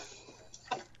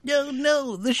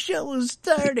No, the show is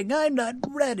starting. I'm not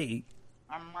ready.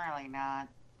 I'm really not.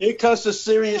 Here comes the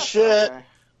serious shit. Okay.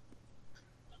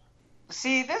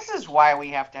 See, this is why we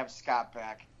have to have Scott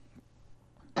back.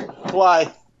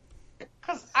 Why?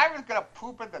 Because I was going to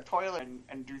poop in the toilet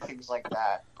and do things like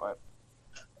that, but...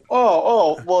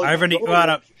 Well... Ivan, you out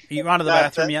of the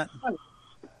bathroom yet?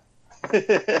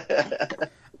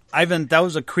 Ivan, that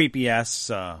was a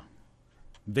creepy-ass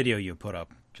video you put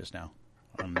up just now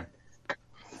on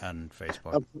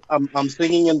Facebook. I'm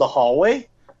singing in the hallway?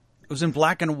 It was in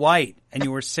black and white, and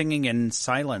you were singing in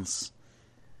silence.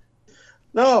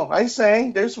 No, I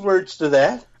sang. There's words to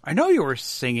that. I know you were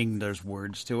singing There's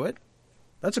Words to It.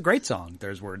 That's a great song,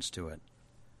 There's Words to It.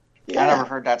 Yeah. I never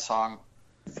heard that song.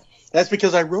 That's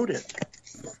because I wrote it.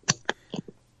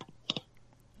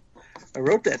 I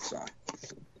wrote that song.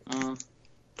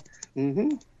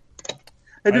 Mm-hmm.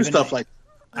 I do stuff like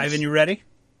that. Ivan, you ready?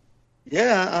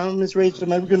 Yeah, I'm as ready as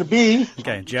I'm ever going to be.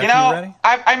 Okay, Jeff, you ready?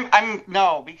 I'm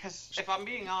no, because if I'm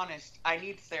being honest, I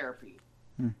need therapy.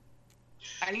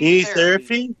 I need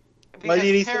therapy?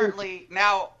 Because apparently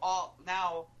now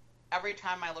every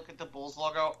time I look at the Bulls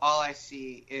logo, all I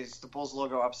see is the Bulls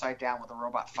logo upside down with a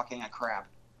robot fucking a crab.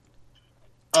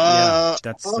 Yeah,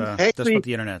 that's what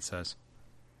the internet says.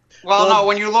 Well, no,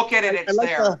 when you look at it, it's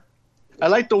there. I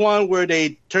like the one where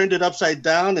they turned it upside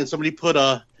down and somebody put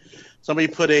a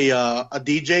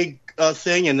DJ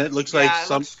thing, and it looks like it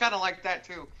looks kind of like that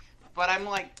too. But I'm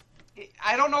like,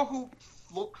 I don't know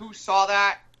who saw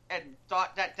that and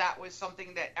thought that was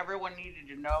something that everyone needed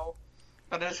to know.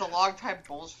 But as a longtime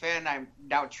Bulls fan, I'm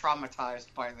now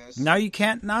traumatized by this. Now you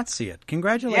can't not see it.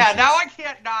 Congratulations. Yeah, now I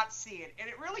can't not see it, and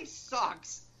it really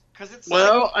sucks because it's.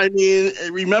 Well, I mean,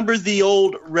 remember the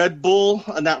old Red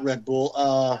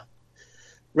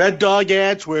Dog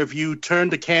ads where if you turn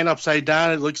the can upside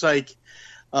down, it looks like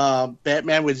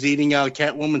Batman was eating out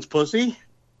Catwoman's pussy?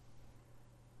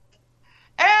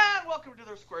 And welcome to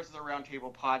the Squares of the Round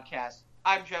Table podcast.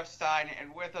 I'm Jeff Stein,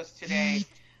 and with us today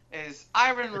is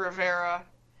Ivan Rivera.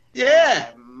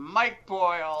 Yeah. Mike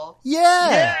Boyle.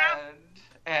 Yeah.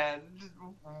 And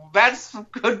that's a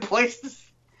good place to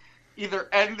either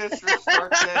end this or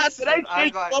start this. Did I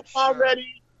shake you up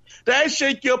already? Did I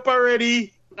shake you up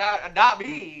already? Not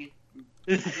me.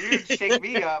 You didn't shake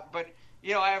me up, but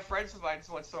I have friends of mine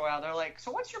once in a while. They're like,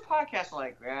 "So what's your podcast?" I'm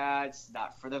like, it's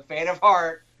not for the faint of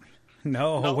heart.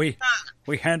 No,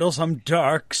 we handle some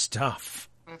dark stuff.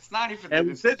 It's not even. And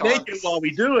we sit naked while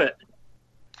we do it.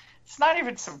 It's not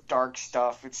even some dark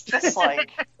stuff. It's just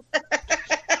like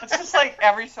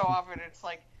every so often it's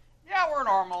like, yeah, we're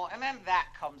normal, and then that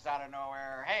comes out of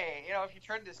nowhere. Hey, if you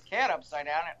turn this can upside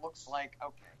down, it looks like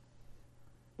okay.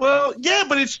 Well, yeah,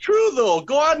 but it's true though.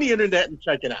 Go on the internet and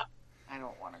check it out. I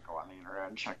don't want to go on the internet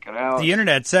and check it out. The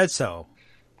internet said so.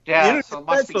 Yeah, so it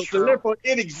must be true. So therefore,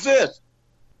 it exists.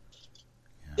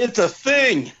 Yeah. It's a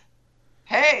thing.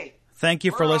 Hey. Thank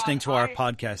you for listening to our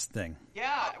podcast thing.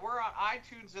 Yeah, we're on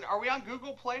iTunes. Are we on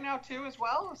Google Play now, too, as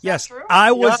well? Is yes, that true?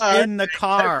 I was in the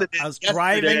car. I was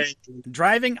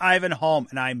driving Ivan home,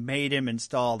 and I made him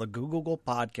install the Google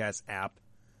Podcast app.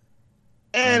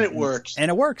 And it works. And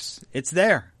it works. It's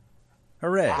there.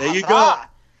 Hooray. There you go.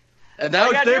 And now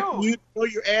it's there for you to throw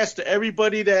your ass to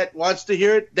everybody that wants to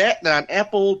hear it. That and on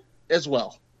Apple as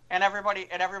well. And everybody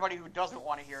who doesn't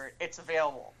want to hear it, it's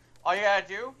available. All you got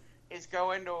to do is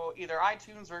go into either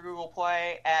iTunes or Google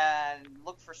Play and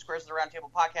look for Squares of the Round Table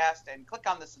podcast and click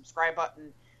on the subscribe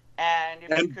button. And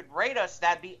if you could rate us,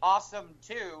 that'd be awesome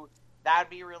too. That'd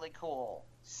be really cool.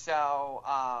 So,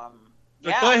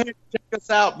 So go ahead and check us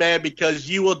out, man, because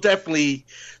you will definitely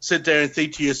sit there and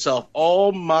think to yourself,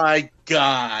 oh my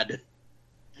God.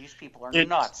 These people are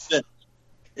nuts.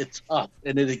 It's up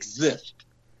and it exists.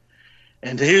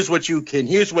 And here's what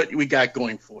we got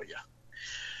going for you.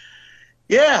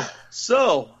 Yeah.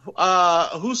 So,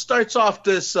 who starts off with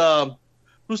this situation?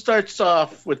 Who starts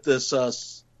off with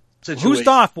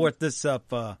this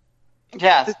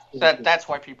Yeah, that's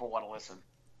why people want to listen.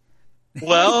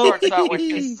 Well,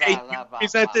 you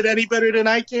presented any better than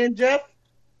I can, Jeff?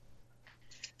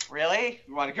 Really?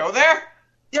 You want to go there?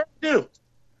 Yeah, I do.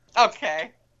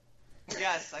 Okay.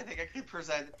 Yes, I think I can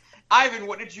present. Ivan,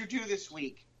 what did you do this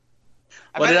week?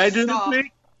 What did I do this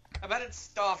week? I bet it's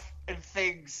stuff and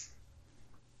things.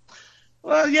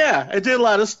 Well, yeah, I did a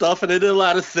lot of stuff and I did a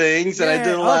lot of things and I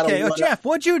did a lot of... Okay, Jeff,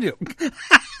 what'd you do?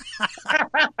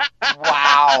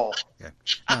 Wow. Okay.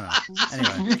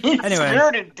 Anyway.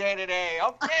 Spirited day to day.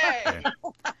 Okay.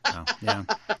 Yeah.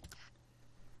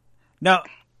 No,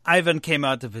 Ivan came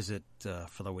out to visit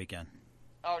for the weekend.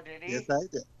 Oh, did he? Yes, I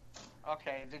did.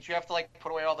 Okay. Did you have to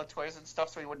put away all the toys and stuff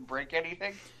so he wouldn't break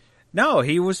anything? No,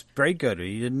 he was very good.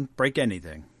 He didn't break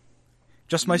anything.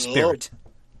 Just my spirit.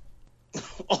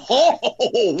 Oh,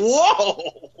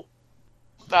 whoa!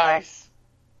 Nice.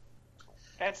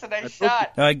 That's a nice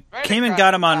shot. I Right came and across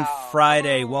got him the on bow.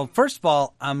 Friday. Well, first of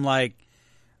all, I'm like,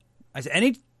 I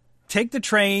said, take the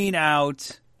train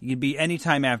out. You can be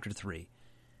anytime after 3.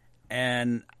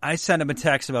 And I sent him a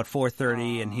text about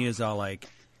 4:30, and he was all like,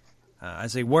 I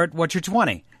say, what's your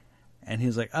 20? And he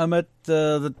was like, I'm at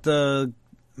the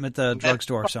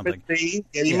drugstore or something.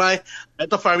 Getting at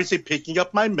the pharmacy, picking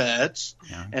up my meds,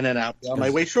 and then I'll be on my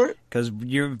way short. Because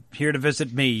you're here to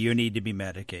visit me, you need to be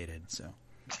medicated. So,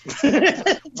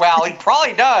 Well, he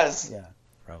probably does. yeah,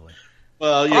 probably.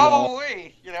 Well,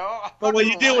 Probably, you know. But when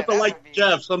you deal with the That like would be-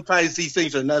 Jeff, sometimes these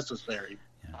things are necessary.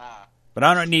 But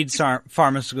I don't need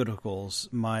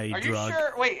pharmaceuticals. My Are you drug.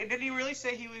 sure? Wait, did he really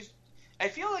say he was? I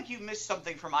feel like you missed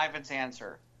something from Ivan's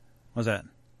answer. What's that?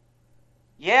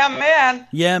 Yeah, man.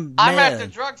 Yeah, I'm at the man.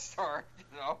 drugstore.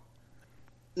 You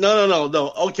know?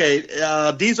 No. Okay,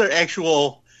 these are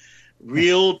actual,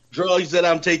 real drugs that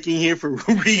I'm taking here for real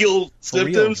For real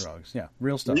symptoms. drugs. Yeah,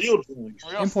 real stuff. Real drugs.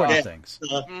 Real Important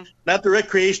stuff. things. Not the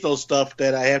recreational stuff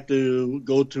that I have to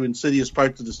go to insidious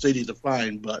parts of the city to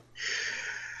find, but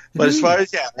as far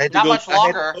as I had to Not go. much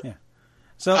longer.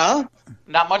 So, Huh?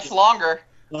 Not much longer.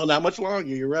 No, not much longer.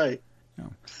 You're right.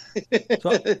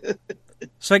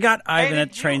 so I got Ivan did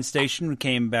at the train you- station. We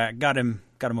came back, got him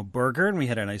a burger, and we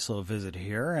had a nice little visit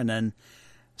here. And then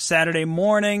Saturday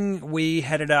morning, we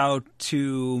headed out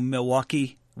to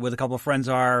Milwaukee with a couple of friends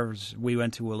of ours. We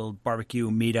went to a little barbecue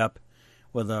meetup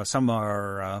with some of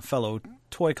our fellow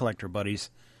toy collector buddies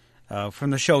from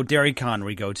the show DairyCon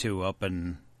we go to up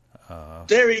in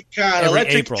Dairy Con, every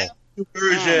electric April.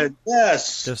 version.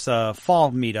 Yes. Just a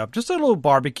fall meetup, just a little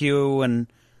barbecue and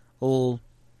a little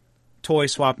toy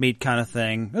swap meet kind of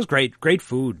thing. It was great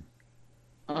food.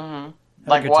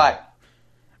 Like good what? time.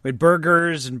 We had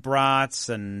burgers and brats,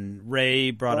 and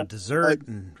Ray brought a dessert,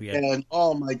 and we had And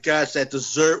oh my gosh, that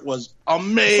dessert was it's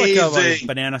amazing. like a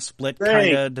banana split Great.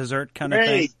 kind of dessert kind of thing.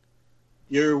 Great.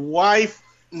 Your wife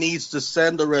needs to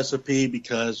send the recipe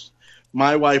because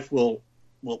my wife will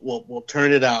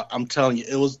turn it out. I'm telling you,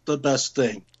 it was the best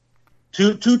thing.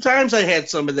 Two times I had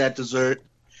some of that dessert,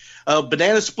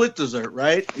 banana split dessert,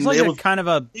 right? It's like a kind of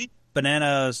a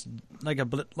banana, like a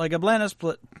banana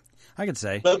split. I could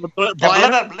say.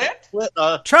 banana split.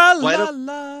 Tra la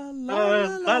la la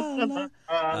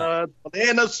la.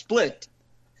 Banana split.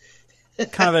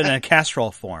 Kind of in a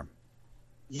casserole form.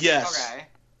 Yes. Okay.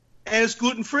 And it's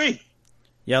gluten free.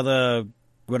 Yeah, the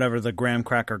graham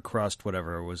cracker crust,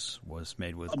 whatever was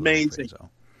made with Amazing. gluten-free,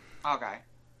 Okay.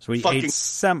 so we Fucking- ate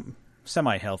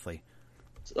semi healthy.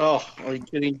 Oh, are you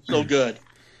kidding? So good.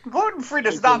 Gluten free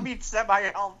does not mean semi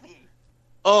healthy.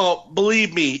 Oh,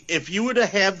 believe me, if you were to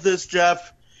have this,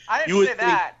 Jeff, I You didn't would say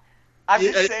that. I'm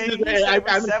Yeah, just saying you I- said I- it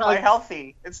was I'm telling-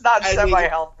 semi-healthy. It's not I mean-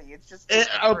 semi-healthy. It's just.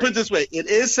 I'll put it this way: it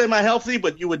is semi-healthy,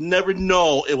 but you would never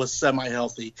know it was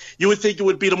semi-healthy. You would think it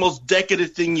would be the most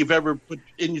decadent thing you've ever put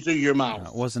into your mouth.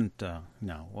 It wasn't.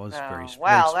 No, it was very.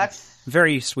 Well, very, that's.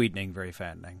 very sweetening, very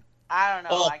fattening. I don't know.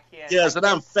 Oh, I can't. yes, I and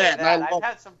I'm can't say fat, and I that. love-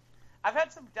 I've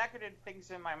had some decadent things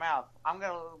in my mouth. I'm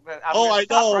gonna I stop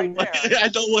know. right there. I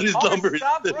know what his I'm number gonna is.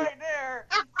 stop right there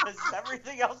because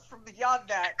everything else from beyond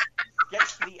that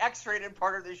gets to the X-rated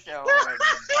part of the show.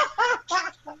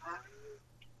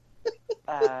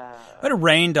 But it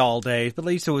rained all day. But at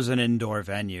least it was an indoor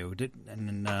venue.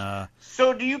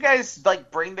 So, do you guys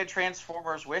like bring the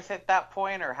Transformers with at that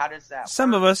point, or how does that?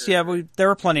 Some of work, us, or- yeah, there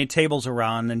were plenty of tables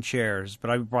around and chairs, but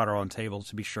I brought our own tables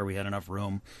to be sure we had enough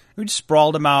room. We just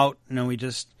sprawled them out, and then we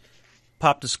just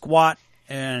popped a squat.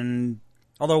 And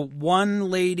although one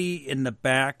lady in the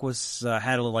back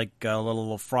had a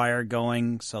little fryer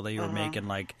going, so they were making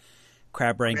like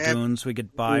crab rangoons we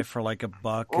could buy for like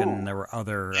 $1, and there were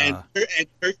other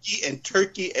and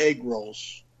turkey egg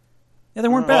rolls. yeah, they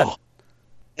weren't bad. Oh,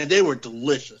 and they were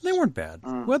delicious. They weren't bad.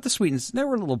 With the sweet and they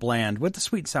were a little bland. With the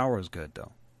sweet and sour was good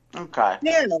though. Okay.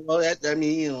 Yeah, well,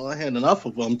 I had enough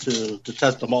of them to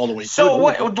test them all the way So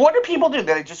through. what do people do? Do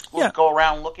they just Yeah. go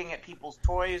around looking at people's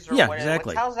toys? Or Yeah, what,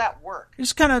 exactly. How does that work?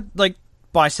 Just kind of like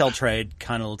buy, sell, trade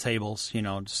kind of little tables,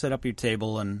 just set up your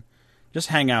table and just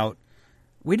hang out.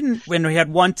 When we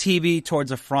had one TV towards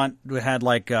the front, we had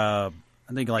I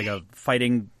think like a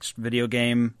fighting video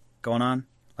game going on,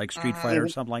 like Street Fighter or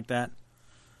something like that.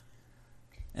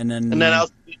 And then I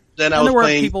was there were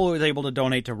playing. people who were able to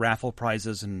donate to raffle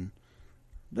prizes and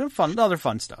other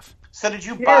fun stuff. So did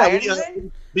you buy Yeah,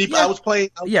 anything? I was playing.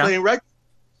 Yeah. Playing records.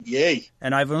 Yay!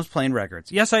 And Ivan was playing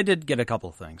records. Yes, I did get a couple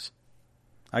of things.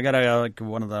 I got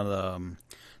one of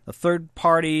the third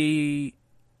party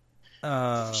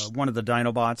one of the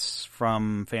Dinobots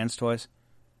from Fans Toys,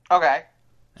 Okay.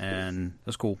 and it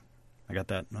was cool. I got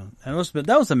that. And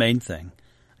that was the main thing.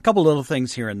 A couple little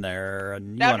things here and there.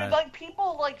 And Now, do like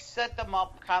people like set them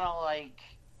up kind of like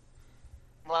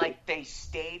they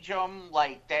stage them,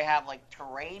 like they have like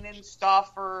terrain and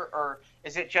stuff, or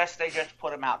is it just they just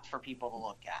put them out for people to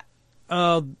look at?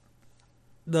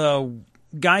 The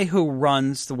guy who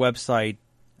runs the website,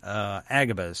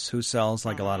 Agabus, who sells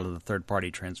like a lot of the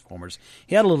third-party Transformers,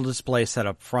 he had a little display set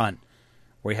up front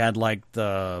where he had like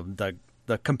the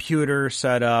computer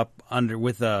set up under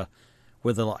with a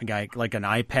guy like an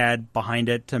iPad behind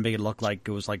it to make it look like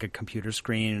it was like a computer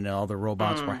screen, and all the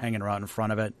robots were hanging around in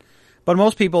front of it. But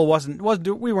most people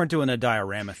we weren't doing a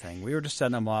diorama thing. We were just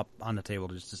setting them up on the table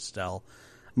just to sell.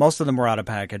 Most of them were out of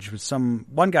package.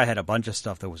 One guy had a bunch of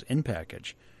stuff that was in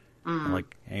package,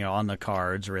 like on the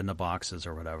cards or in the boxes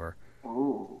or whatever.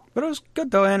 Ooh. But it was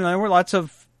good though, and there were lots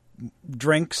of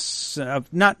drinks,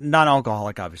 not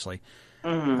non-alcoholic, obviously.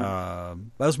 But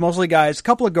it was mostly guys. A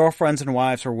couple of girlfriends and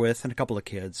wives were with, and a couple of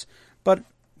kids. But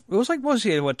it was like,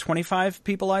 25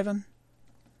 people, Ivan?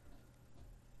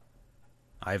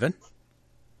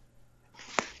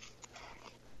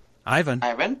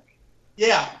 Ivan?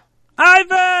 Yeah.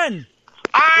 Ivan!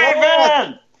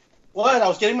 What? I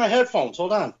was getting my headphones.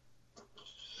 Hold on.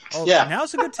 Oh, Yeah.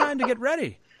 Now's a good time to get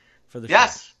ready for the show.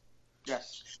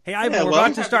 Yes. Hey, Ivan, Yeah, we're well,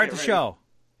 about to start the show.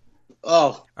 Oh.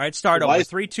 All right, start over. Why-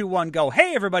 3, 2, 1, go.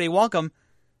 Hey, everybody, welcome.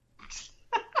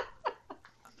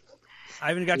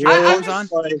 Ivan, got your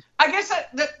headphones on? I guess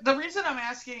the reason I'm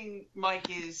asking, Mike,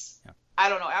 is I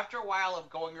don't know. After a while of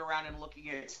going around and looking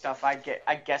at stuff, I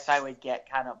guess I would get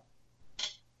kind of,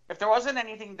 if there wasn't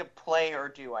anything to play or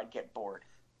do, I'd get bored.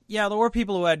 Yeah, there were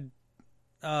people who had,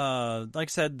 like I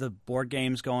said, the board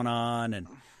games going on, and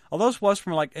although this was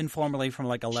informally from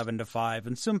 11 to 5,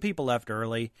 and some people left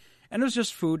early, and it was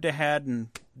just food they had and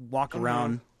walk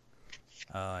around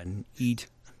and eat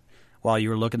while you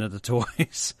were looking at the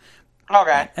toys.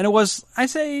 Okay. And it was, I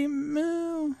say, I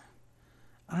don't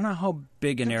know how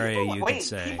big an area you could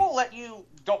say. People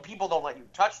don't let you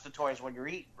touch the toys when you're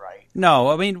eating, right? No,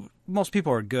 I mean, most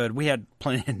people are good. We had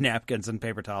plenty of napkins and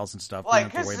paper towels and stuff.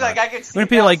 Like, because I could see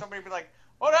somebody be like,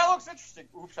 "Oh, that looks interesting."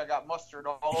 Oops, I got mustard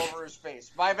all over his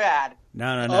face. My bad.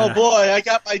 No. Oh boy, I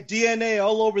got my DNA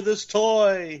all over this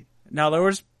toy.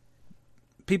 Now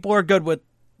people are good with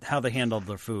how they handled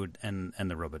their food and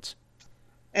the robots.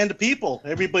 And the people,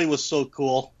 everybody was so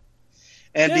cool,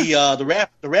 and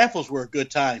the raffles were a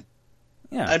good time.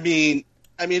 Yeah, I mean,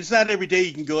 it's not every day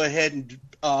you can go ahead and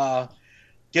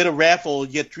get a raffle,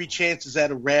 get 3 chances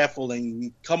at a raffle,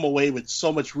 and come away with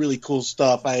so much really cool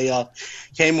stuff. I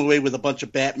came away with a bunch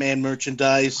of Batman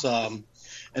merchandise, and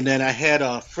then I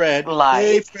had Fred.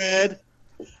 Hey, Fred.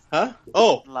 Huh?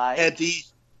 Oh, had the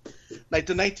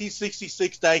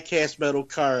 1966 die-cast metal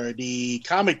car, the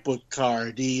comic book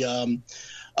car, the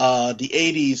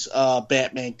 80s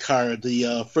Batman car,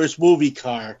 the first movie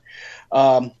car.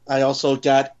 I also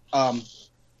got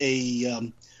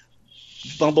a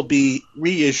Bumblebee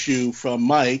reissue from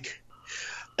Mike,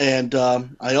 and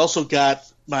I also got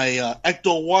my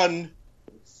Ecto 1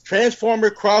 Transformer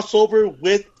crossover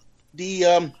with the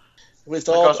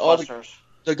Ghostbusters.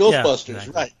 The Ghostbusters, yeah,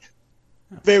 exactly. Right?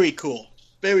 Very cool,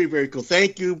 very, very cool.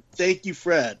 Thank you,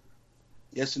 Fred.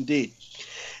 Yes, indeed.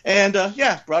 And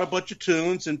brought a bunch of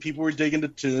tunes, and people were digging the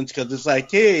tunes because it's like,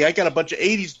 hey, I got a bunch of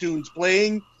 80s tunes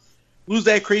playing. Who's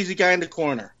that crazy guy in the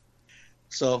corner?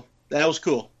 So that was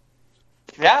cool.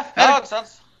 Yeah, it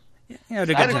sounds. Yeah, Had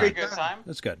a great time.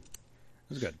 That's good. It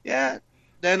was good. Yeah.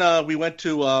 Then we went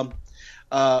to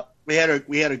we had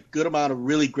a good amount of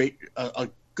really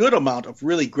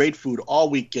great food all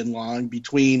weekend long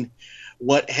between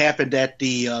what happened at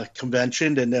the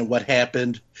convention and then what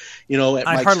happened, at Mike's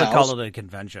house. I hardly call it a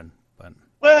convention, but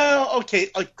well, okay,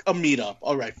 a meetup.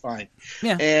 All right, fine.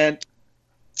 Yeah.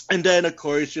 And then of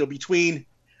course, between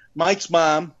Mike's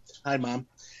mom, hi mom,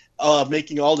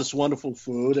 making all this wonderful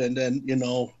food, and then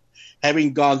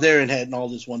having gone there and had all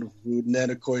this wonderful food, and then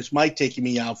of course Mike taking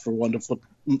me out for a wonderful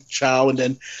chow, and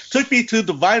then took me to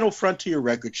the Vinyl Frontier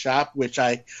record shop, which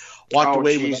I walked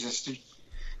away with.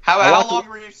 How long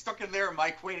were you stuck in there,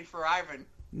 Mike, waiting for Ivan?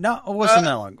 No, it wasn't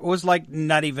that long. It was like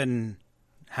not even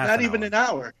half Not even an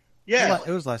hour. Yeah.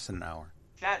 It was less than an hour.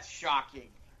 That's shocking.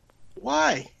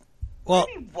 Why? Well, what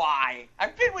do you mean, why?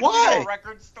 I've been with you to a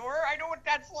record store. I know what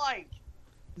that's like.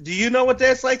 Do you know what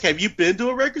that's like? Have you been to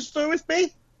a record store with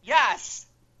me? Yes.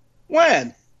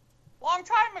 When? Long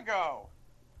time ago.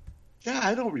 Yeah,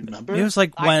 I don't remember. it was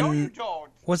like when. I know you don't.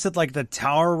 Was it like the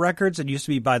Tower Records? It used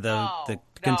to be by the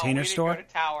container store. No, we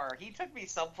didn't go to Tower. He took me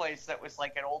someplace that was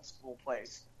like an old school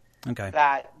place. Okay.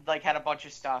 that like had a bunch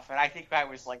of stuff, and I think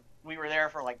we were there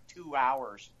for like 2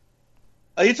 hours.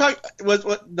 Are you talking?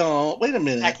 What? No, wait a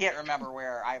minute. I can't remember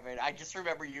where, Ivan. I just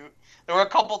remember you. There were a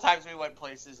couple times we went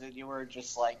places, and you were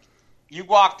just like, you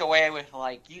walked away with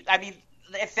like you. I mean,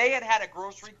 if they had a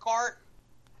grocery cart,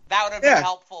 that would have been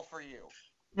helpful for you.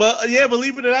 Well, yeah,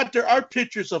 believe it or not, there are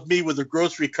pictures of me with a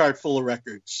grocery cart full of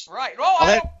records. Right. Well,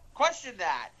 I don't question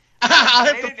that. I'll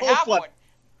They have to didn't post have one. one.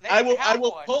 They I didn't have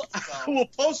will one, so. I will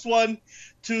post one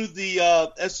to the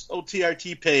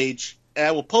SOTRT page, and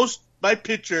I will post my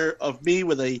picture of me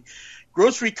with a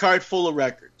grocery cart full of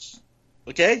records.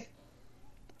 Okay?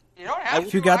 You don't have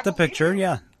If to. you got I the believe picture, you.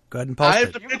 yeah, go ahead and post I have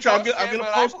it. the You picture. can I'm going to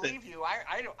but post I it. believe you.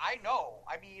 I know.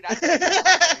 I mean,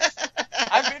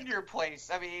 I've been to your place.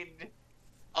 I mean,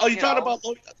 Oh, you talking know. about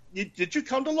Logan? Did you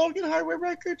come to Logan Hardware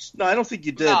Records? No, I don't think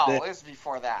you did. no, did. this is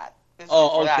before that. This is Oh,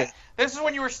 before okay. that. This is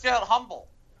when you were still at Humble.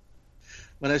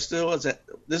 When I still was at.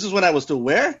 This is when I was still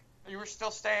where? You were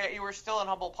still You were still in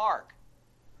Humble Park,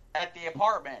 at the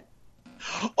apartment.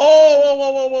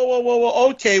 Oh,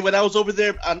 okay. When I was over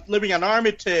there living on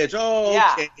Armitage. Oh,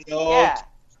 Yeah. okay. Yeah.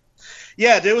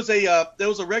 Yeah, there was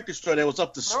a record store that was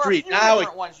up the There were a street. few Now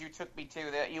different ones you took me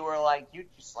to that you were like, you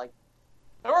just like.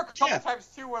 There were a couple Yeah. times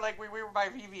too where like we were by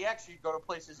VVX, you'd go to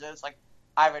places and it's like,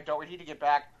 Ivan, don't we need to get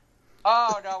back?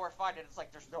 Oh no, we're fine. And it's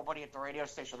like there's nobody at the radio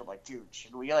station. I'm like, dude,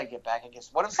 should we like get back? I guess.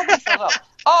 What if somebody shows up?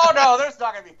 Oh no, there's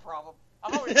not gonna be a problem.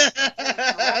 I'm always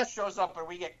Jerome shows up and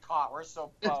we get caught. We're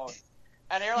so boned.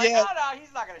 And they're like, Yeah. oh no,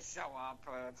 he's not gonna show up.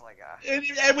 It's like,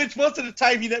 and which most of the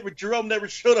time Jerome never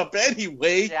showed up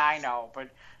anyway. yeah, I know, but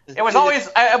it was always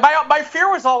my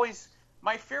fear was always.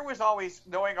 My fear was always,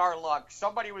 knowing our luck,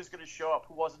 somebody was going to show up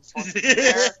who wasn't supposed to be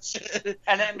there,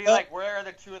 and then be like, where are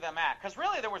the two of them at? Because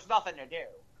really, there was nothing to do.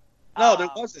 No, there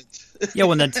wasn't. Yeah,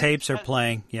 when the tapes are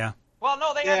playing, yeah. Well,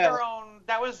 no, they had Yeah. their own.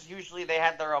 That was usually they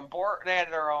had their own board. They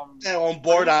had their own. Yeah, on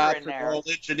board producer ops in and there. all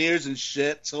engineers and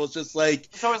shit. So it's just like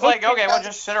So it's like, okay, we'll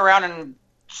just sit around and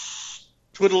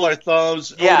twiddle our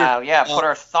thumbs. put order,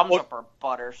 our thumbs or- up our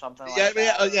butt or something like yeah,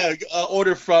 that.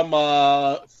 order from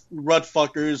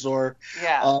Rudfuckers or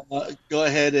Yeah. go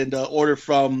ahead and order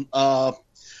from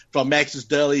Max's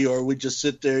Deli, or we just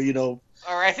sit there, Or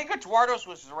I think Eduardo's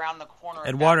was around the corner. at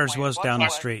that Eduardo's point. was Once down in a the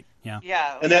while- street, yeah.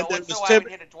 Yeah, And then once in there a was while Tim-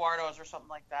 we'd hit Eduardo's or something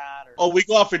like that. Or... Oh, we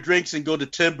go out for drinks and go to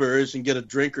Timbers and get a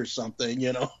drink or something,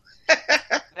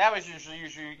 That was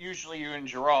usually you and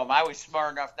Jerome. I was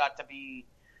smart enough not to be.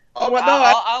 Oh, well,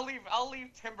 no, I'll leave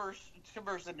Timbers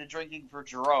into drinking for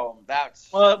Jerome. That's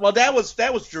well, that was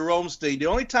Jerome's thing. The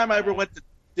only time I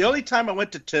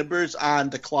went to Timbers on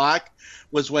the clock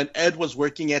was when Ed was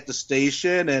working at the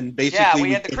station, and basically yeah.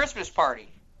 We had the Christmas party.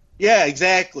 Yeah,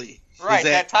 exactly. Right,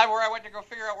 Exactly. that time where I went to go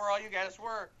figure out where all you guys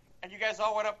were, and you guys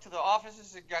all went up to the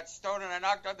offices and got stoned, and I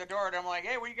knocked on the door, and I'm like,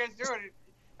 hey, what are you guys doing?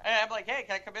 And I'm like, hey,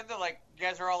 can I come in? They're like, you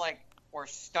guys are all like, we're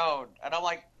stoned. And I'm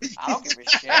like, I don't give a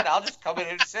shit. I'll just come in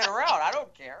and sit around. I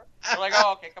don't care. They're like,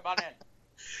 oh, okay, come on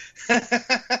in.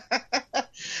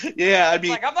 Yeah, I It's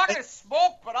mean, like, I'm not going to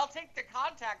smoke, but I'll take the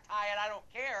contact high, and I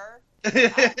don't care.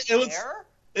 I don't care.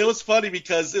 It was funny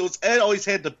because Ed always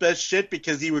had the best shit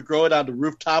because he would grow it on the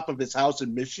rooftop of his house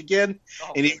in Michigan,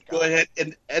 Oh, and he'd good go God. ahead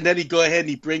and then he'd go ahead and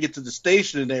he'd bring it to the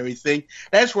station and everything.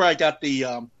 That's where I got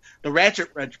the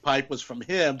ratchet wrench pipe was from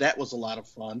him. That was a lot of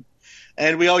fun,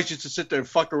 and we always used to sit there and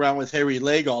fuck around with Harry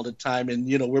Leg all the time, and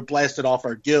we're blasted off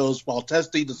our gills while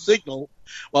testing the signal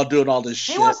while doing all this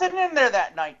shit. He wasn't in there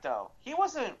that night, though. He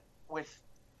wasn't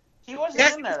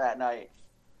Yeah. in there that night.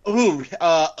 Who?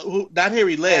 Not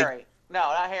Harry Leg. Harry. No,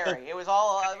 not Harry. It was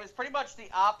all. It was pretty much the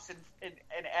ops and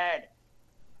Ed.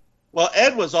 Well,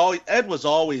 Ed was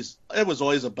always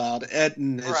about Ed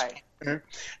and his Right. partner.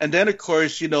 And then of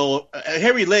course,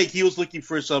 Harry Lake, he was looking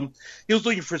for some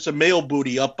male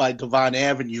booty up by Devon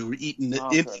Avenue eating Oh,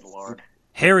 it. good lord.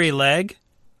 Harry Leg,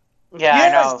 Yeah,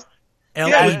 Yes. I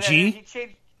know. L-E-G. He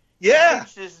changed Yeah.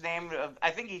 his name.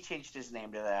 I think he changed his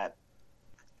name to that.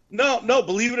 No,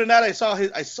 believe it or not, I saw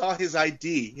his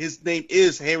ID. His name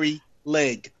is Harry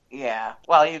Leg. Yeah.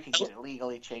 Well, you can get it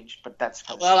legally changed, but that's.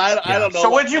 Well, I don't know. So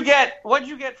what'd you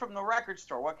get from the record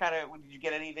store? What kind of did you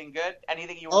get? Anything good?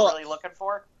 Anything you were really looking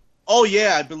for? Oh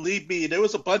yeah, believe me, there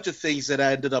was a bunch of things that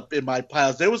I ended up in my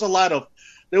piles. There was a lot of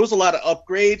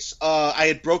upgrades. I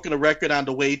had broken a record on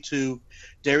the way to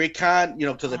DairyCon,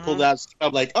 because I pulled out.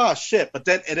 I'm like, oh shit! But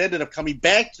then it ended up coming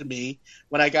back to me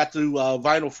when I got to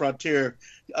Vinyl Frontier.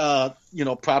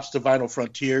 Props to Vinyl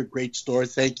Frontier, great store.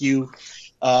 Thank you.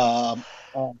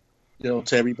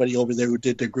 To everybody over there who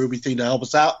did their groovy thing to help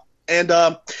us out. And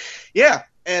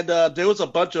there was a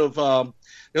bunch of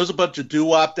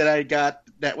doo-wop that I got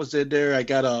that was in there. I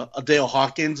got a Dale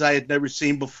Hawkins I had never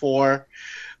seen before.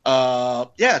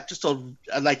 Just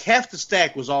like half the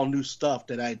stack was all new stuff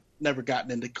that I'd never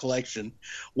gotten in the collection.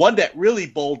 One that really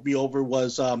bowled me over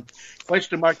was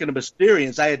Question Mark and the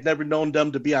Mysterians. I had never known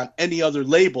them to be on any other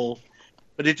label,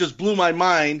 but it just blew my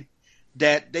mind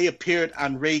that they appeared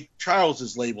on Ray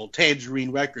Charles's label,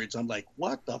 Tangerine Records. I'm like,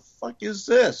 what the fuck is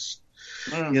this?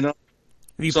 You know?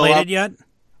 Have you played it yet?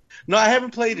 No, I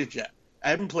haven't played it yet.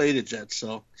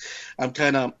 So I'm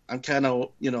kind of,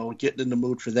 getting in the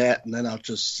mood for that, and then I'll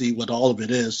just see what all of it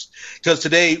is. Because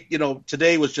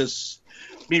today was just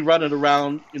me running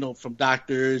around, from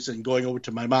doctors and going over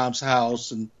to my mom's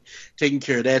house and taking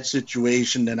care of that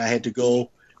situation. Then I had to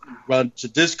go run to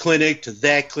this clinic, to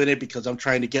that clinic, because I'm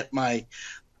trying to get my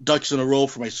ducks in a row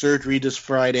for my surgery this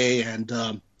Friday,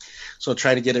 and so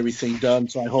try to get everything done.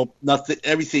 So I hope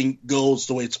everything goes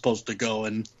the way it's supposed to go.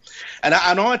 And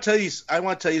I want to tell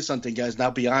you something, guys. And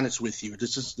I'll be honest with you.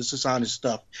 This is honest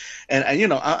stuff. And I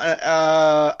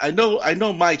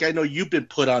know, Mike. I know you've been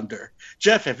put under.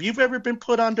 Jeff, have you ever been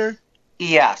put under?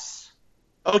 Yes.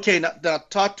 Okay, now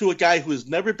talk to a guy who has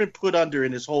never been put under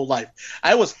in his whole life.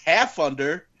 I was half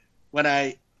under when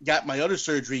I got my other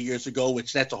surgery years ago,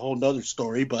 which that's a whole nother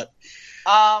story. But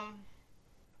I've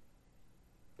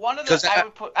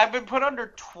been put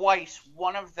under twice.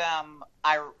 One of them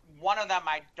I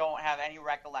don't have any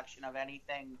recollection of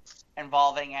anything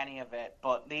involving any of it.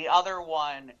 But the other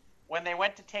one, when they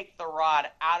went to take the rod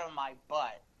out of my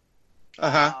butt,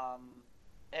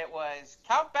 it was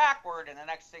count backward, and the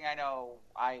next thing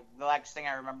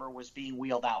I remember was being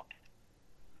wheeled out.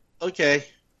 Okay,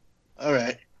 all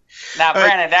right. Now,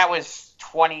 granted, that was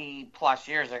 20 plus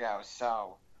years ago,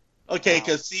 so. Okay,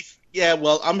 because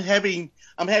I'm having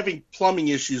plumbing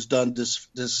issues done this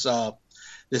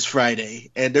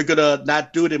Friday, and they're gonna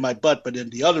not do it in my butt, but in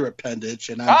the other appendage,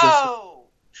 and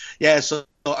so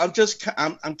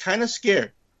I'm kind of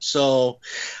scared. So,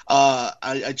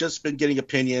 I just been getting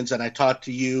opinions, and I talked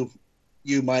to you,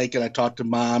 Mike, and I talked to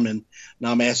Mom, and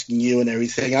now I'm asking you and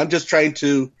everything. I'm just trying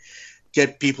to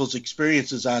get people's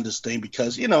experiences on this thing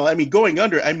because, going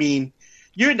under,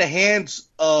 you're in the hands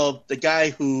of the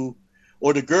guy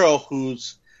or the girl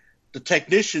who's the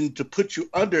technician to put you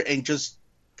under and just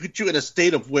put you in a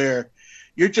state of where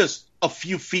you're just a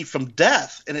few feet from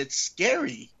death, and it's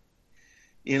scary,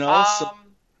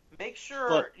 Make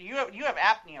sure you have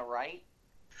apnea, right?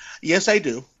 Yes, I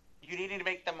do. You need to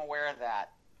make them aware of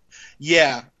that.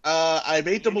 Yeah, I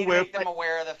made them aware. Make them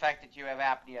aware of the fact that you have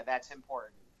apnea. That's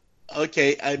important.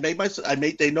 Okay,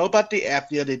 they know about the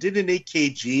apnea. They did an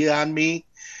EKG on me.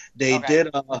 They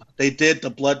did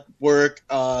the blood work.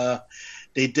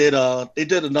 They did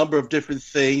a number of different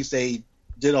things. They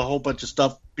did a whole bunch of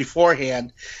stuff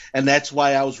beforehand, and that's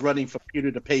why I was running from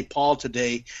Peter to pay Paul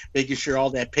today, making sure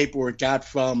all that paperwork got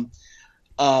from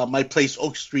my place,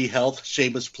 Oak Street Health,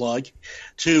 shameless plug,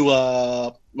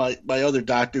 to my other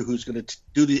doctor who's going to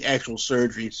do the actual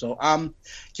surgery. So I'm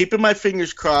keeping my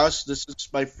fingers crossed. This is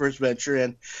my first venture,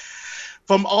 and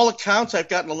from all accounts, I've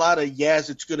gotten a lot of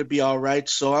it's going to be all right.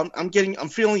 So I'm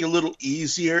feeling a little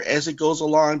easier as it goes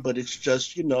along, but it's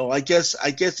just, I guess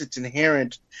it's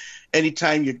inherent.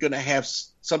 Anytime you're going to have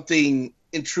something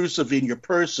intrusive in your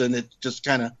person, it just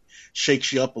kind of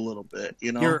shakes you up a little bit,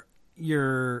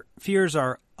 Your fears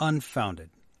are unfounded.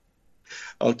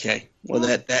 Okay. Well,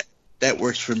 that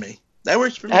works for me. That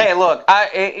works for me. Hey, look,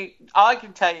 all I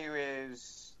can tell you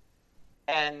is,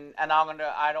 and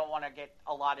I don't want to get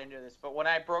a lot into this, but when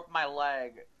I broke my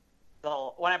leg,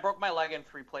 in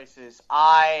 3 places,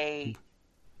 I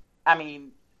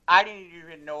didn't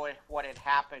even know what had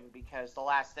happened because the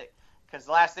last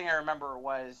thing I remember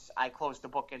was I closed the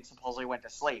book and supposedly went to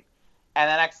sleep. And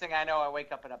the next thing I know, I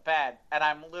wake up in a bed, and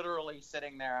I'm literally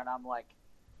sitting there, and I'm like,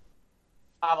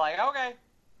 okay.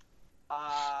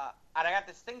 And I got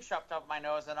this thing shoved up my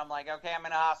nose, and I'm like, okay, I'm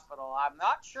in a hospital. I'm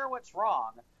not sure what's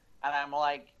wrong. And I'm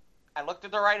like, I looked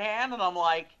at the right hand, and I'm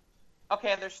like,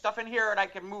 okay, there's stuff in here, and I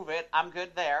can move it. I'm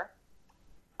good there.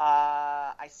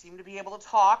 I seem to be able to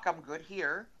talk. I'm good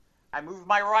here. I moved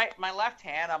my left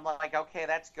hand. I'm like, okay,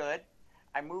 that's good.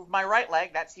 I moved my right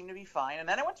leg. That seemed to be fine. And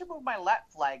then I went to move my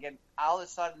left leg, and all of a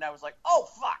sudden I was like, oh,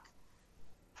 fuck.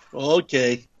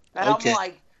 Okay. And I'm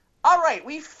like, all right,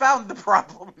 we found the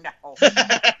problem now.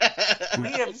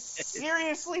 We have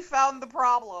seriously found the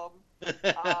problem.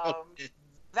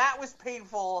 That was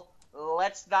painful.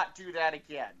 Let's not do that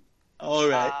again. All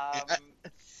right.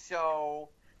 So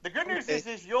the good news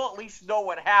is you'll at least know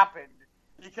what happened.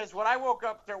 Because when I woke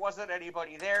up, there wasn't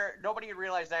anybody there. Nobody had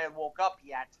realized I had woke up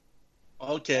yet.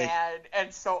 Okay.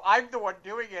 And so I'm the one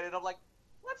doing it, and I'm like,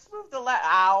 let's move the left.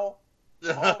 Ow.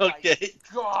 Oh Okay.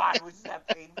 my God, was that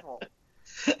painful?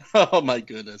 Oh my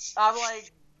goodness. I'm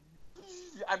like,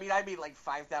 I mean like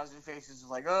 5,000 faces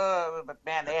was like, oh, but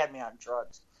man, they had me on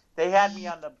drugs. They had me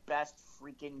on the best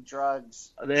freaking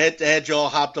drugs. They had you all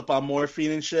hopped up on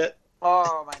morphine and shit.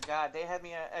 Oh my God, they had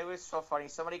me. It was so funny.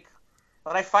 Somebody,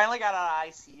 when I finally got out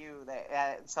of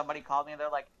ICU, somebody called me and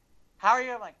they're like, "How are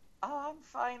you?" I'm like, "Oh, I'm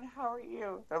fine. How are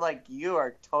you?" They're like, "You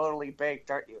are totally baked,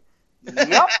 aren't you?"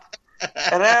 Yep.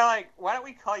 And they're like, "Why don't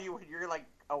we call you when you're like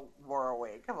more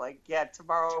awake?" I'm like, "Yeah,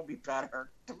 tomorrow will be better.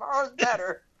 Tomorrow's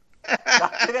better.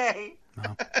 Not today."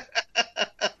 No.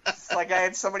 It's like I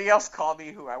had somebody else call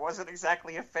me who I wasn't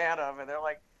exactly a fan of, and they're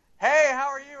like, "Hey, how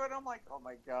are you?" And I'm like, "Oh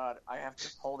my God, I have to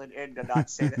hold it in to not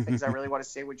say the things I really want to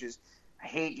say, which is, I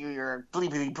hate you, you're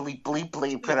bleep, bleep, bleep, bleep,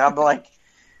 bleep." And I'm like,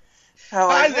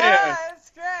 Hi there. "Yeah,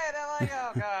 it's great." I'm like,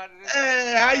 "Oh God."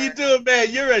 Hey, how you doing,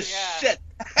 man? You're a shit.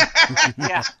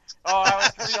 Yeah. Oh, I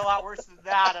was pretty a lot worse than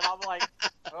that. And I'm like,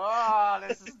 "Oh,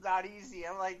 this is not easy."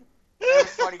 I'm like, it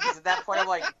was funny because at that point I'm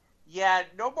like, "Yeah,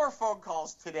 no more phone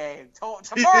calls today.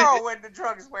 Tomorrow when the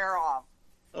drugs wear off.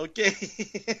 Okay.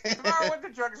 Tomorrow when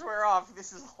the drugs wear off,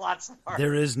 this is a lot smarter."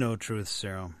 There is no truth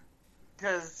serum.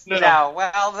 Because No.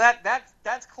 well,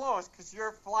 that's close. Because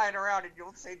you're flying around and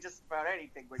you'll say just about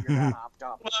anything when you're that hopped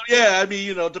up. Well, yeah, I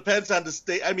mean, depends on the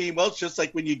state. I mean, well, it's just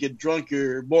like when you get drunk,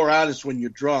 you're more honest when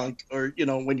you're drunk, or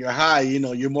when you're high,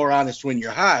 you're more honest when you're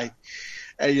high,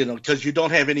 because you don't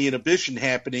have any inhibition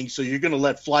happening, so you're going to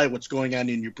let fly what's going on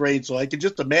in your brain. So I can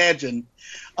just imagine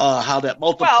how that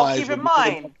multiplies. Well, keep in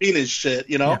mind, penis shit,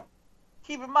 Yeah.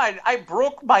 Keep in mind, I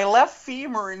broke my left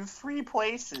femur in 3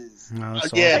 places. No,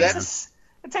 that's Yeah, awesome.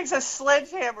 It takes a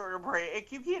sledgehammer to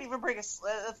break. You can't even break a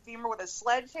femur with a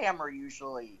sledgehammer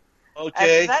usually.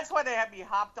 Okay. And that's why they had me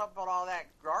hopped up on all that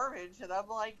garbage, and I'm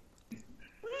like,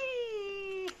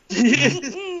 whee.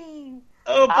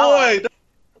 Oh boy. But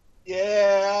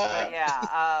Yeah.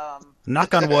 yeah.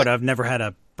 Knock on wood, I've never had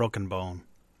a broken bone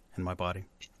in my body.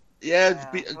 Yeah.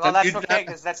 Well, that's okay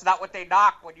because that's not what they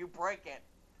knock when you break it.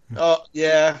 Oh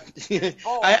yeah.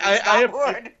 Oh, I have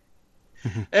wood.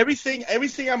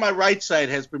 everything on my right side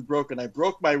has been broken. I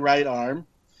broke my right arm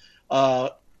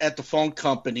at the phone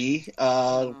company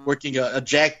working a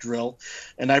jack drill,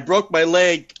 and I broke my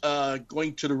leg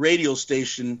going to the radio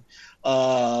station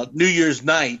New Year's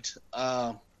night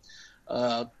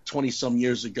 20-some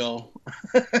years ago.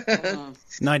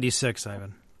 96,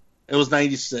 Ivan. It was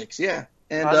 96, yeah.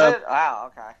 And Was it?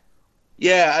 Wow, okay.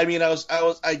 yeah, I mean,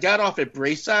 I got off at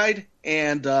Brayside,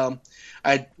 and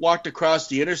I walked across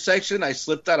the intersection. I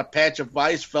slipped on a patch of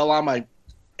ice, fell on my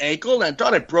ankle, and I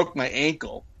thought I broke my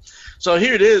ankle. So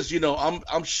here it is,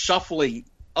 I'm shuffling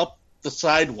up the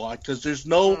sidewalk because there's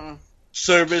no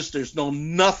service, there's no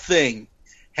nothing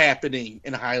happening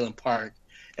in Highland Park.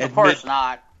 Of course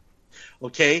not.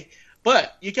 Okay,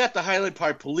 but you got the Highland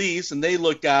Park police, and they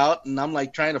look out, and I'm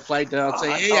like trying to flag down and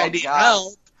say, "Hey, I need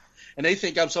help." And they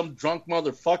think I'm some drunk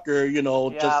motherfucker,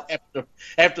 just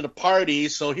after the party.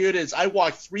 So here it is. I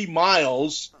walked 3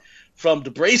 miles from the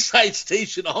Brayside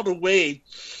station all the way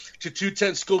to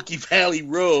 210 Skokie Valley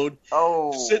Road.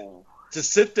 Oh. To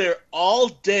sit there all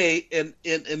day in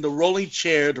the rolling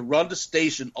chair to run the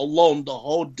station alone the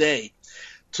whole day.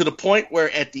 To the point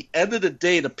where at the end of the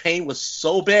day, the pain was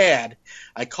so bad,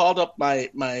 I called up my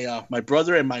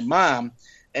brother and my mom,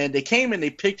 and they came and they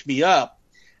picked me up.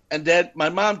 And then my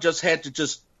mom just had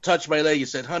to touch my leg and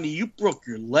said, "Honey, you broke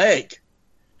your leg."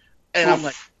 And I'm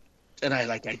like,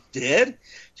 I did?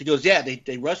 She goes, "Yeah,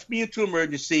 they rushed me into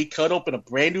emergency, cut open a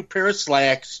brand new pair of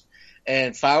slacks,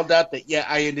 and found out that, yeah,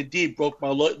 I indeed broke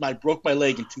my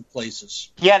leg in 2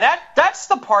 places." Yeah, that's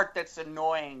the part that's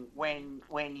annoying when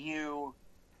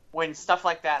stuff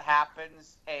like that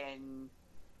happens and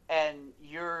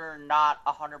you're not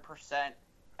 100%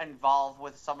 involved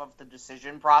with some of the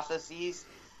decision processes.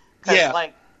 Yeah.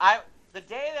 Like the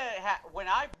day that when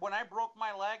I broke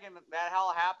my leg and that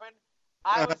hell happened,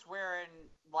 I was wearing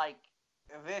like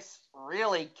this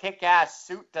really kick-ass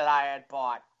suit that I had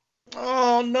bought.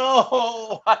 Oh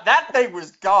no! That thing was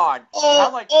gone. Oh,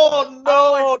 I'm like,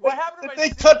 no! What happened to my They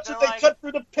suit? cut They're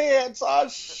through the pants. Oh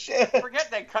shit! Forget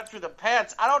they cut through the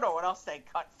pants. I don't know what else they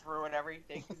cut through and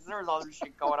everything. Because there was other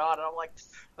shit going on, and I'm like,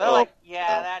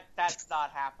 that's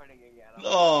not happening again.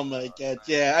 Oh my god!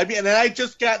 Yeah, I mean, and I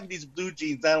just gotten these blue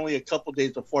jeans not only a couple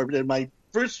days before, but in my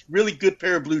first really good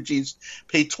pair of blue jeans,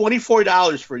 paid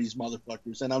 $24 for these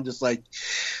motherfuckers, and I'm just like,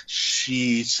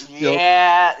 jeez.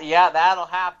 Yeah, that'll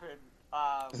happen.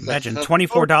 Imagine $24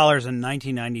 in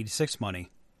 1996 money.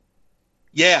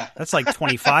 Yeah, That's like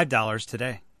 $25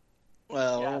 today.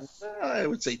 Well, Yes. I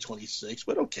would say 26,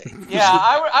 but okay. Yeah,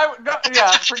 I would. No,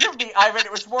 yeah, forgive me, Ivan.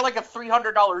 It was more like a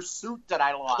 $300 suit that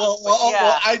I lost.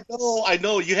 Well, I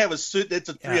know. You have a suit that's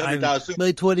a $300 suit.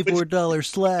 My $24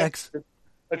 slacks.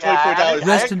 A $24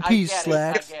 Rest in peace, get it,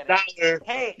 slacks. I get it.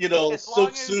 Hey, as long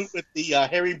silk as- suit with the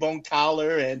herringbone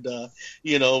collar and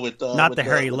Not the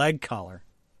hairy leg collar.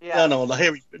 Yeah. No, the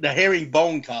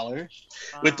herringbone collar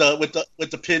with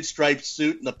the pinstripe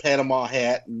suit and the Panama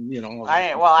hat and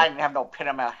I didn't have no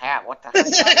Panama hat. What the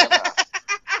heck?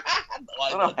 Am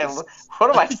I about? What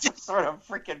am I, some sort of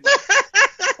freaking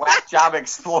whack job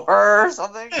explorer or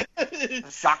something?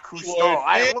 Jacques Cousteau.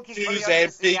 I'm looking for shoes the and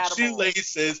undersea pink animals.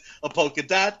 shoelaces, a polka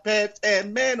dot pants,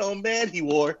 and man, oh man, he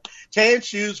wore tan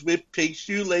shoes with pink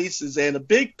shoelaces and a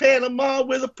big Panama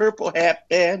with a purple hat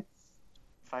band.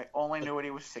 If I only knew what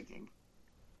he was singing.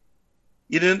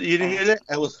 You didn't hear that?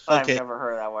 I was I've okay. never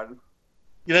heard that one.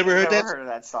 You never heard that? Never heard of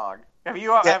that song. Have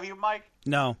you? Have you, Mike?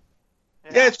 No.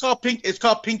 Yeah, it's called Pink. It's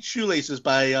called Pink Shoelaces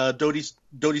by Dodie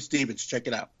Stevens. Check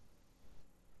it out.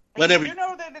 Hey, did you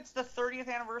know that it's the 30th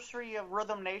anniversary of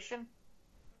Rhythm Nation?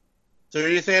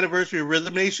 30th anniversary of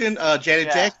Rhythm Nation.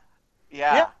 Janet Jackson.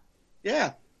 Yeah.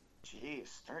 Yeah. Jeez,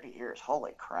 30 years.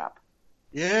 Holy crap.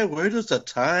 Yeah. Where does the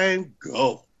time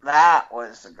go? That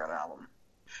was a good album.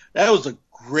 That was a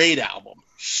great album.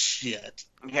 Shit.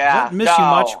 Yeah. Miss You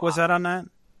Much? Was that on that?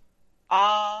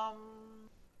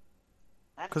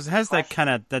 Because it has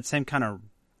that same kind of.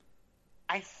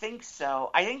 I think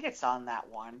so. I think it's on that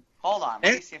one. Hold on.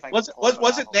 Let me see if I can.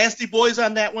 Was it Nasty Boys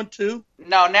on that one too?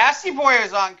 No, Nasty Boy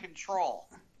is on Control.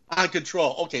 On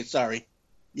Control. Okay, sorry.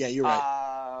 Yeah, you're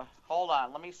right. Hold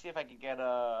on. Let me see if I can get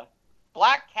a.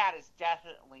 Black Cat is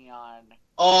definitely on.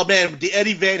 Oh man, the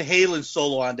Eddie Van Halen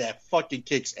solo on that fucking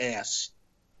kicks ass.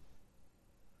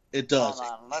 It does.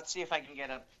 Hold on. Let's see if I can get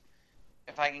a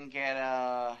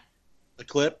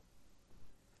clip.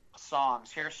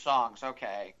 Songs. Here's songs.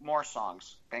 Okay, more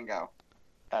songs. Bingo.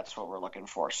 That's what we're looking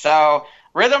for. So,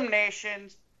 Rhythm Nation,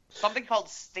 something called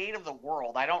State of the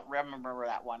World. I don't remember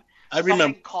that one. I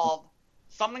remember.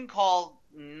 Something called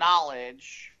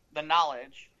Knowledge. The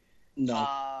Knowledge. No.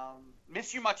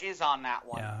 Miss You Much is on that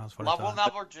one. Yeah, that's what Love I Will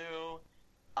thought. Never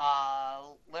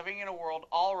Do. Living in a World.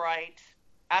 All Right.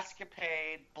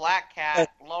 Escapade. Black Cat.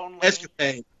 Lonely.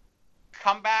 Escapade.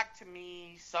 Come Back to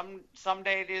Me.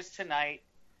 Someday It Is Tonight.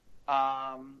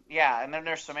 Yeah, and then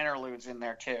there's some interludes in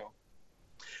there too.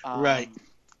 Right.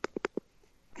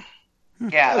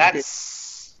 Yeah,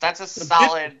 that's a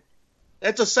solid.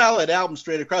 That's a solid album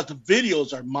straight across. The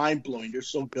videos are mind blowing. They're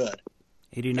so good.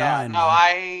 89. Yeah, no,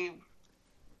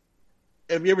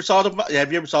 Have you ever saw the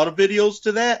videos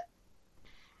to that?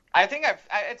 I think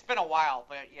it's been a while,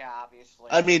 but yeah, obviously.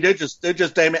 I mean, they're just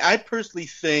damn it. I personally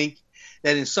think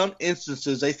that in some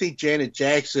instances, I think Janet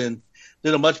Jackson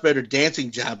did a much better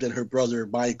dancing job than her brother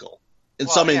Michael. In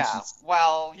some instances.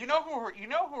 Well, you know who her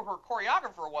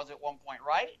choreographer was at one point,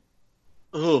 right?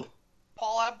 Who?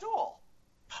 Paul Abdul.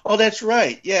 Oh, that's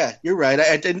right. Yeah, you're right.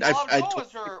 I didn't. Paul Abdul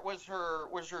was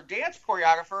her dance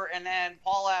choreographer, and then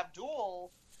Paul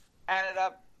Abdul ended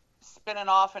up spinning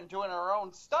off and doing her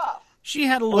own stuff. She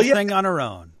had a little thing on her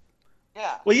own.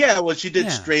 Yeah. Well, yeah. Well, she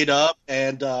did Straight Up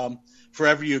and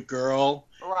Forever Your Girl.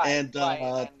 Right, and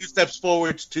right. 2 Steps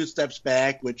Forward, 2 Steps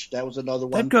Back, which that was another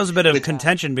one. That caused a bit of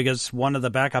contention because one of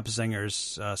the backup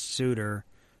singers sued her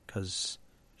because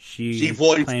she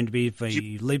claimed to be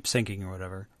lip syncing or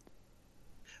whatever.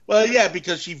 Well, yeah,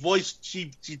 because she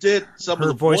did some of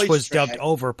the voice was track. dubbed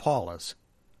over Paula's.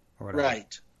 Or whatever.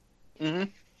 Right. Mm-hmm.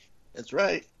 That's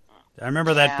right. I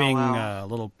remember that being a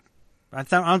little. I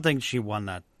don't think she won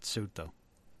that suit though.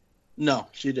 No,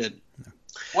 she didn't. No.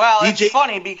 Well, it's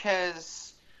funny because.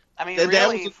 I mean,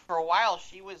 really, for a while,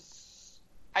 she was.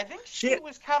 I think she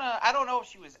was kind of. I don't know if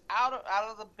she was out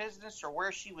of the business or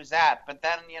where she was at, but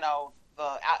then the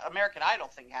American Idol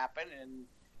thing happened, and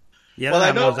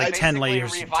that was like 10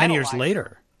 years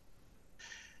later.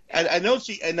 I know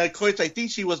she, and of course, I think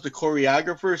she was the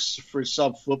choreographer for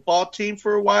some football team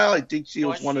for a while. I think she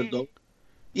was one of those.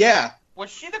 Yeah. Was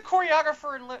she the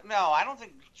choreographer in? No, I don't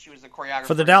think she was the choreographer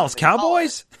for the Dallas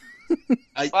Cowboys.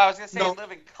 I was going to say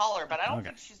Living Color, but I don't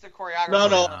think she's the choreographer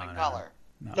in Living Color.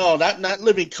 No, not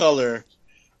Living Color.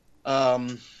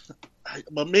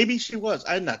 But maybe she was.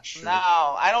 I'm not sure. No,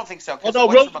 I don't think so. Oh,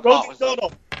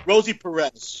 no, Rosie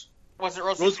Perez. Was it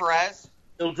Rosie Perez?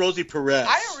 It was Rosie Perez.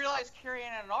 I didn't realize Carrie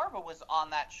Ann Inaba was on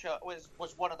that show.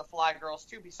 Was one of the Fly Girls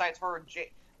too. Besides her and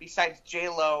besides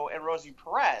J-Lo and Rosie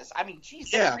Perez. I mean,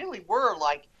 geez, they really were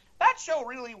like that show.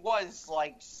 Really was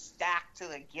like stacked to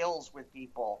the gills with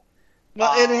people.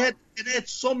 Well, it had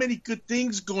so many good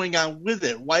things going on with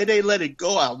it. Why they let it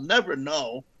go, I'll never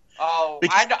know. Oh,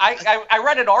 Because- I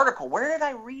read an article. Where did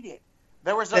I read it?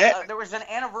 There was That- there was an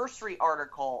anniversary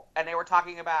article, and they were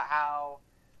talking about how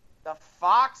the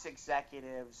Fox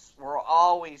executives were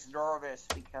always nervous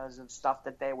because of stuff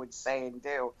that they would say and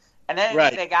do. And then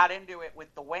Right. they got into it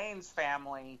with the Wayans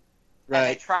family, and they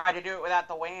Right. tried to do it without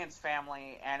the Wayans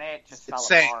family, and it just fell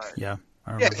sank. apart. Yeah,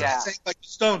 I Yeah, remember. Yeah. it's like a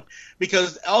stone.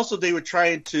 Because also they were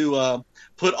trying to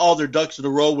put all their ducks in a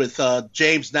row with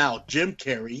Jim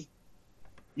Carrey,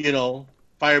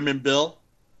 Fireman Bill.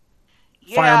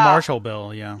 Fire Yeah. Marshal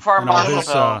Bill, yeah. Fire and all Marshal his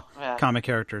Bill, yeah. comic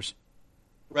characters.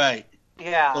 Right.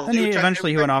 Yeah. Well, And They were he trying-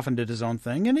 eventually he went off and did his own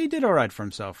thing, and he did all right for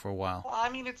himself for a while. Well, I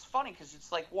mean, it's funny because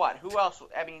it's like, what? Who else?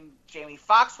 I mean, Jamie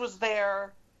Foxx was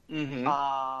there. Mm-hmm.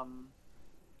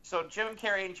 So Jim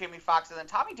Carrey and Jamie Foxx, and then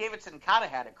Tommy Davidson kind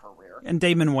of had a career. And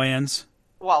Damon Wayans.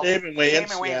 Well, Damon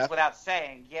Wayans, yeah. without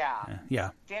saying, yeah. Yeah.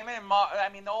 Damon and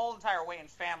the whole entire Wayans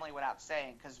family without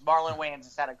saying, because Marlon Wayans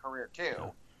has had a career too.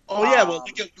 Oh yeah, well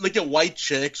look at White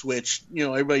Chicks, which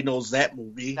everybody knows that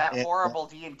movie. That And, horrible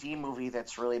D&D movie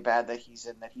that's really bad that he's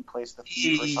in, that he plays the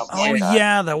thief or something. Oh, like that.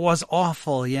 yeah, that was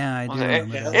awful. Yeah, I do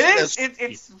remember Yeah. that. It is.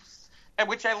 It's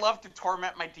which I love to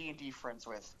torment my D&D friends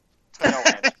with. To no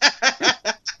end.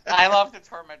 I love to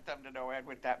torment them to no end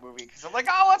with that movie because I'm like,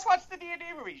 oh, let's watch the D&D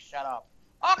movie. Shut up.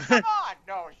 Oh, come on.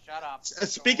 No, shut up.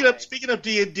 Speaking Go away. of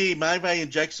D&D, mind if I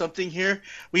inject something here?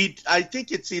 I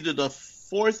think it's either the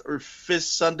 4th or 5th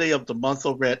Sunday of the month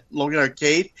over at Logan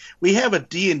Arcade. We have a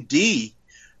D&D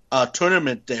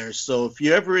tournament there. So if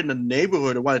you're ever in the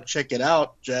neighborhood and want to check it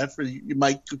out, Jeff, or you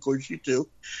might, of course, you too.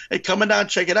 Hey, come on down and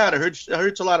check it out. I heard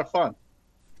it's a lot of fun.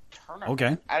 Tournament.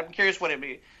 Okay. I'm curious what it'd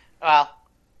be. Well,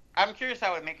 I'm curious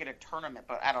how it would make it a tournament,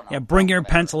 but I don't know. Yeah, bring your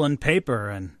Whatever. pencil and paper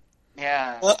and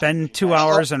Yeah. Well, spend 2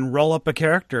 hours and roll up a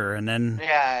character, and then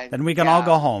Yeah. we can all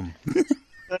go home.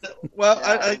 Well,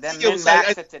 Yeah, I then think it was.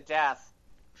 min-max it to death.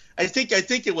 I think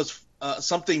it was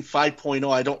something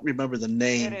 5.0. I don't remember the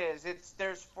name. It is.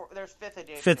 There's 5th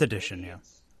edition. Fifth edition, Maybe yeah.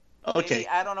 it's- Okay. maybe-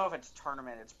 I don't know if it's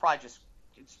tournament. It's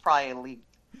probably a league.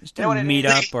 Just You know what it meet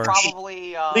is? up It's or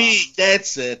probably League.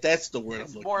 That's it. That's the word.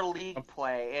 it's I'm more looking league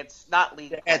play. It's not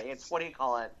league play. That's- It's what do you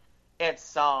call it?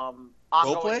 It's play?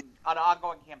 ongoing an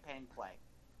ongoing campaign play.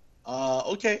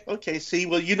 Okay. See,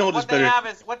 well, you know this What they better. have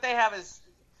is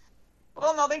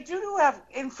well, no, they do have.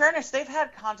 In fairness, they've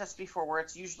had contests before where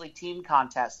it's usually team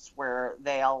contests where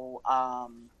they'll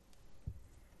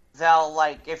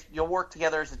like if you'll work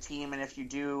together as a team, and if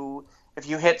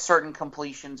you hit certain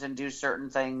completions and do certain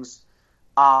things,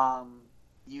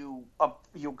 you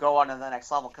go on to the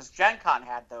next level. Because Gen Con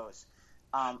had those.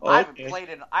 I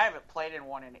haven't played in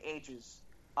one in ages,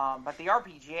 but the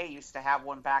RPGA used to have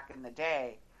one back in the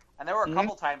day, and there were a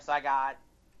couple times I got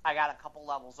a couple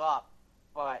levels up.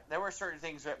 But there were certain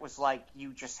things that was like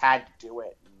you just had to do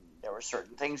it. And there were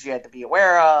certain things you had to be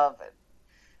aware of, and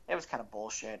it was kind of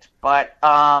bullshit. But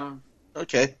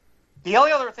Okay. the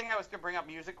only other thing I was going to bring up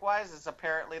music-wise is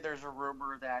apparently there's a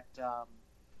rumor that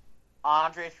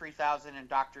Andre 3000 and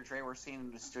Dr. Dre were seen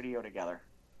in the studio together.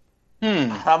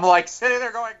 I'm like sitting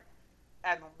there going,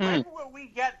 and when will we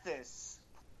get this?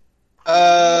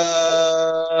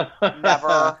 Never.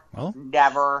 Well.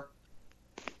 Never.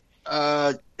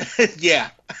 Yeah.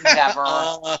 Never.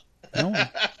 no.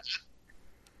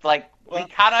 Like, Well- we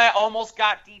kind of almost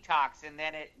got Detox, and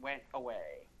then it went away.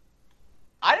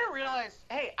 I didn't realize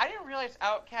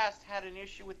Outkast had an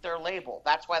issue with their label.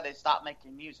 That's why they stopped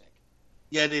making music.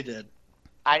 Yeah, they did.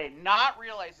 I did not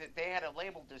realize that they had a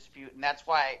label dispute, and that's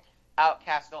why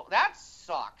Outkast. That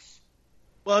sucks.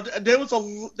 Well, there's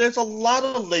a lot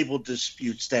of label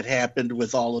disputes that happened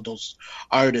with all of those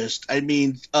artists. I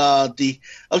mean, it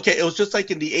was just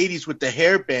like in the 80s with the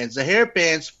hair bands. The hair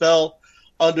bands fell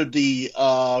under the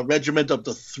regiment of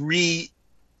the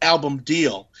 3-album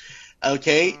deal.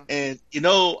 Okay, and you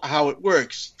know how it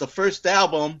works. The first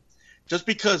album, just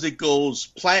because it goes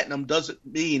platinum doesn't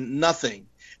mean nothing.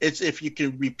 It's if you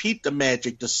can repeat the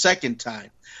magic the second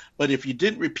time. But if you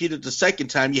didn't repeat it the second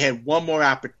time, you had one more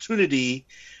opportunity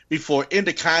before in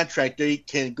the contract they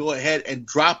can go ahead and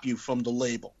drop you from the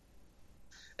label.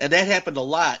 And that happened a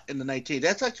lot in the 1980s.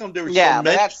 That's how come there were Yeah, so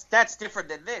but many. that's different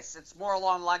than this. It's more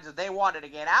along the lines of they wanted to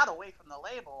get out away from the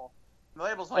label. The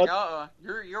label's like,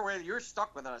 you're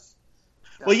stuck with us.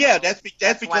 Well, yeah, that's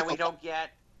That's because why we don't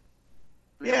get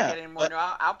any more but- new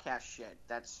Outcast shit.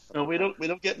 No, we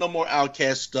don't get no more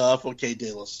Outcast stuff. Okay,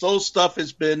 De La Soul stuff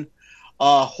has been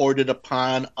hoarded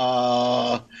upon.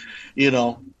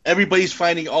 Everybody's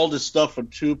finding all this stuff from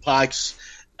Tupac's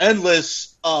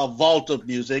endless vault of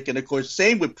music, and of course,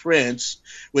 same with Prince,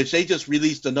 which they just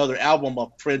released another album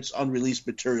of Prince unreleased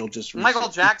material just recently. Michael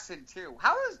Jackson too.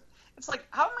 it's like,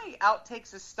 how many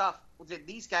outtakes of stuff did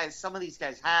some of these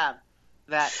guys have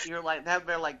that you're like, that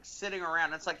they're like sitting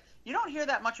around? It's like, you don't hear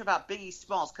that much about Biggie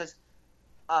Smalls because,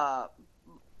 or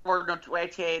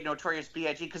AKA Notorious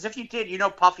B.I.G. Because if you did,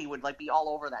 Puffy would like be all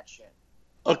over that shit.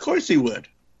 Of course he would.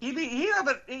 He'd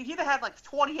have had like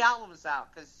 20 albums out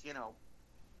because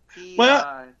he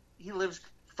lives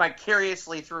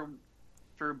vicariously through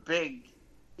Big,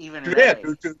 even today.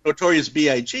 Through Notorious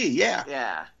B.I.G. Yeah.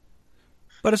 Yeah.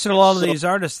 But it's a lot of these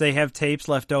artists, they have tapes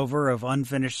left over of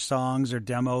unfinished songs or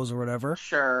demos or whatever.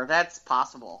 Sure, that's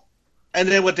possible. And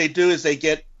then what they do is they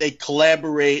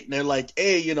collaborate, and they're like,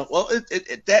 hey,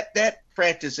 that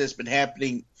practice has been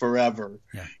happening forever.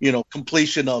 Yeah.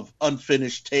 Completion of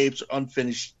unfinished tapes,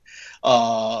 unfinished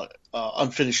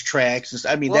tracks.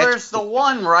 I mean, there's the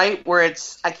one, right, where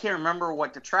I can't remember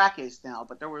what the track is now,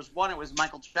 but there was one, it was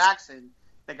Michael Jackson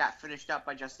that got finished up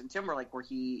by Justin Timberlake where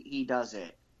he does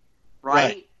it.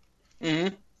 Right?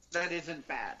 Mm-hmm. That isn't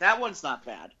bad. That one's not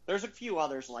bad. There's a few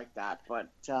others like that, but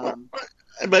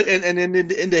in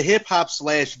the hip hop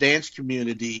 / dance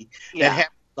community, that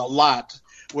happens a lot,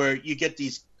 where you get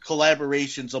these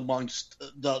collaborations amongst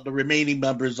the remaining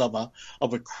members of a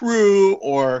crew,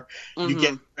 or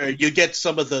you get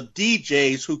some of the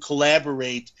DJs who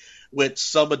collaborate with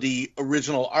some of the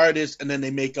original artists, and then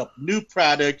they make up new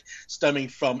product stemming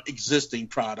from existing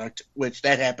product, which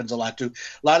that happens a lot too.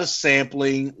 A lot of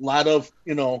sampling, a lot of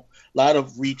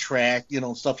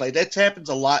retrack, stuff like that. That happens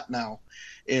a lot now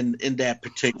in that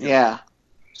particular. Yeah.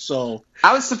 So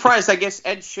I was surprised. I guess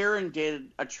Ed Sheeran did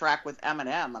a track with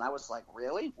Eminem, and I was like,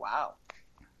 really? Wow.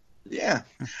 Yeah.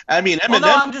 I mean, Eminem. Well,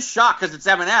 no, I'm just shocked because it's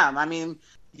Eminem. I mean,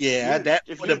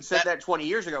 if you had said that 20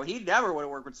 years ago, he never would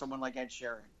have worked with someone like Ed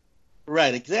Sheeran.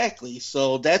 Right, exactly.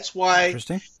 So that's why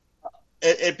Interesting.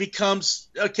 It becomes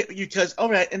okay because all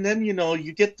right, and then you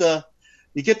get the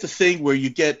thing where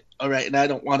you get all right, and I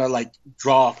don't want to like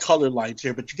draw color lines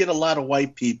here, but you get a lot of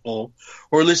white people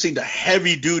who are listening to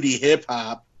heavy duty hip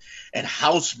hop and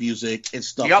house music and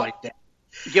stuff like that.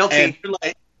 Guilty. And you're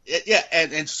like,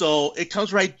 and so it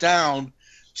comes right down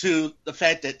to the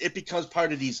fact that it becomes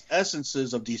part of these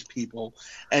essences of these people,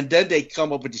 and then they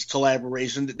come up with these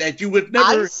collaborations that you would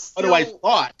never otherwise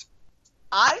thought.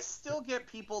 I still get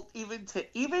people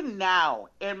even now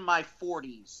in my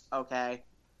 40s, okay?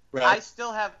 Right. I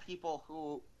still have people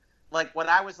who, like, when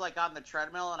I was like on the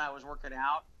treadmill and I was working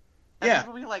out, and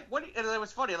people would be like, "What?" And it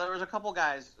was funny. There was a couple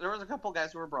guys who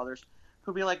were brothers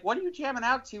who'd be like, "What are you jamming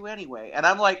out to anyway?" And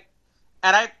I'm like,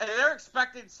 and they're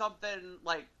expecting something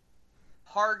like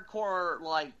hardcore,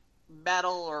 like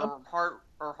metal or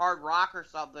hard rock or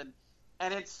something,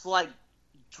 and it's like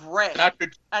Dre.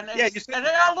 And they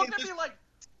all look at me like,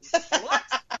 what?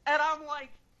 And I'm like,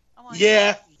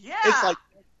 yeah,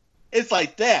 it's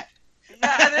like that.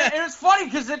 Yeah, and it was funny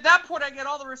because at that point I get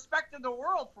all the respect in the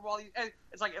world from all these. And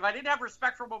it's like if I didn't have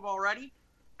respect from them already,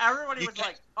 everybody was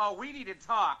like, "Oh, we need to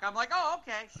talk." I'm like, "Oh,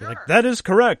 okay, sure." Like, that is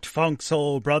correct, Funk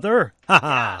Soul Brother.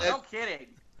 Yeah, no kidding.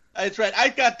 That's right. I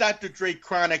got Dr. Dre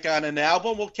Chronic on an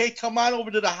album. Okay, come on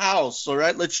over to the house. All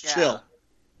right, let's chill.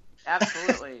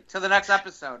 Absolutely. To the next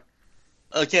episode.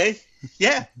 Okay.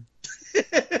 Yeah.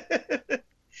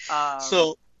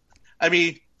 So, I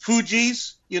mean,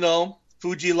 Fuji's,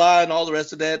 Fuji La and all the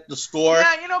rest of that, the score.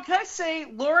 Yeah, can I say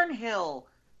Lauryn Hill,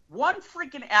 one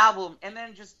freaking album and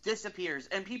then just disappears,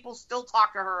 and people still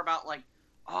talk to her about like,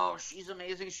 oh, she's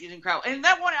amazing, she's incredible, and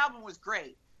that one album was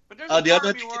great. But there's a part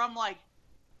of me where I'm like,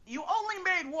 you only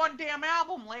made one damn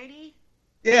album, lady.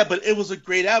 Yeah, but it was a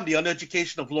great album, The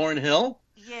Uneducation of Lauryn Hill.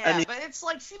 Yeah, but it's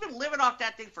like she's been living off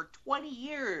that thing for 20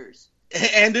 years.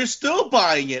 And they're still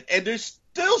buying it, and they're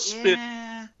still spinning.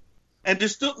 Yeah. And they're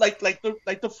still like the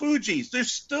Fugees. They're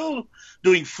still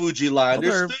doing Fuji line.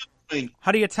 They're still doing.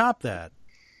 How do you top that?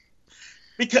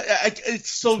 Because it's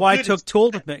so. That's why it took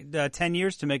Tool to make, 10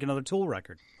 years to make another Tool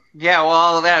record. Yeah, well,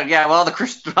 all the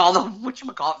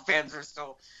whatchamacallit fans are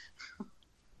still.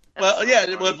 Well,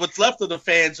 yeah, what's left of the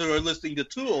fans who are listening to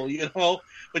Tool,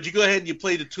 But you go ahead and you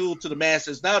play the Tool to the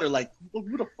masses now. They're like,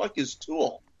 who the fuck is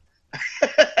Tool?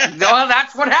 No,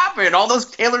 that's what happened. All those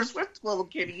Taylor Swift little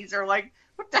kiddies are like,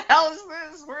 what the hell is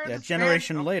this? Where is this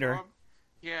generation later. from?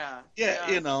 Yeah. Yeah,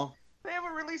 They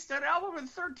haven't released an album in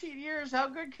 13 years. How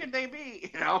good can they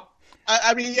be?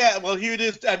 I mean, yeah, well, here it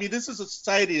is. I mean, this is a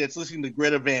society that's listening to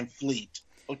Greta Van Fleet,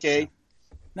 okay?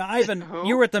 Now, Ivan,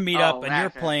 you were at the meetup, and you're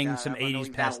playing some I'm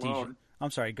 80s pastiche.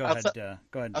 I'm sorry, go ahead.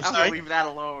 Go ahead. I'm going to leave that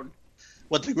alone.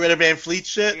 What, the Greta Van Fleet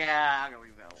shit? Yeah, I'm going to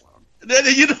leave that alone.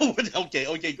 You know what?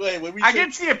 Okay, go ahead. I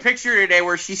did see a picture today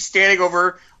where she's standing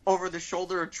over the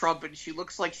shoulder of Trump, and she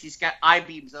looks like she's got eye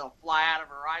beams that'll fly out of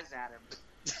her eyes at him.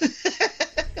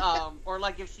 or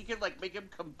like if she could like make him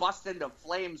combust into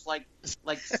flames like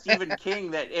Stephen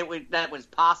King, that was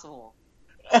possible.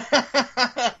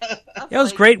 It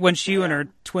was great when she and her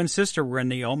twin sister were in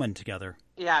The Omen together.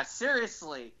 Yeah,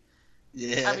 seriously.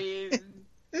 Yeah. I mean,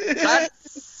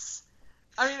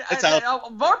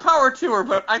 more power to her,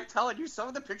 but I'm telling you, some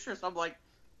of the pictures, I'm like,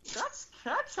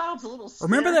 that child's a little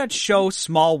scared. Remember that show,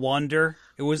 Small Wonder?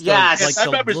 It was I the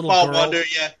remember little Small girl Wonder,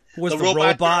 yeah. who was The the robot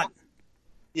robot. girl.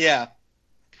 Yeah.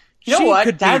 You know She what?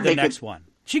 could be That'd the make next one.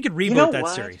 She could reboot You know that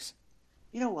what? series.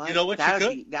 You know what? You know what she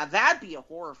could? Now that'd be a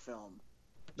horror film.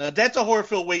 Now, that's a horror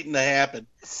film waiting to happen.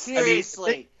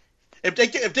 Seriously. If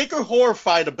they could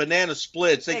horrify the Banana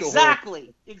Splits, they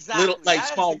Exactly. Little, like,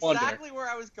 That Small is Wonder. exactly where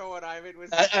I was going, Ivan. Was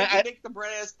they could make the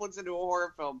Banana Splits into a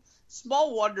horror film.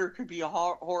 Small Wonder could be a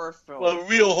horror film. Well, a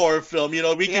real horror film, you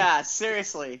know.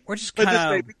 Seriously. Or just But this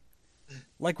kind may- of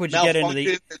like when you get into the.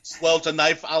 It swells a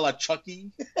knife a la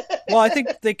Chucky. Well, I think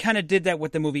they kind of did that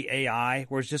with the movie AI,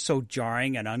 where it's just so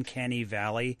jarring and uncanny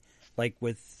valley, like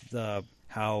with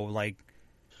how like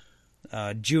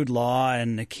Jude Law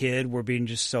and the kid were being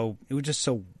just so. It was just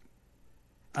so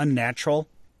unnatural.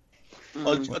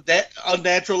 That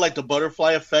unnatural, like the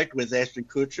butterfly effect with Ashton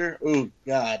Kutcher. Oh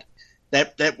God,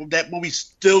 that movie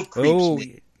still creeps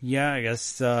me. Yeah, I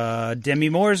guess Demi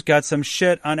Moore's got some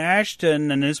shit on Ashton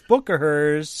and this book of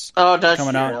hers. Oh, does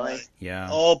coming she out. really? Yeah.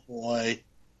 Oh boy.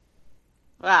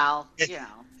 Well, you know.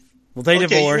 Well, they Okay,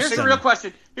 divorced. Here's a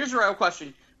real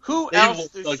question. Who They else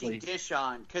look does ugly. she dish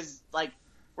on? Because, like,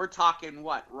 we're talking,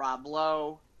 what? Rob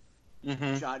Lowe,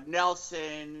 Mm-hmm. Judd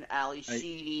Nelson, Ali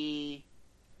Sheedy,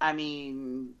 I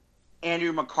mean,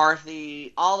 Andrew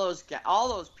McCarthy, all those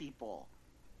people.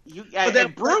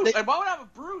 And Bruce. And what would happen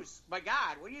with Bruce? My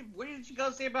God, what did you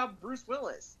go say about Bruce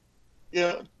Willis?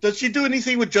 Yeah. Does she do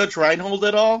anything with Judge Reinhold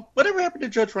at all? Whatever happened to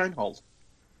Judge Reinhold?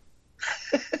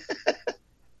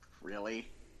 Really?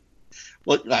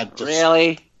 Well, I'm just,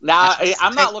 Really? Now, I just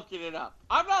I'm not think- looking it up.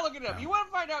 You want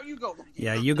to find out? You go look it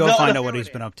Yeah, up. you go No, find no, out what do he's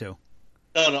it. been up to.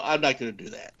 No, I'm not going to do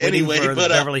that. Waiting Anyway, for but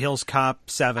the Beverly Hills Cop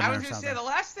 7 I or was going to something. say, the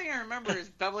last thing I remember is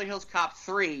Beverly Hills Cop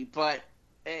 3, but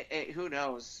who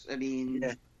knows? I mean,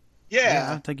 Yeah. Yeah, I yeah.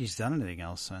 don't think he's done anything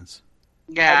else since.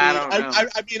 I don't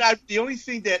know. The only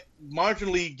thing that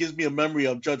marginally gives me a memory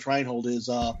of Judge Reinhold is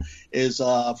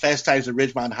Fast Times at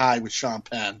Ridgemont High with Sean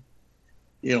Penn.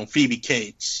 You know, Phoebe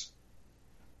Cates.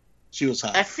 She was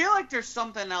hot. I feel like there's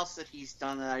something else that he's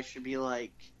done that I should be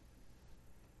like,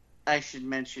 I should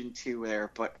mention too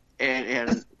there, but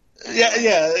and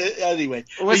Yeah. Anyway,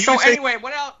 Well, You so were saying- anyway,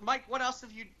 what else, Mike? What else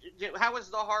have you? How was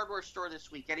the hardware store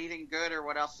this week? Anything good, or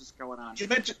what else is going on? you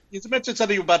mentioned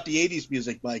something about the '80s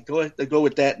music, Mike. Go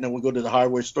with that, and then we'll go to the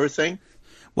hardware store thing.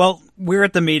 Well, we're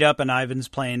at the meetup, and Ivan's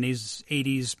playing these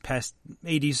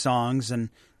 80s songs, and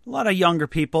a lot of younger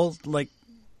people like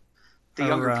The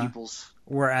younger peoples.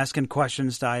 were asking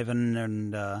questions to Ivan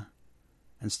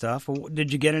and stuff.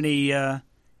 Did you get any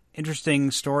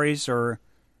interesting stories or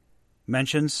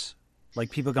mentions? Like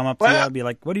people come up to you and be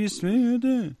like, "What do you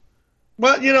smell?"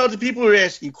 Well, you know, the people were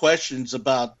asking questions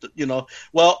about,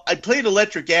 I played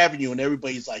Electric Avenue, and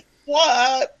everybody's like,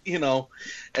 "What?" You know,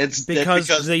 it's Because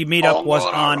the meetup was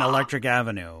on Electric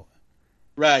Avenue.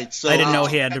 Right. So I didn't know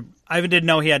he had to. Ivan didn't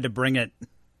know he had to bring it.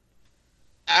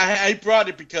 I brought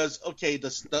it because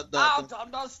Out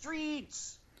on the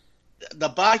streets. the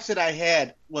box that I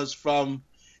had was from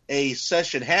a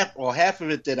session, half of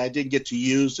it that I didn't get to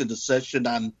use in the session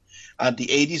on the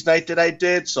 80s night that I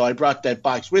did. So I brought that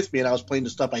box with me, and I was playing the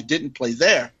stuff I didn't play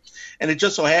there. And it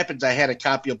just so happens I had a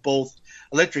copy of both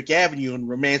Electric Avenue and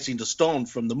Romancing the Stone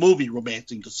from the movie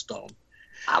Romancing the Stone.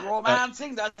 I'm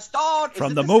romancing the stone.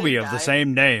 From the movie of the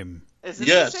same name. Is it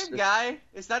Yes. the same guy?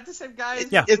 Is that the same guy?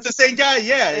 Yeah. It's the same guy,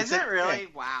 yeah. Is it really?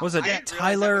 Wow. Was it I didn't realize that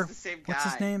Tyler? was the same What's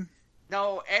his guy. name?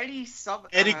 No, Eddie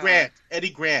Grant.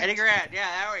 Eddie Grant.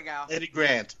 Yeah, there we go. Eddie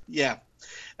Grant, yeah.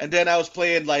 And then I was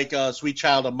playing like Sweet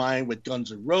Child of Mine with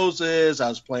Guns N' Roses. I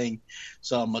was playing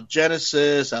some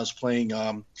Genesis. I was playing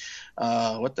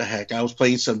what the heck? I was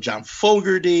playing some John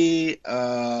Fogerty.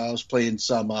 I was playing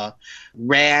some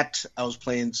Rat. I was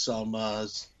playing some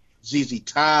ZZ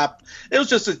Top. It was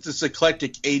just this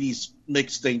eclectic 80s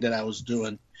mix thing that I was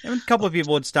doing. And a couple of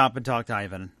people would stop and talk to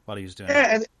Ivan while he was doing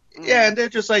it. And they're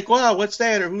just like, wow, what's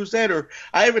that? Or who's that? Or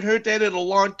I haven't heard that in a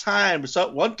long time. So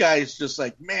one guy is just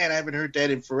like, man, I haven't heard that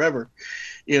in forever.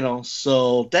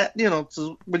 So that,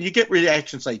 so when you get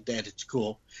reactions like that, it's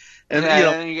cool. And,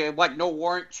 then you get, what, no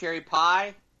warrant cherry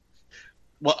pie?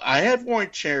 well, I had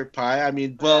Warrant Cherry Pie. I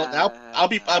mean, I'll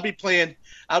be playing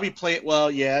I'll be playing.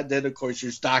 Well, yeah. Then of course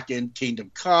you're stocking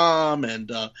Kingdom Come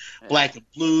and Black and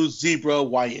Blue, Zebra,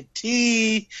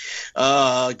 Y&T,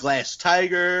 Glass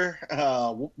Tiger,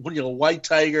 White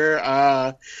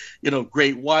Tiger,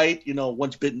 Great White.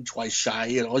 Once bitten, twice shy.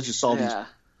 It's just all these,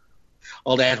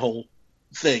 all that whole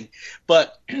thing.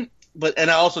 But and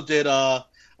I also did.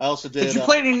 Did you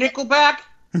play any Nickelback?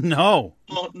 No.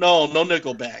 No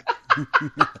Nickelback.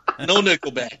 No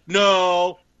Nickelback.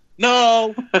 No.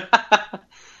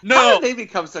 How did they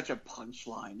become such a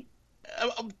punchline?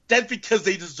 That's because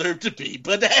they deserve to be.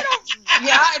 But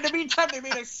yeah, in the meantime, they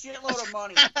made a shitload of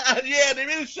money. Yeah, they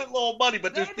made a shitload of money,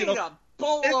 but they made a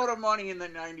boatload of money in the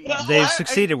 90s. Well, they've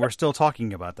succeeded. We're still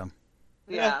talking about them.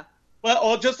 Yeah.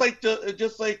 Well, just like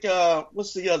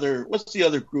what's the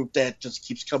other group that just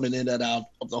keeps coming in and out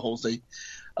of the whole thing?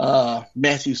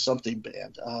 Matthews something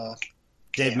band.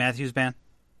 Dave Matthews Band.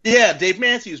 Yeah, Dave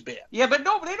Matthews Band. Yeah, but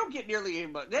no, they don't get nearly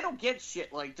any. They don't get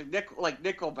shit like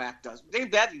Nickelback does.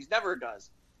 Dave Matthews never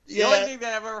does. The only thing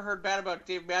that I've ever heard bad about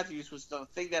Dave Matthews was the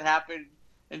thing that happened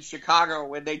in Chicago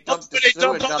when they dumped the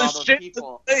sewage on all those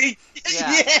people.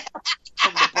 Yeah.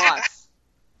 From the bus.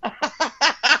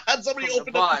 Somebody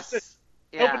opened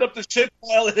up the shit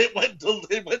pile and it went to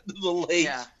the lake.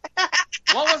 Yeah.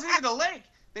 Well, it wasn't even a lake.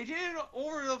 They did it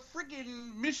over the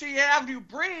freaking Michigan Avenue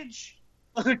Bridge.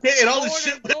 Okay, and all this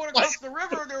shit going across the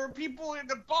river. There were people in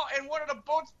the boat, in one of the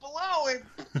boats below, and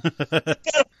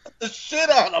the shit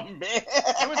on them, man.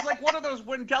 It was like one of those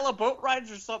Wendella boat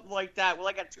rides or something like that, with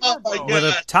like a tour boat. Where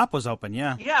the top was open,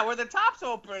 yeah. Yeah, where the top's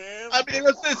open. I mean,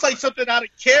 it's like something out of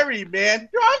Carrie, man.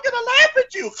 I'm gonna laugh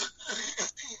at you.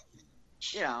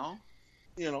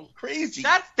 Crazy.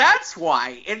 That's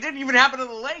why it didn't even happen in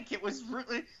the lake. It was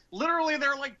really, literally,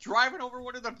 they're like driving over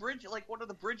one of the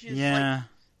bridges. Yeah. Like,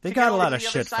 they got a lot of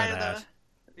shit for that.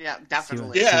 Yeah,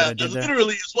 definitely. Yeah,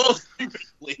 literally as well.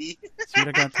 See what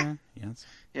I got there? Yes.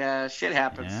 Yeah, shit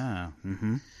happens. Yeah.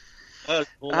 Mm-hmm. Oh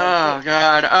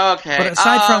God. Okay. But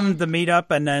aside from the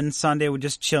meetup and then Sunday, we're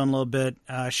just chilling a little bit.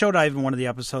 Showed Ivan one of the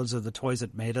episodes of The Toys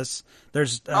That Made Us.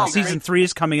 There's season 3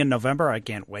 is coming in November. I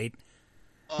can't wait.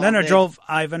 Then I drove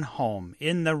Ivan home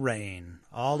in the rain,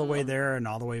 all the way there and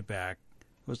all the way back.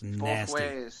 It was nasty. Both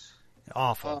ways.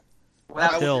 Awful.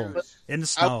 Uphill, in the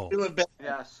snow. I was feeling bad. Yes.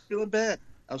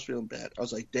 I was feeling bad. I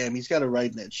was like, damn, he's got to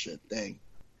ride in that shit. Dang.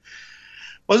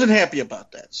 Wasn't happy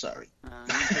about that. Sorry.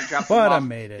 But I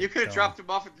made it. You could have dropped him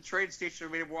off at the train station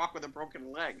and made him walk with a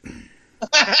broken leg.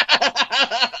 With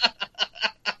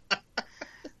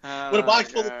a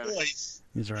box full of toys.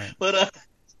 He's right. But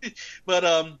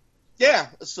yeah.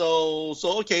 So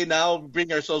okay. Now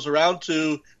bring ourselves around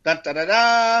to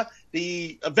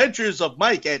the adventures of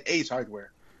Mike at Ace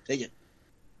Hardware. Take it.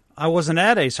 I wasn't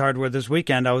at Ace Hardware this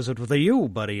weekend. I was with you,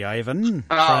 buddy Ivan,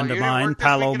 friend of mine,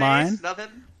 pal of mine.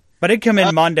 But it came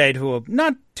in Monday to a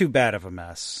not too bad of a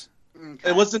mess. Okay.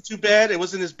 It wasn't too bad. It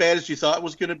wasn't as bad as you thought it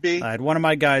was going to be. I had one of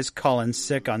my guys call in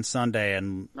sick on Sunday,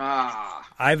 and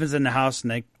Ivan's in the house,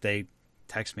 and they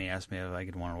text me, asked me if I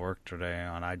could want to work today,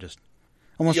 and I just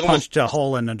almost punched a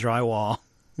hole in the drywall.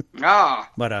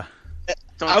 But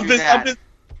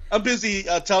I'm busy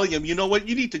telling him, you know what,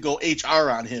 you need to go HR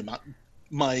on him,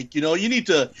 Mike. You need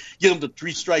to get him to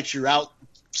 3 strikes you're out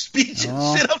speech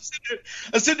and shit.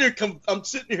 I'm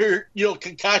sitting here,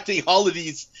 concocting all of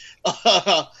these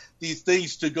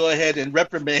things to go ahead and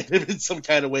reprimand him in some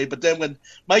kind of way. But then when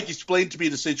Mike explained to me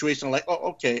the situation, I'm like,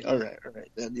 oh, okay, all right,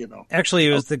 then Actually,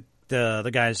 it was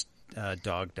the guy's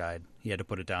dog died. He had to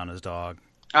put it down, his dog.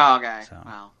 Oh, okay. So,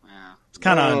 well, yeah. It's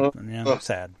kind of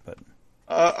sad, but.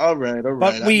 All right.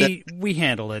 But we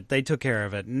handled it. They took care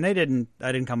of it, and I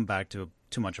didn't come back to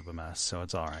too much of a mess, so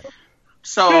it's all right.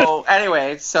 So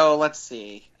anyway, let's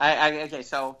see. Okay,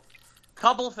 so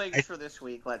couple things for this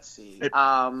week. Let's see.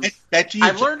 I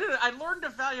learned a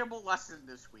valuable lesson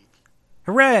this week.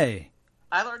 Hooray!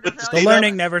 The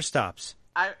learning never stops.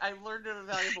 I learned a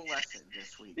valuable lesson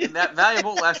this week, and that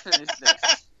valuable lesson is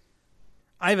this.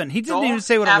 Ivan, he didn't even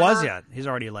say what it was yet. He's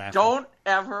already laughing. Don't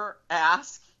ever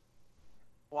ask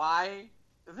why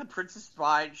The Princess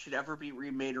Bride should ever be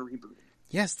remade or rebooted.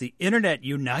 Yes, the internet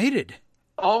united.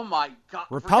 Oh my God!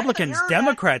 Republicans,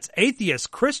 Democrats, atheists,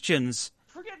 Christians.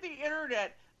 Forget the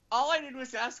internet. All I did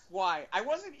was ask why. I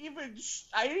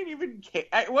didn't even care.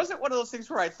 It wasn't one of those things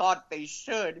where I thought they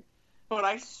should, but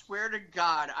I swear to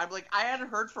God, I'm like, I hadn't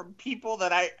heard from people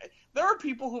there are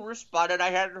people who responded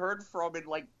I hadn't heard from in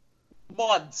like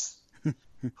months,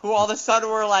 who all of a sudden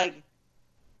were like,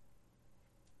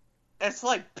 it's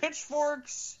like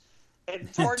pitchforks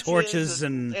and torches,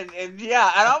 and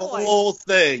yeah, and I'm the like, whole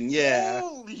thing, yeah.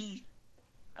 Holy!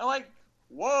 I'm like,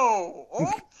 Whoa,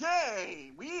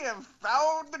 okay. We have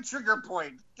found the trigger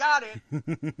point. Got it.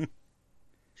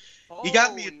 You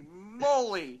got me. Holy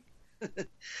moly.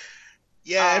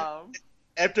 Yeah,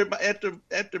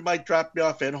 after Mike dropped me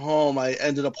off at home, I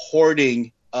ended up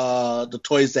hoarding the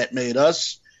toys that made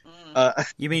us.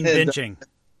 You mean binging?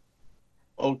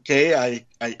 Okay, I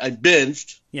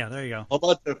binged. Yeah, there you go.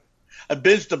 I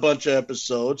binged a bunch of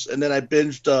episodes, and then I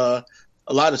binged a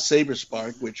lot of Saber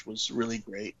Spark, which was really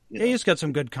great. Yeah, he's got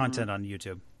some good content on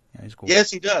YouTube. Yeah, he's cool. Yes,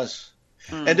 he does.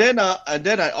 And then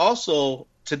I also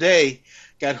today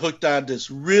got hooked on this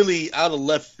really out of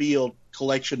left field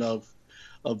collection of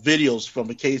videos from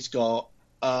a case called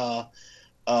let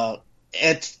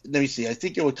me see, I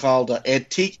think it was called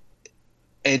Antique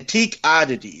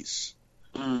Oddities.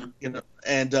 You know,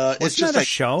 and it's just that a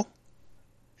show?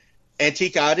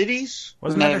 Antique Oddities?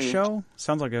 Wasn't that a show?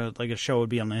 Sounds like a show would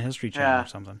be on the History Channel or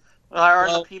something. Or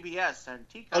on the PBS.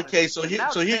 Antique Oddities. Okay, so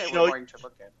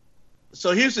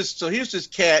here's this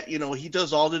cat. You know, he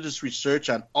does all of this research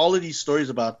on all of these stories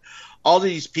about all of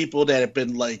these people that have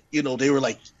been like, you know, they were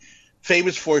like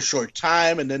famous for a short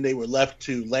time, and then they were left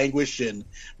to languish in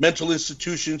mental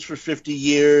institutions for 50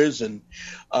 years, and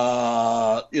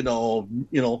the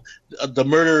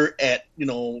murder at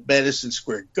Madison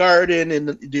Square Garden in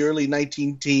the early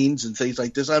 19 teens and things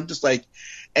like this. I'm just like,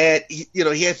 and he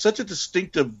had such a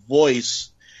distinctive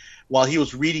voice while he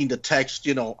was reading the text,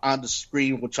 on the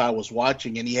screen which I was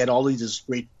watching, and he had all these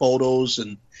great photos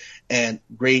and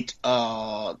great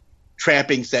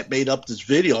trappings that made up this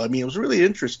video. I mean, it was really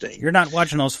interesting. You're not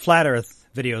watching those flat Earth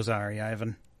videos, are you,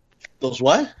 Ivan? Those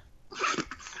what?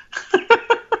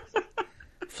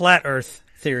 Flat Earth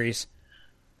theories.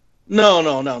 No.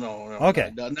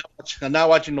 Okay. I'm not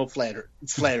watching no flat Earth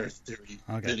theory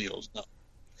videos. No.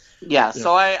 Yeah.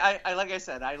 So I like I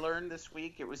said, I learned this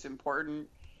week it was important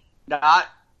not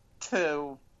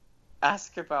to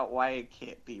ask about why it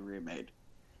can't be remade.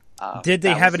 Did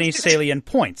they have any salient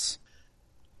points?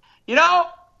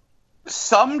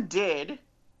 Some did,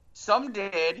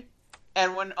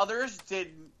 and when others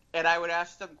didn't, and I would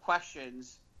ask them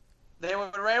questions, they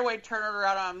would right away turn it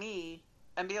around on me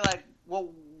and be like,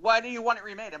 well, why do you want it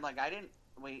remade? I'm like, I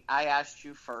asked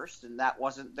you first, and that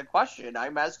wasn't the question.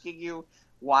 I'm asking you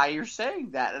why you're saying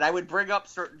that. And I would bring up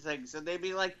certain things, and they'd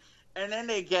be like, and then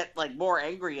they get like more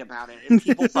angry about it, and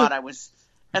people thought I was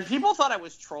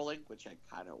trolling, which I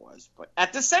kind of was, but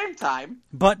at the same time.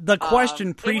 But the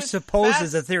question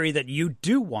presupposes a theory that you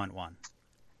do want one.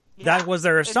 Yeah, that was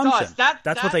their assumption.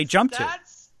 That's what they jumped to.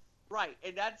 Right,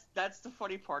 and that's the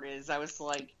funny part is I was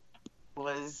like,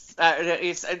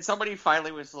 and somebody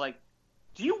finally was like,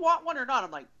 "Do you want one or not?"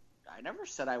 I'm like, I never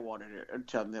said I wanted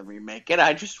to remake it.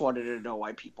 I just wanted to know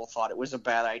why people thought it was a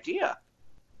bad idea.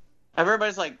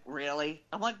 Everybody's like, "Really?"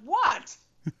 I'm like, "What?"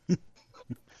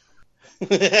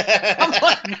 I'm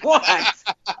like, what?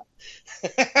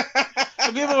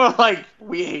 And people were like,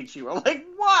 we hate you. I'm like,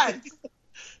 what?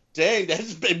 Dang,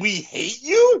 we hate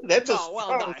you? That's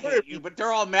not hate you, but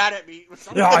they're all mad at me.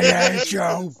 I hate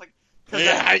you.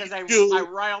 Because I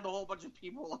riled a whole bunch of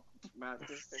people up about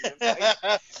this thing.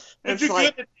 It's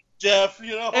like, good, Jeff,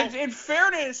 In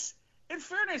fairness,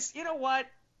 you know what?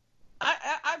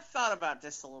 I've thought about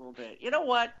this a little bit. You know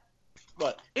what?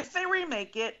 What? If they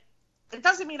remake it, it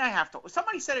doesn't mean I have to.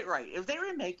 Somebody said it right. If they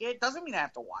remake it doesn't mean I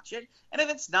have to watch it. And if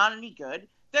it's not any good,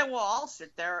 then we'll all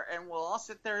sit there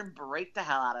and berate the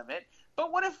hell out of it.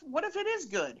 But what if it is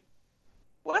good?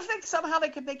 What if somehow they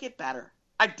could make it better?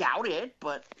 I doubt it,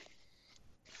 but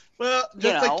like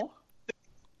the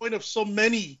point of so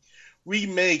many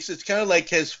remakes, it's kind of like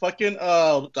has fucking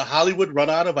the Hollywood run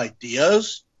out of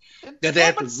ideas that they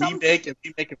have to remake and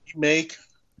remake.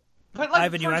 But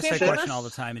Ivan, you ask that question all the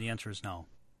time, and the answer is no.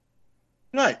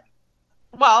 Right.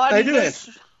 Well, there's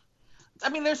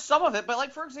some of it, but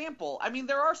like for example,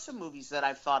 there are some movies that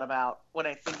I've thought about when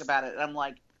I think about it, and I'm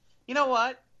like, you know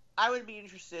what? I would be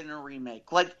interested in a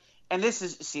remake. Like, and this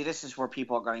is where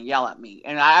people are going to yell at me,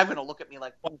 and I'm going to look at me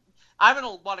like, I'm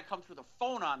going to want to come through the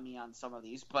phone on me on some of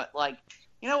these, but like,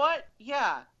 you know what?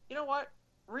 Yeah, you know what?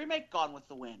 Remake Gone with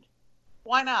the Wind.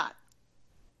 Why not?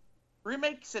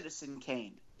 Remake Citizen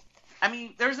Kane.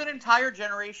 There's an entire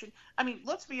generation.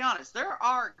 Let's be honest. There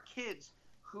are kids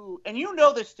who, and you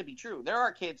know this to be true. There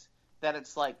are kids that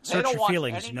it's like they search don't your watch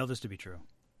feelings. You know this to be true.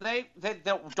 They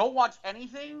don't watch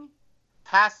anything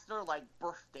past their like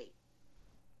birth date.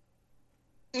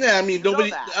 Yeah,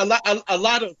 nobody.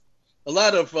 A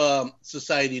lot of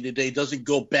society today doesn't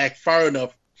go back far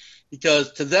enough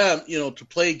because to them, to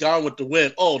play Gone with the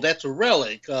Wind, that's a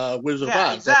relic. Wizard of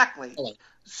Oz. Exactly.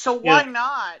 So why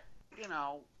not?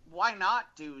 why not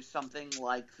do something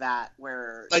like that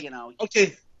where, Like, you know...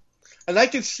 Okay, and I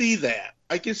can see that.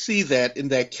 I can see that in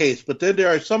that case. But then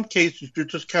there are some cases you're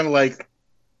just kind of like,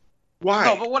 why?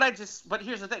 No, but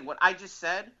here's the thing. What I just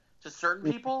said to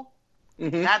certain people,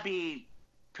 Mhm. that'd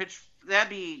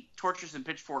be torches and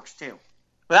pitchforks too,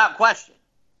 without question.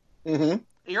 Mhm.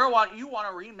 You want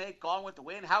to remake Gone with the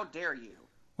Wind? How dare you?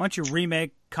 Why don't you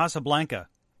remake Casablanca?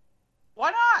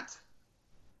 Why not?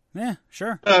 Yeah,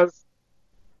 sure.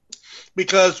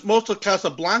 Because most of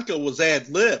Casablanca was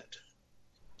ad-libbed.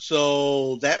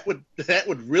 So that would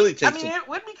really take It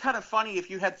would be kind of funny if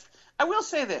you had... I will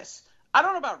say this. I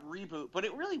don't know about reboot, but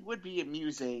it really would be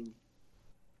amusing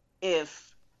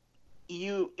if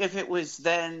it was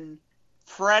then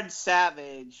Fred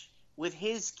Savage with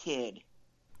his kid.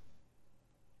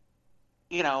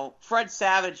 You know, Fred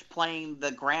Savage playing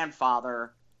the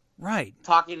grandfather, Right.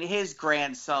 talking to his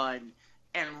grandson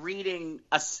and reading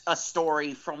a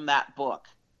story from that book.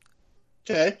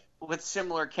 Okay. With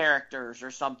similar characters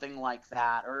or something like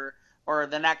that, or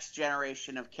the next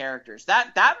generation of characters.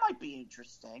 That might be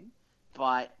interesting,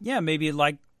 but Yeah, maybe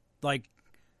like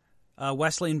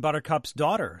Wesley and Buttercup's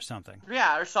daughter or something.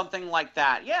 yeah, or something like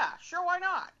that. Yeah, sure, why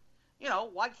not? You know,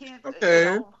 why can't? Okay.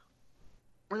 You know,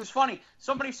 it was funny.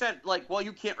 Somebody said, like, well,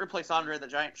 you can't replace Andre the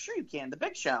Giant. Sure, you can. The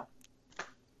Big Show.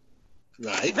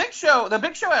 Right. The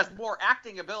Big Show has more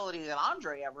acting ability than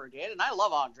Andre ever did, and I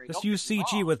love Andre. Just Don't use get me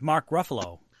CG wrong. with Mark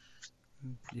Ruffalo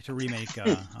to remake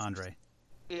Andre.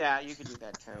 Yeah, you can do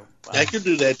that too. But, I could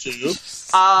do that too.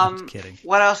 Just kidding.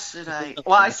 What else did I?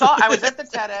 Well, I was at the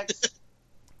TEDx.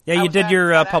 Yeah, I you was did at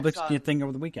your TEDx public on- thing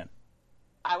over the weekend.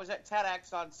 I was at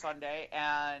TEDx on Sunday,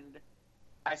 and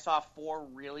I saw 4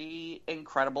 really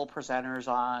incredible presenters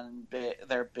on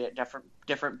their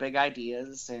different big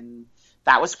ideas, and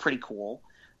that was pretty cool.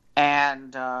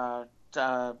 And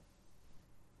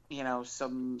you know,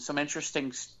 some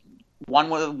interesting.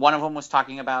 One of them was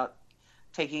talking about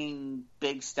taking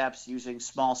big steps using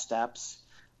small steps.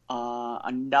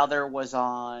 Another was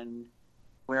on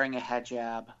wearing a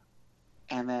hijab,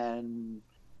 and then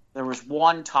there was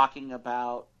one talking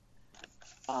about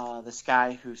this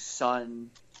guy whose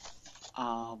son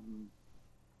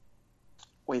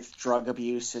with drug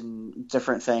abuse and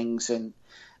different things, and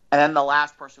then the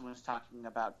last person was talking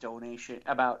about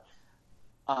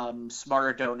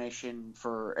smarter donation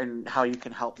and how you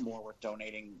can help more with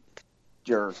donating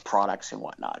your products and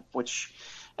whatnot. Which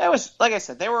it was, like I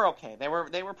said, they were okay. They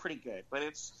were pretty good, but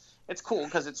it's cool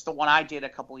because it's the one I did a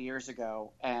couple years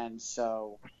ago, and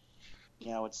so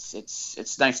you know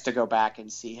it's nice to go back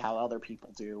and see how other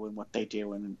people do and what they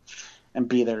do and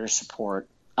be there to support.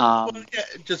 Well, yeah,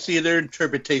 just see their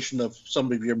interpretation of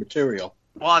some of your material.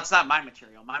 Well, it's not my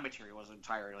material. My material was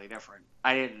entirely different.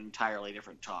 I did an entirely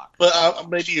different talk. But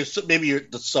maybe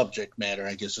the subject matter,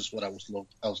 I guess, is what I was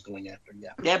going after.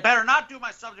 Yeah. Yeah, better not do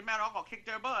my subject matter. I'm gonna kick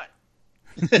their butt.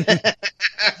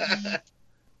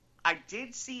 I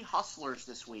did see Hustlers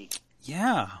this week.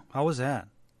 Yeah, how was that?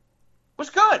 It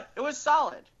was good. It was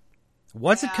solid.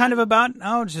 What's it kind of about?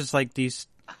 Oh, it's just like these.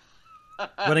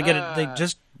 When I get it, they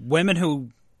just women who.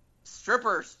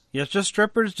 Strippers. Yes, just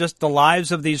strippers. Just the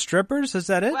lives of these strippers. Is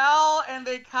that it? Well, and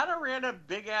they kind of ran a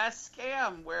big ass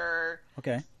scam where.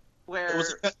 Okay.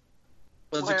 Was it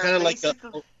kind of like a?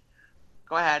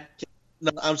 Go ahead.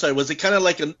 No, I'm sorry. Was it kind of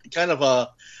like a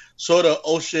sort of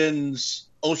Ocean's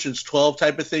 12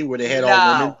 type of thing where they had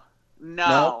all women?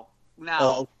 No.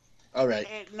 Oh, all right.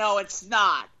 No, it's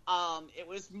not. It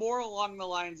was more along the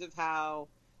lines of how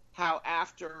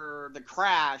after the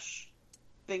crash,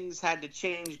 things had to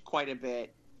change quite a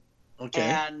bit. Okay.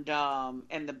 And how,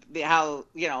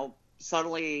 you know,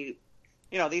 suddenly,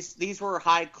 you know, these were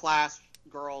high class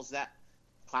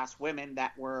women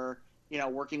that were, you know,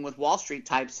 working with Wall Street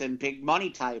types and big money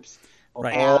types.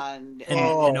 Right. And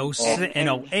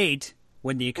in 08,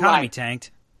 when the economy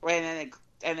tanked. And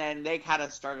then they kind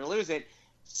of started to lose it.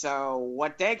 So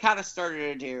what they kind of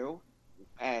started to do,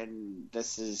 and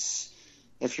this is,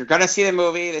 if you're going to see the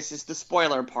movie, this is the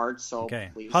spoiler part, so okay.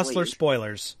 Please Hustler leave.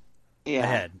 Spoilers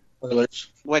ahead.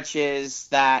 Which is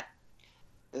that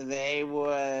they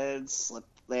would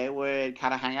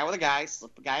kind of hang out with a guy,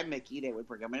 slip a guy a Mickey, they would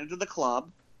bring him into the club,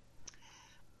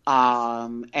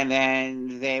 and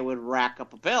then they would rack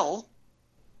up a bill,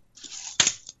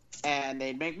 and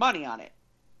they'd make money on it.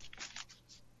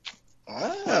 When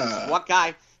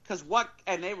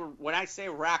I say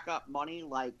rack up money,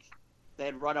 like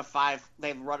they'd run like a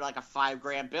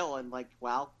 $5,000 bill, and like,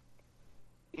 well,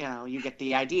 you know, you get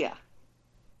the idea.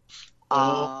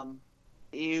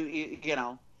 You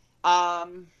know,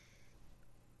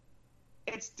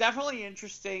 it's definitely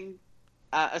interesting,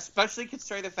 especially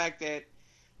considering the fact that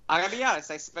I gotta be honest.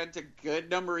 I spent a good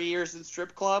number of years in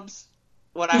strip clubs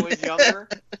when I was younger.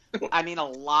 I mean, a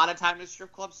lot of time in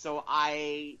strip clubs, so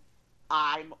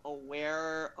I'm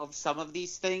aware of some of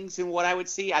these things and what I would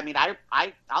see. I mean,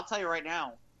 I'll tell you right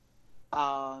now.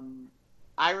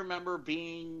 I remember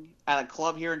being at a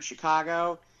club here in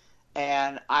Chicago,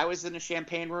 and I was in a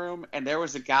champagne room, and there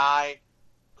was a guy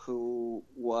who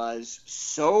was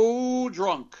so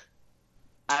drunk.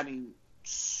 I mean,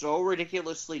 so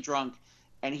ridiculously drunk.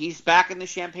 And he's back in the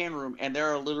champagne room, and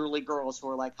there are literally girls who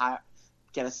are like, "Hi,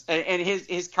 get us." And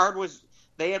his card was,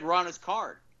 they had run his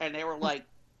card, and they were like,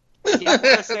 "Yeah,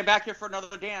 we're gonna stay back here for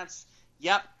another dance."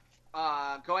 Yep.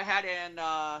 Go ahead and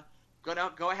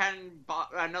go ahead and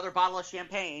another bottle of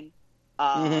champagne.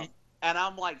 And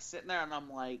I'm like sitting there, and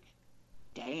I'm like,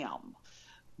 damn.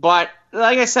 But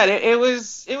like I said, it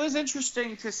was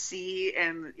interesting to see,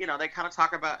 and you know, they kind of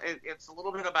talk about it, it's a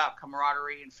little bit about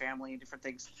camaraderie and family and different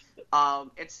things.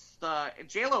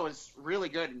 J-Lo is really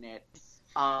good in it,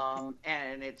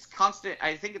 and it's constant.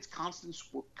 I think it's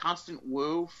Constant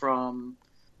Wu from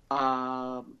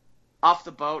Off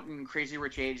the Boat and Crazy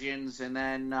Rich Asians, and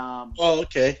then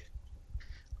okay.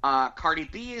 Cardi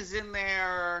B is in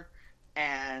there,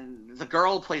 and the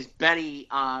girl who plays Betty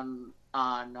on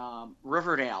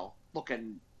Riverdale,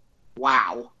 looking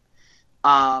wow.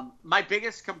 My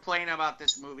biggest complaint about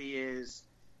this movie is,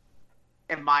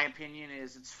 in my opinion,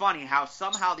 is it's funny how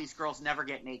somehow these girls never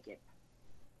get naked.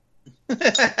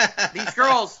 These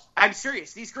girls, I'm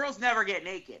serious, these girls never get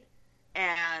naked.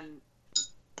 And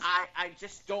I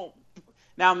just don't.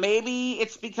 Now, maybe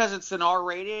it's because it's an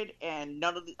R-rated and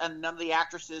none of the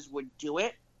actresses would do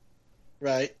it.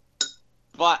 Right.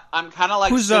 But I'm kind of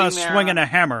like, who's swinging a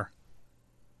hammer?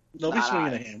 Nobody's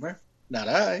swinging a hammer. Not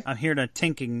I. I'm hearing a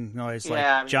tinking noise,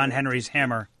 like John Henry's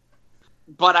hammer.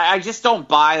 But I just don't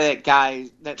buy that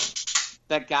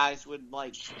guys would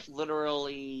like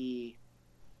literally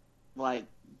like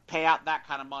pay out that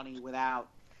kind of money without.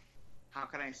 How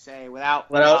can I say without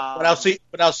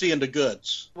seeing the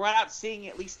goods? Without seeing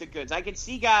at least the goods. I can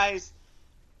see guys.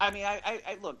 I mean,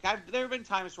 I look. There have been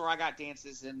times where I got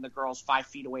dances and the girl's 5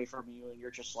 feet away from you, and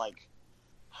you're just like,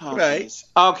 oh, right? Geez.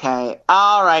 Okay,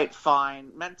 all right,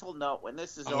 fine. Mental note: when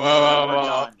this is over, we're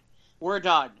done. We're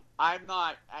done. I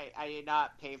did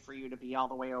not pay for you to be all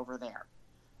the way over there.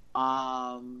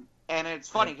 And it's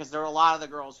funny because there are a lot of the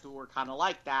girls who were kind of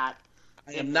like that.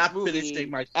 I am not finishing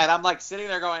my. And I'm like sitting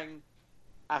there going,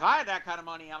 if I had that kind of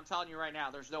money, I'm telling you right now,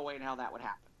 there's no way in hell that would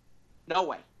happen. No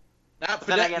way. Not for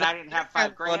then that, again, I didn't have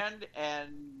 $5,000,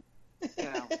 and you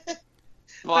know.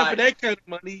 Not for that kind of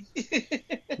money.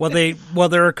 Well,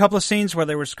 there are a couple of scenes where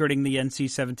they were skirting the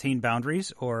NC-17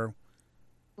 boundaries, or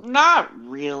not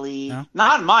really. No?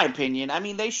 Not in my opinion. I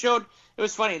mean, they showed. It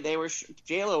was funny. They were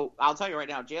J-Lo. I'll tell you right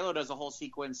now, J-Lo does a whole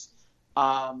sequence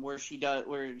where she does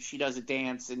a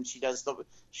dance and she does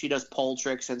pole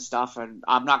tricks and stuff. And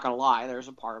I'm not gonna lie, there's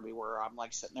a part of me where I'm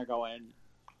like sitting there going,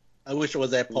 I wish it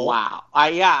was that pole. Wow.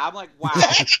 I'm like,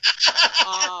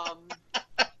 wow.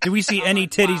 Do we see any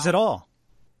titties at all?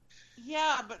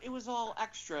 Yeah, but it was all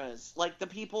extras, like the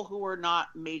people who were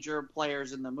not major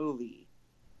players in the movie.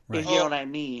 Right. If you know what I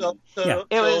mean. It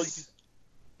was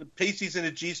the pasties in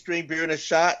a G-string being a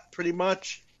shot, pretty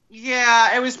much.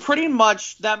 Yeah, it was pretty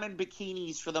much them in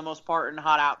bikinis for the most part in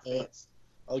hot outfits.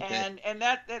 Okay. And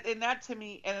that to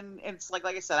me, and it's like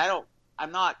I said,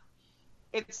 I'm not.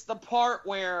 It's the part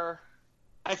where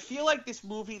I feel like this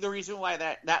movie. The reason why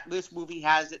that this movie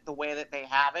has it the way that they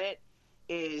have it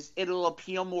is it'll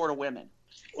appeal more to women.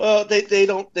 Well, they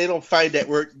don't find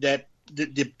that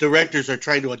the directors are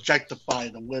trying to objectify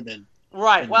the women.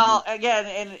 Right. Well,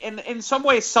 again, in some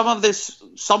ways, some of this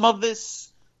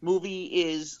movie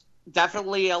is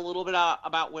definitely a little bit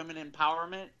about women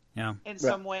empowerment. Yeah. In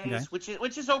some ways, okay.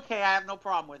 which is okay. I have no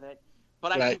problem with it.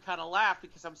 But I do kind of laugh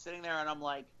because I'm sitting there and I'm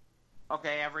like,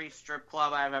 okay, every strip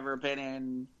club I've ever been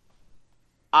in,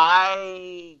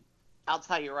 I'll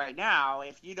tell you right now,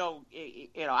 if you don't,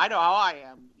 I know how I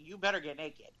am. You better get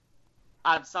naked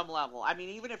on some level. I mean,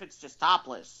 even if it's just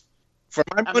topless. For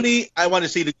my money, I want to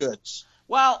see the goods.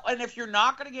 Well, and if you're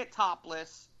not going to get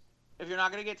topless, and you're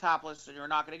not going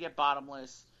to get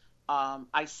bottomless,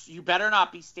 you better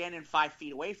not be standing 5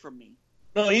 feet away from me.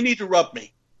 No, you need to rub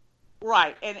me.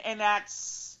 Right, and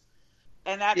that's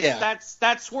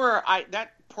where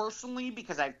that personally,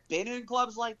 because I've been in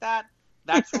clubs like that.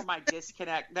 That's where my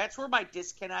disconnect. That's where my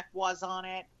disconnect was on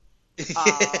it.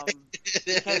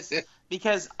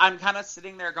 Because I'm kind of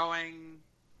sitting there going.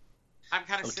 I'm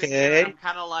kind of sitting there. And I'm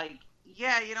kind of like,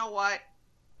 yeah, you know what?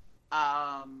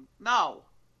 No.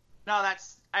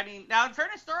 That's. I mean, now in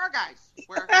fairness, there are guys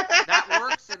where that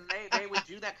works, and they would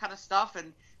do that kind of stuff,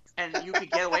 and and you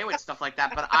could get away with stuff like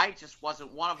that, but I just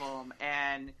wasn't one of them,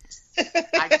 and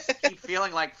I just keep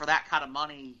feeling like for that kind of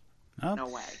money, no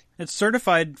way. It's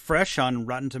certified fresh on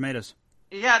Rotten Tomatoes.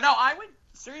 Yeah, no, I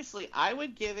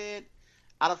would give it,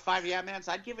 out of 5 Yeah-Mans,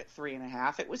 I'd give it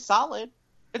 3.5. It was solid.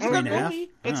 It's a good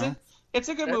movie. It's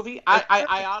a good movie.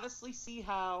 I honestly see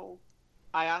how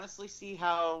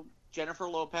Jennifer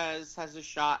Lopez has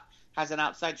an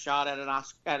outside shot at an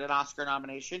Oscar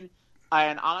nomination.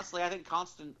 And honestly, I think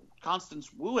Constance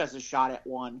Wu has a shot at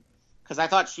one, because I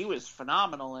thought she was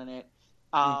phenomenal in it.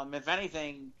 If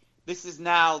anything, this is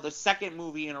now the second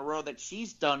movie in a row that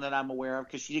she's done that I'm aware of,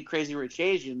 because she did Crazy Rich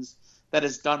Asians that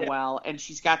has done well, and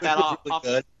she's got that off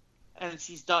and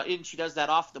she does that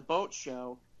Off the Boat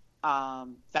show.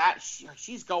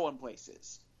 She's going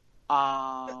places.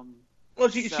 Well,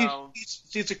 she's a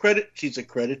credit. She's a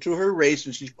credit to her race,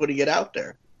 and she's putting it out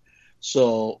there.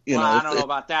 So I don't know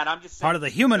about that. I'm just saying, part of the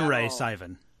human race,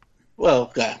 Ivan.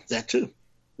 Well, that too.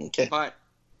 Okay, but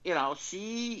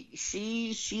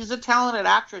she's a talented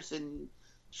actress, and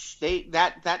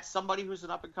that's somebody who's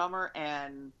an up and comer,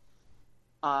 and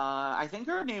I think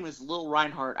her name is Lil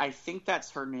Reinhardt. I think that's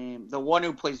her name. The one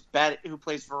who plays Betty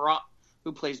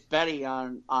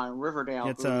on Riverdale.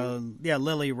 It's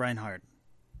Lily Reinhardt.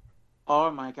 Oh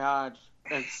my God!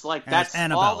 It's like And that's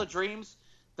Annabelle. all the dreams.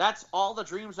 That's all the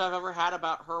dreams I've ever had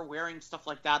about her wearing stuff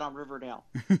like that on Riverdale.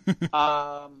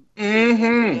 And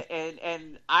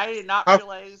I did not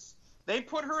realize they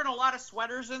put her in a lot of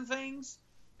sweaters and things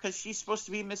because she's supposed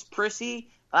to be Miss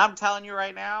Prissy. I'm telling you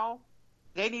right now,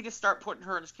 they need to start putting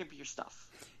her in skimpier stuff.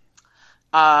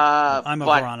 I'm a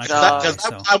Veronica. Because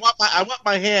I want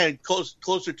my hand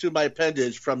closer to my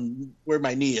appendage from where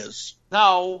my knee is.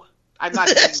 No, I'm not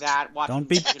doing that. Don't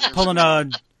be pulling a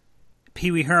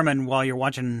Pee Wee Herman while you're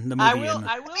watching the movie.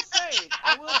 I will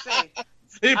say.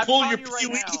 They pull your Pee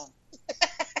Wee.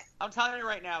 I'm telling you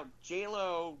right now,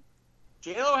 J-Lo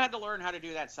had to learn how to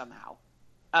do that somehow.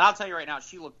 And I'll tell you right now,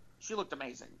 she looked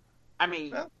amazing. I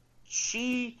mean,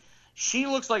 she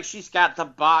looks like she's got the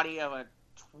body of a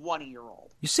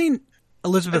 20-year-old. You seen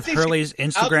Elizabeth Hurley's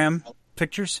Instagram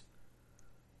pictures?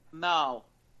 No.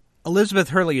 Elizabeth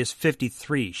Hurley is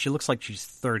 53. She looks like she's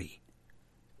 30.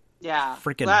 Yeah.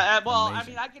 Freaking amazing. I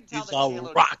mean, I can tell that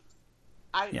J-Lo...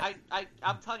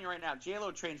 I'm telling you right now,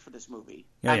 J-Lo trained for this movie.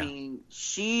 I mean,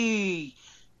 she...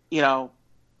 but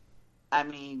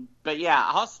yeah,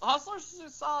 Hustlers is a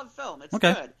solid film. It's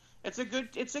good. It's a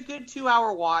good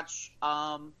 2-hour watch.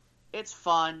 It's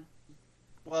fun.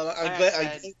 Well,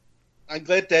 I'm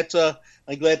glad that's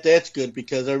good,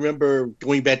 because I remember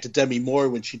going back to Demi Moore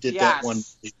when she did that one.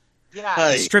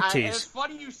 Yeah, Striptease. It's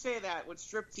funny you say that with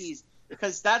Striptease,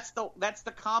 because that's the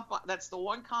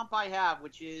one comp I have,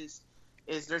 which is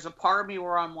there's a part of me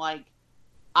where I'm like,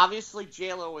 obviously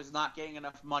J-Lo is not getting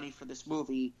enough money for this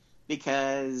movie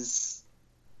because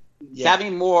Demi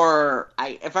Moore,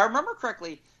 if I remember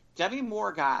correctly, Demi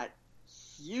Moore got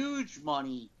huge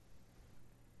money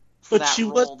for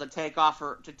role to take off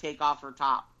her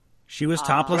top. She was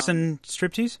topless in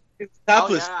Striptease?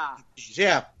 Topless. Oh,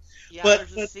 yeah. Yeah,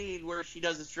 there's a scene where she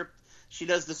does the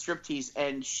striptease,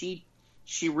 and she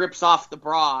rips off the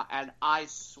bra, and I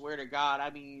swear to God, I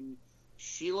mean,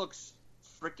 she looks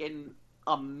freaking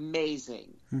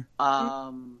amazing.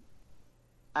 I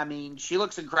mean, she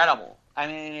looks incredible. I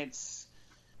mean,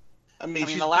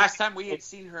 the last time we had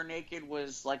seen her naked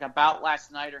was like about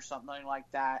last night or something like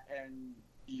that, and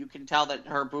you can tell that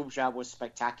her boob job was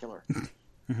spectacular.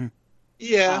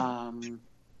 Yeah.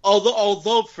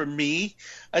 Although for me,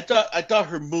 I thought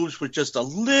her moves were just a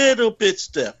little bit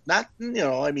stiff. Not,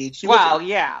 I mean, she. Well,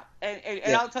 yeah,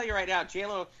 and I'll tell you right now,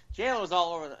 J-Lo is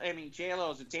all over. I mean,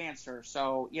 J-Lo is a dancer,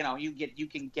 so you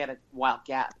can get a wild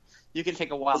guess. You can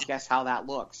take a wild guess how that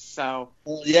looks. So.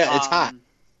 Well, yeah, it's hot.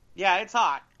 Yeah, it's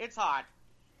hot. It's hot,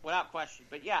 without question.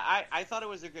 But yeah, I thought it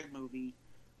was a good movie.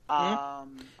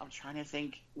 I'm trying to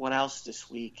think what else this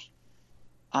week.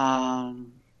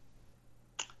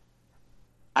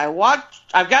 I've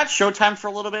got Showtime for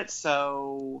a little bit,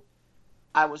 so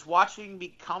I was watching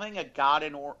Becoming a God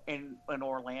in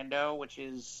Orlando, which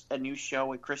is a new show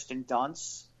with Kristen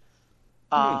Dunst.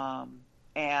 And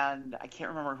I can't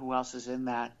remember who else is in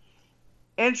that.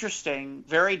 Interesting,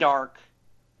 very dark,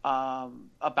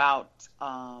 about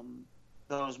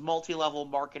those multi-level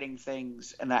marketing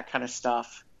things and that kind of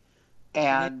stuff.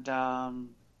 And I'm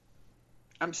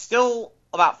still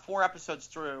about 4 episodes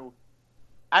through.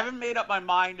 I haven't made up my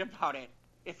mind about it,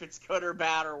 if it's good or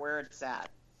bad or where it's at.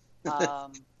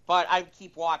 But I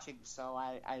keep watching, so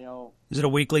I don't. Is it a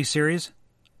weekly series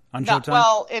on Showtime?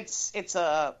 Well, it's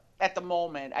at the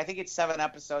moment, I think it's 7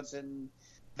 episodes, and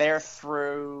They're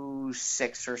through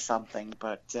 6 or something,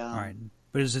 but All right.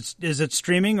 But is it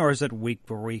streaming or is it week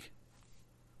per week?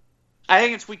 I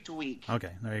think it's week to week.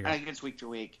 Okay, there you go. I think it's week to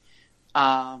week.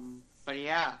 But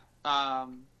yeah,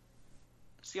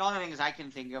 it's the only things I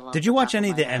can think of. Did you watch any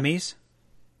of the Emmys?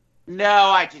 No,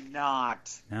 I did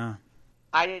not. No.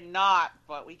 I did not,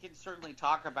 but we can certainly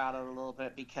talk about it a little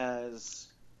bit because.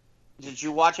 Did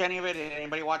you watch any of it? Did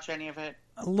anybody watch any of it?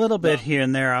 A little bit here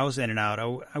and there. I was in and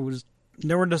out.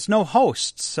 There were just no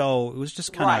hosts, so it was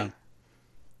just kind of. Right.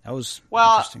 That was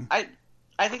interesting. Well,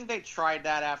 I think they tried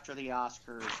that after the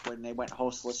Oscars when they went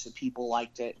hostless and people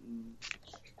liked it,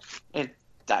 and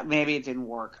maybe it didn't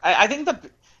work. I think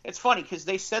it's funny because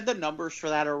they said the numbers for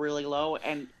that are really low,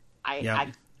 and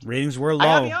ratings were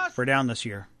low for down this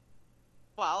year.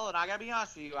 Well, and I gotta be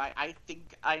honest with you, I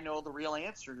think I know the real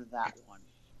answer to that one.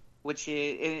 Which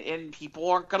is, and people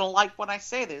aren't going to like when I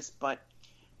say this, but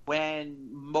when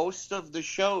most of the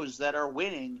shows that are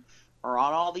winning are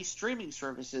on all these streaming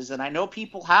services, and I know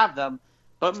people have them,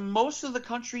 but most of the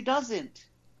country doesn't.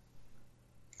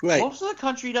 Right. Most of the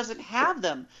country doesn't have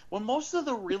them. When most of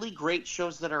the really great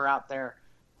shows that are out there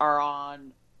are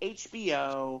on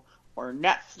HBO or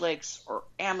Netflix or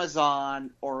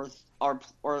Amazon or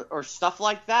stuff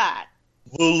like that.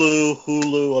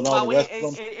 Hulu, and all the rest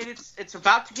of them. It's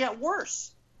about to get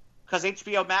worse because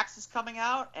HBO Max is coming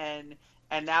out, and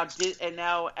now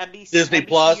NBC Disney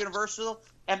Plus,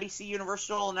 NBC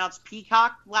Universal announced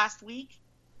Peacock last week.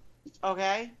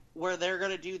 Okay, where they're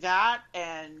going to do that,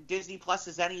 and Disney Plus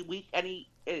is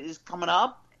is coming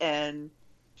up, and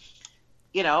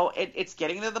it's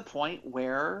getting to the point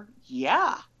where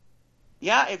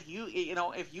if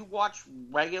you watch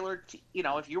regular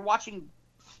if you're watching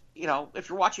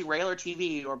regular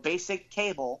TV or basic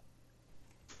cable,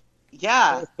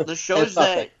 the shows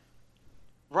and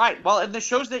the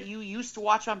shows that you used to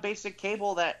watch on basic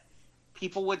cable that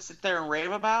people would sit there and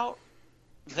rave about,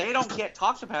 they don't get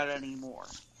talked about anymore.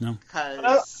 No.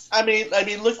 I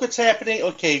mean, look what's happening.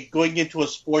 Okay, going into a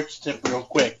sports tip real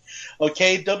quick.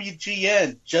 Okay,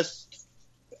 WGN just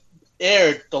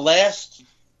aired the last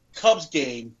Cubs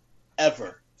game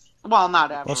ever. Well,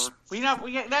 not ever.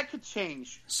 That could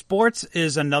change. Sports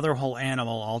is another whole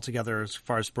animal altogether as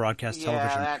far as broadcast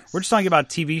television. We're just talking about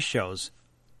TV shows.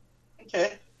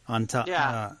 Okay. On top.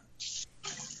 Yeah.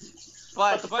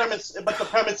 But the premise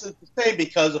is the same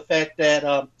because of the fact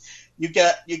that you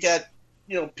got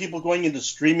people going into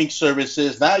streaming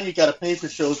services. Now you got to pay for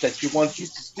shows that you want you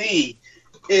to see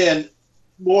in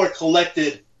more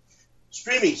collected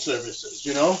streaming services.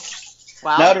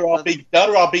 Wow. Now they're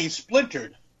all being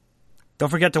splintered. Don't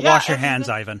forget to wash your hands,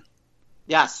 Ivan.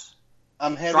 Yes.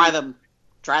 Dry them.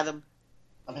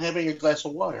 I'm having a glass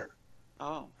of water.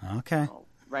 Oh. Okay.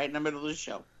 Right in the middle of the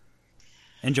show.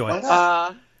 Enjoy.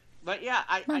 But yeah,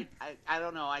 I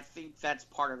don't know. I think that's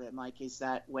part of it, Mike, is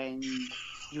that when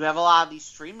you have a lot of these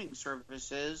streaming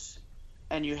services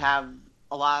and you have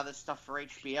a lot of the stuff for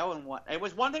HBO and it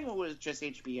was one thing when it was just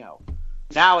HBO.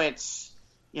 Now it's,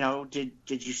 did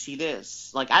you see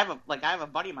this? Like I have a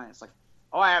buddy of mine. It's like,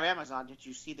 oh, I have Amazon. Did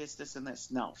you see this, this, and this?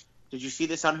 No. Did you see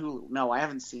this on Hulu? No, I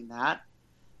haven't seen that.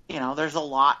 There's a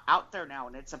lot out there now,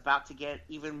 and it's about to get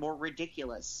even more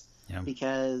ridiculous. Yeah.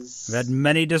 Because we've had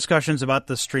many discussions about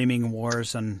the streaming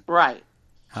wars and right.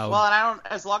 Well, and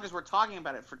as long as we're talking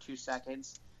about it for 2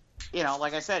 seconds,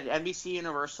 like I said, NBC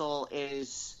Universal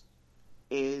is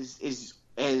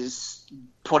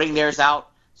putting theirs out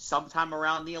sometime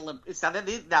around the Olympics.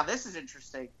 Now this is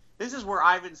interesting. This is where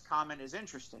Ivan's comment is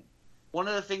interesting. One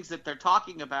of the things that they're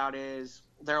talking about is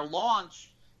their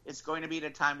launch is going to be at a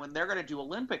time when they're going to do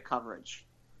Olympic coverage.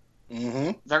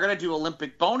 Mm-hmm. They're going to do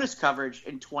Olympic bonus coverage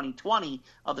in 2020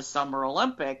 of the Summer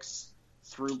Olympics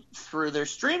through their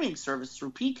streaming service,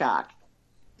 through Peacock.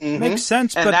 Mm-hmm. Makes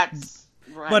sense, and that's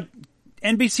right. But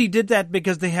NBC did that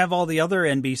because they have all the other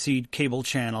NBC cable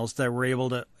channels that were able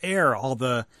to air all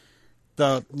the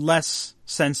less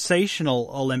sensational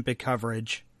Olympic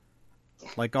coverage,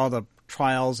 like all the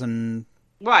trials and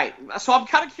right. So I'm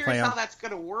kind of curious how that's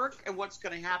going to work and what's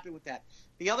going to happen with that.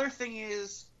 The other thing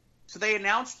is, so they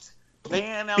announced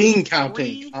bean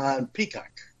counting on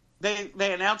Peacock. They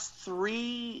announced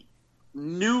 3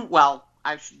 new. Well,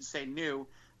 I shouldn't say new.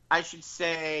 I should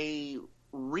say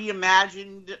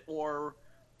reimagined or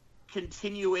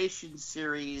continuation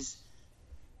series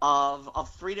of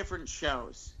 3 different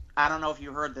shows. I don't know if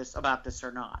you heard about this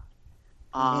or not.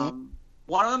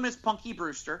 One of them is Punky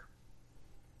Brewster.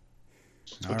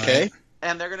 Okay. Right.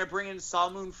 And they're going to bring in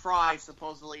Salmoon Fry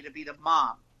supposedly to be the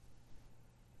mom.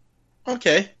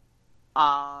 Okay.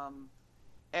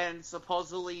 And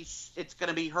supposedly it's going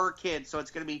to be her kid, so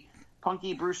it's going to be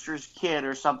Punky Brewster's kid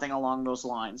or something along those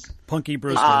lines. Punky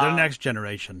Brewster, the next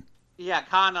generation. Yeah,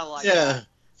 kind of like Yeah. that.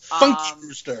 Funky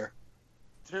Brewster.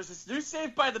 There's this new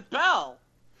Saved by the Bell.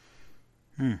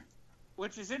 Hmm.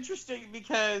 Which is interesting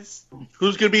because...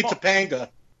 Who's going to be Topanga?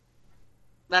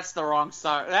 That's the wrong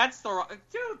side. That's the wrong...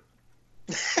 Dude,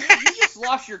 you just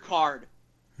lost your card.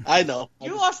 I know.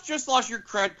 You just lost your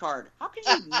cred card. How could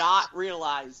you not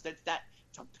realize that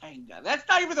Topanga? That's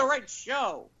not even the right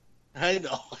show. I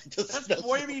know. That's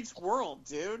Boy Meets World,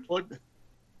 dude.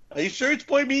 Are you sure it's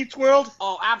Boy Meets World?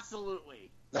 Oh,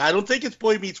 absolutely. I don't think it's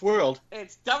Boy Meets World.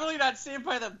 It's definitely not Saved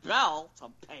by the Bell,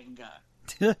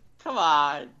 Topanga. Come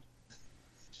on.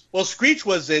 Well, Screech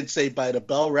was in Saved by the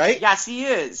Bell, right? Yes, he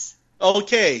is.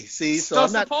 Okay, see, so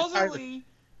I'm not supposedly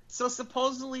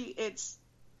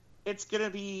it's gonna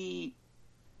be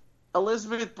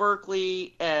Elizabeth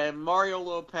Berkley and Mario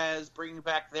Lopez bringing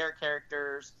back their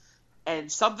characters,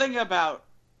 and something about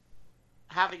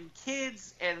having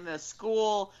kids in the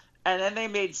school, and then they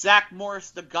made Zach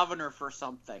Morris the governor for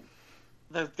something,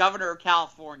 the governor of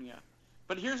California.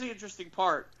 But here's the interesting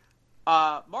part: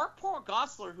 Mark Paul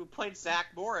Gosselaar, who played Zach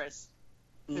Morris,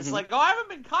 is like, "Oh, I haven't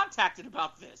been contacted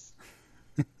about this."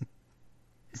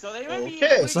 So they might be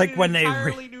It's like an when they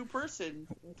entirely new person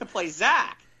to play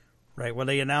Zach. Right, when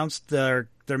they announced they're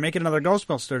making another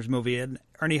Ghostbusters movie, and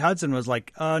Ernie Hudson was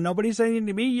like, nobody's saying anything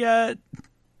to me yet.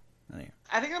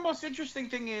 I think the most interesting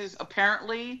thing is,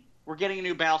 apparently, we're getting a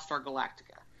new Battlestar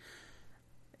Galactica.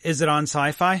 Is it on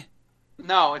Sci-Fi?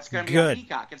 No, it's going to be on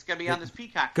Peacock. It's going to be on this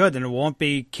Peacock. Good, then it won't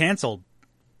be canceled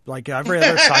like every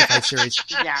other Sci-Fi series.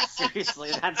 Yeah,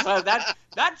 seriously.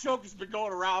 That joke has been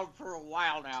going around for a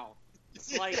while now.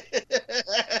 It's like,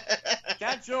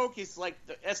 that joke is like,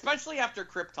 especially after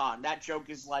Krypton, that joke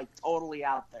is like totally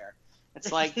out there.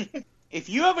 It's like, if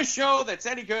you have a show that's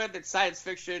any good, that's science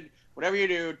fiction, whatever you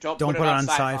do, don't put it on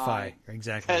Sci-Fi.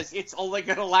 Exactly. Because it's only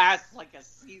going to last like a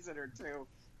season or two.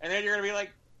 And then you're going to be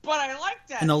like, but I like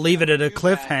that. And they'll leave it at a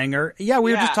cliffhanger. Yeah,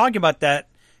 we were just talking about that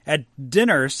at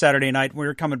dinner Saturday night when we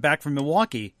were coming back from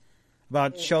Milwaukee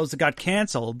about shows that got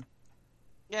canceled.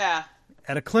 Yeah.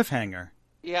 At a cliffhanger.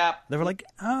 Yeah. They were like,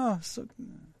 oh, so...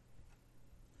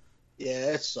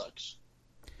 Yeah, it sucks.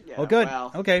 Yeah, well, good.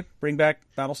 Okay, bring back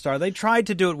Battlestar. They tried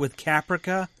to do it with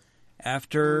Caprica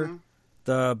after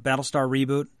the Battlestar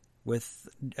reboot with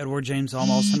Edward James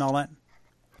Olmos and all that.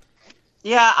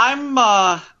 Yeah,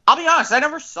 I'll be honest, I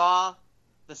never saw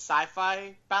the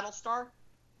Sci-Fi Battlestar.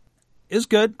 It's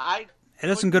good. It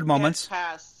has some good moments.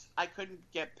 I couldn't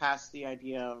get past the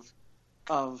idea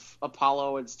of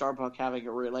Apollo and Starbuck having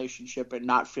a relationship and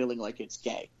not feeling like it's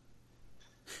gay.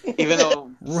 Even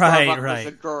though Starbuck was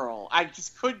a girl. I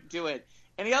just couldn't do it.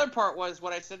 And the other part was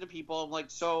what I said to people, I'm like,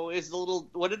 so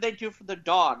what did they do for the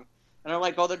dog? And they're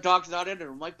like, oh, the dog's not in it.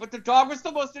 I'm like, but the dog was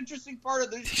the most interesting part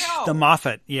of the show. The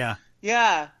Moffat, yeah.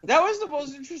 Yeah, that was the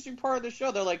most interesting part of the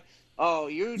show. They're like, oh,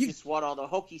 you just want all the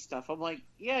hokey stuff. I'm like,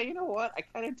 yeah, you know what? I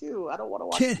kind of do. I don't want to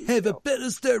watch Can't have a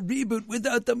Battlestar reboot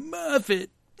without the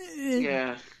Moffat.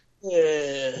 Yeah.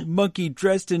 Monkey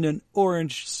dressed in an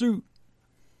orange suit.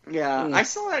 Yeah, I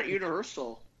saw that at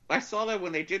Universal. I saw that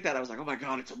when they did that. I was like, oh my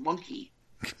god, it's a monkey.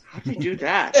 How'd they do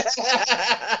that?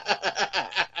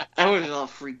 I was all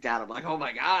freaked out. I'm like, oh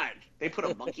my god, they put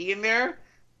a monkey in there?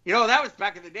 You know, that was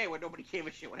back in the day when nobody gave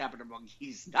a shit what happened to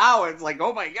monkeys. Now it's like,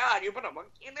 oh my god, you put a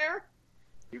monkey in there?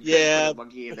 You couldn't put a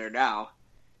monkey in there now.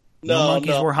 No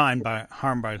monkeys were harmed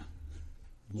by.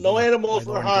 No animals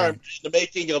were harmed in the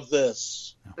making of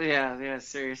this. Yeah,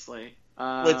 seriously.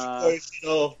 Which, of course, you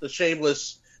know, the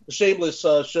shameless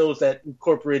shows that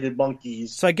incorporated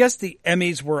monkeys. So I guess the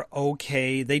Emmys were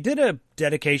okay. They did a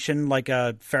dedication, like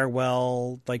a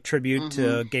farewell, like tribute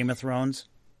to Game of Thrones.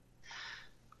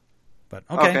 But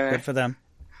okay, good for them.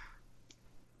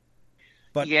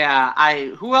 But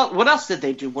yeah, what else did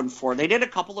they do one for? They did a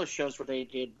couple of shows where they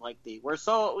did like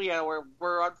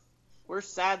we're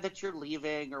sad that you're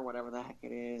leaving or whatever the heck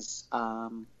it is.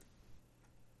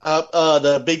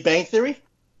 The Big Bang Theory?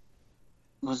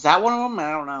 Was that one of them?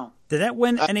 I don't know. Did that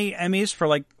win any Emmys for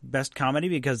like best comedy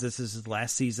because this is his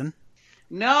last season?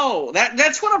 No,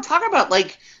 that's what I'm talking about.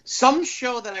 Like some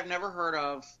show that I've never heard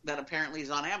of that apparently is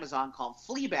on Amazon called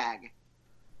Fleabag.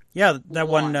 Yeah, that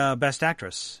won Best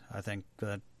Actress, I think.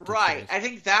 Right, I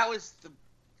think that was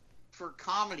for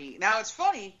comedy. Now it's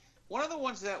funny. One of the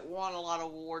ones that won a lot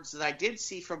of awards that I did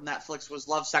see from Netflix was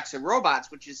Love, Sex, and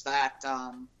Robots, which is that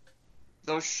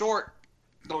those short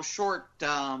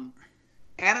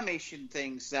animation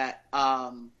things that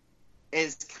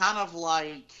is kind of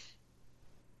like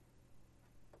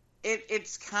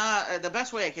it's kind of the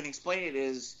best way I can explain it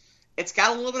is it's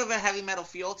got a little bit of a heavy metal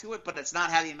feel to it, but it's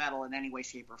not heavy metal in any way,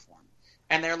 shape, or form.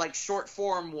 And they're like short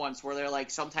form ones where they're like,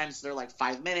 sometimes they're like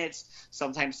 5 minutes,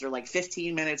 sometimes they're like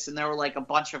 15 minutes, and there were like a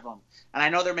bunch of them. And I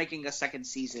know they're making a second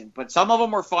season, but some of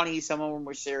them were funny, some of them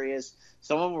were serious,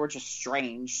 some of them were just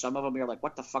strange, some of them you're like,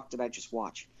 what the fuck did I just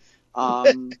watch?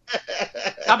 I'm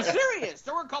serious.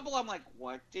 There were a couple I'm like,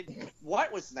 what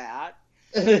was that?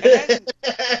 And then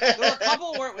there were a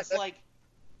couple where it was like,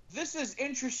 this is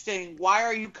interesting, why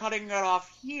are you cutting it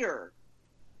off here?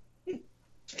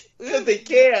 Because they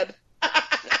can.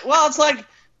 Well, it's like,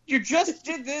 you just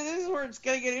did this is where it's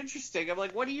going to get interesting. I'm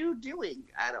like, what are you doing?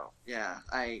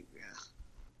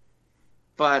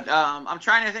 But I'm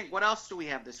trying to think, what else do we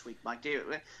have this week, Mike?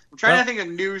 I'm trying to think of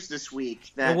news this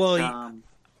week. I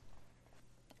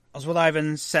was with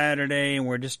Ivan Saturday, and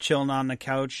we're just chilling on the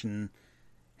couch and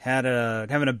having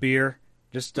a beer,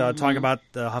 just talking about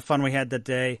how fun we had that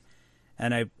day.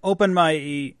 And I opened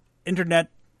my internet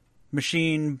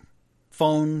machine,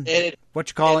 phone, it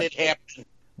happened.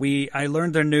 I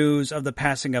learned the news of the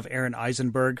passing of Aaron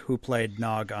Eisenberg, who played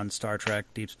Nog on Star Trek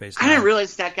Deep Space Nine. I didn't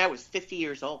realize that guy was 50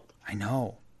 years old. I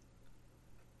know.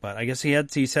 But I guess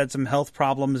he's had some health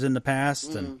problems in the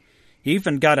past, and he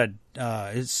even got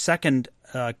his second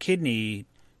kidney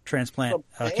transplant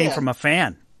came from a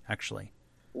fan, actually.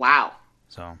 Wow.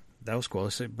 So that was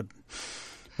cool.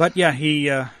 But yeah,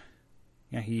 he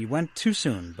went too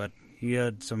soon, but he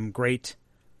had some great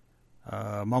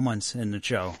moments in the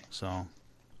show. So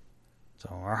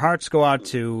our hearts go out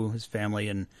to his family,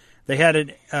 and they had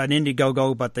an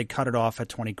Indiegogo, but they cut it off at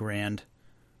 $20,000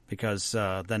 because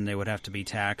then they would have to be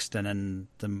taxed, and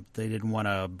then they didn't want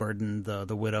to burden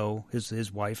the widow,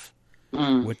 his wife,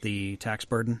 with the tax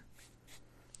burden,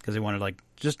 because they wanted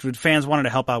fans wanted to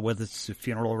help out with his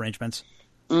funeral arrangements.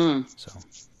 So,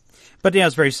 but yeah,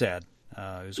 it's very sad.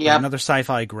 It was another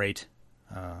sci-fi great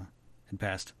had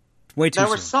passed. Way too soon.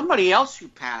 There was somebody else who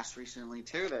passed recently,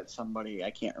 too,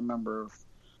 I can't remember,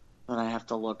 that I have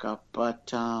to look up.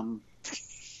 But, I'm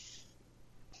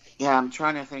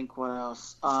trying to think what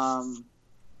else.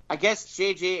 I guess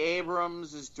J.J.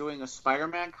 Abrams is doing a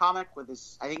Spider-Man comic with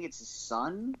I think it's his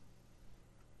son,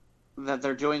 that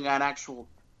they're doing an actual,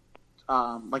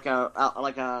 with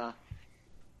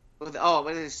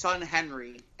his son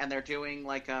Henry, and they're doing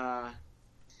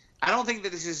I don't think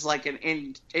that this is like an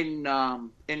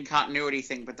in continuity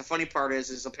thing, but the funny part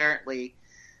is apparently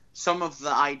some of the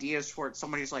ideas for it.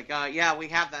 Somebody's like, yeah, we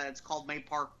have that. It's called May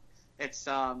Park. It's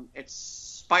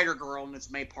Spider Girl, and it's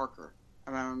May Parker.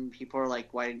 And then people are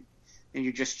like, why? And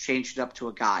you just changed it up to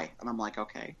a guy. And I'm like,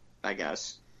 okay, I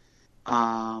guess.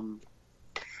 I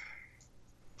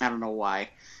don't know why.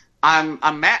 I'm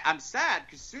sad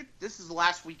because this is the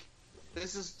last week.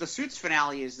 This is the Suits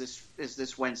finale. Is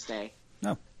this Wednesday?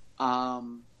 No.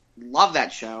 Love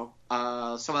that show.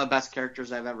 Some of the best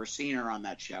characters I've ever seen are on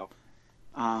that show.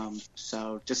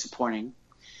 So disappointing,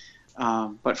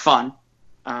 but fun.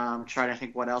 Trying to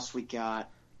think what else we got.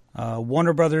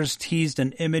 Warner Brothers teased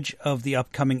an image of the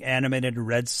upcoming animated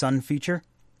Red Sun feature.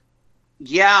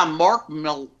 Yeah, Mark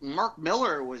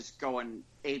Miller was going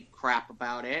ape crap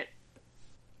about it.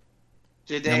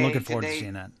 I'm looking forward to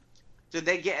seeing that. Did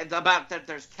they get about that?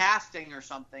 There's casting or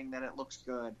something that it looks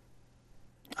good.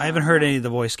 I haven't heard any of the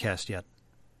voice cast yet.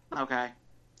 Okay.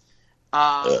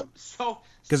 So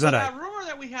that rumor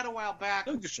that we had a while back,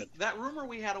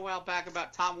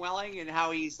 about Tom Welling and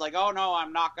how he's like, oh no,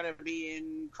 I'm not going to be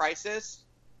in Crisis.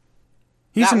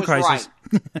 He's in Crisis.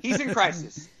 Right. He's in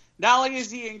Crisis. Not only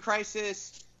is he in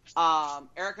Crisis,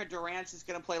 Erica Durance is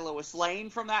going to play Lois Lane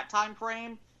from that time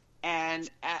frame. And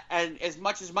as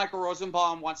much as Michael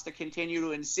Rosenbaum wants to continue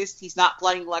to insist he's not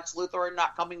playing Lex Luthor and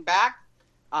not coming back,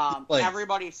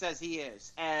 everybody says he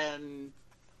is. And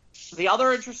the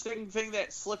other interesting thing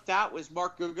that slipped out was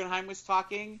Mark Guggenheim was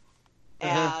talking,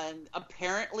 and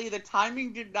apparently the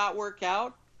timing did not work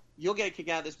out. You'll get a kick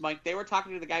out of this, Mike. They were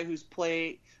talking to the guy who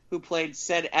played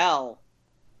Seg on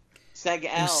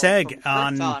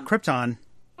Krypton.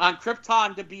 On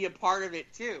Krypton to be a part of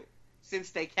it too, since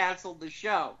they canceled the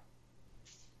show.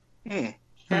 And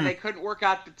they couldn't work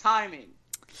out the timing.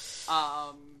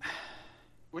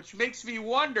 Which makes me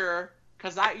wonder,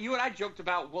 because you and I joked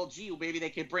about, well, gee, maybe they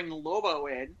could bring Lobo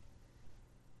in.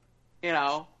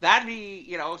 That'd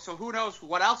be, so who knows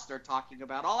what else they're talking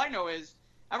about. All I know is,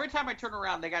 every time I turn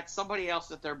around, they got somebody else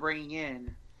that they're bringing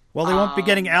in. Well, they won't be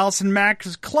getting Allison Mack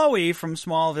as Chloe from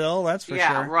Smallville, that's for sure.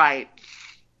 Yeah,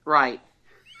 right.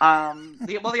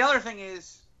 The other thing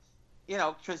is,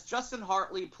 because Justin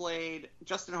Hartley,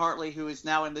 who is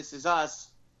now in This Is Us,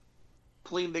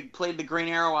 played the Green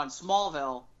Arrow on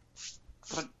Smallville,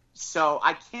 but So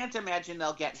I can't imagine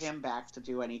they'll get him back to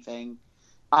do anything.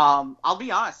 I'll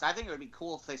be honest. I think it would be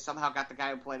cool if they somehow got the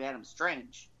guy who played Adam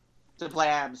Strange to play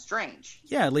Adam Strange.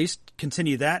 Yeah, at least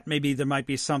continue that. Maybe there might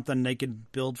be something they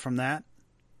could build from that.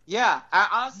 Yeah,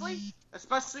 honestly,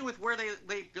 especially with where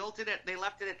they built it, they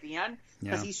left it at the end,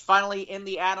 because he's finally in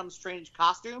the Adam Strange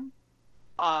costume,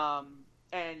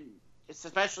 and it's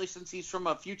especially since he's from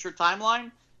a future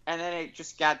timeline, and then it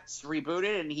just gets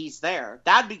rebooted and he's there.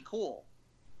 That'd be cool.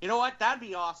 You know what? That'd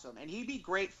be awesome, and he'd be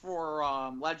great for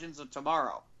Legends of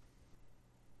Tomorrow.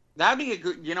 That'd be a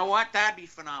good. You know what? That'd be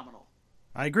phenomenal.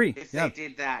 I agree. If they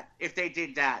did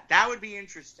that, that would be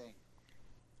interesting.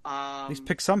 At least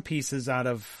pick some pieces out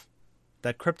of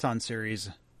that Krypton series.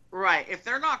 Right. If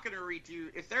they're not going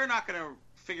to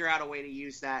figure out a way to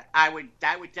use that, I would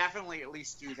definitely at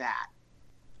least do that.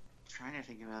 I'm trying to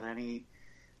think about any.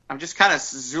 I'm just kind of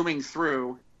zooming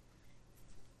through.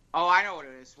 Oh, I know what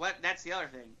it is. That's the other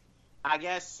thing. I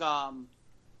guess,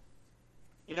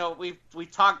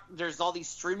 we've talked, there's all these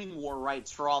streaming war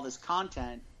rights for all this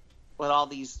content with all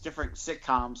these different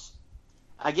sitcoms.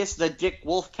 I guess the Dick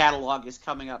Wolf catalog is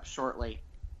coming up shortly,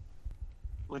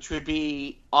 which would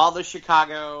be all the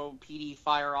Chicago PD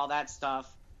Fire, all that stuff,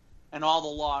 and all the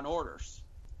Law and Orders.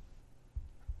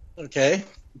 Okay.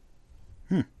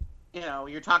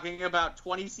 You're talking about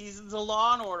 20 seasons of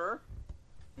Law and Order.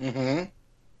 Mm-hmm.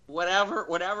 Whatever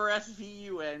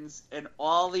SVU ends, and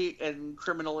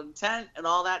Criminal Intent and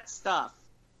all that stuff.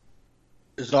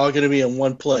 It's all going to be in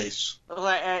one place.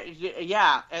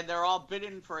 Yeah, and they're all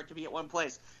bidding for it to be at one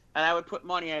place. And I would put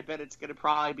money, I bet it's going to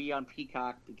probably be on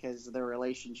Peacock because of their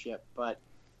relationship. But,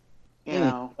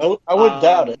 I wouldn't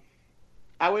doubt it.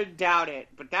 I wouldn't doubt it,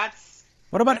 but that's...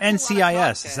 What about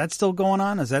NCIS? Is that still going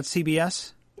on? Is that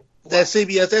CBS? That's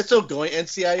CBS. That's still going.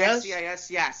 NCIS? NCIS,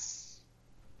 yes.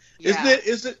 Yeah.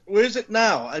 Where is it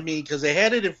now? I mean, because they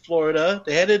had it in Florida.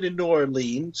 They had it in New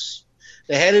Orleans.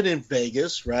 They had it in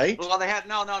Vegas, right? Well, they had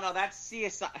no. That's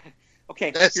CSI.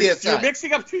 Okay, that's CSI. You're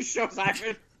mixing up two shows,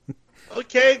 Ivan.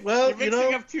 Okay, well, you're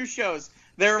mixing up two shows.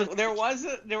 There was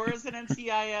an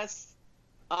NCIS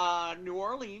New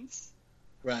Orleans,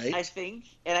 right? I think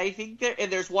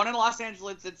there's one in Los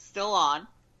Angeles that's still on,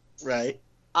 right?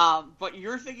 But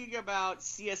you're thinking about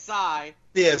CSI.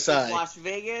 CSI, Las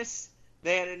Vegas.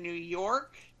 They had a New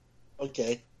York.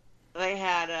 Okay. They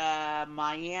had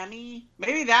Miami.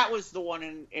 Maybe that was the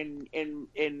one in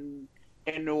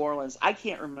New Orleans. I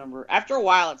can't remember. After a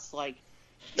while, it's like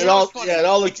it all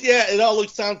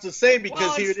sounds the same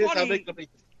because here it is. Funny.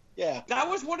 That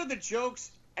was one of the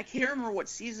jokes. I can't remember what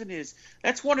season it is.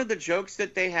 That's one of the jokes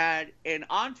that they had in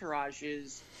Entourage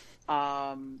is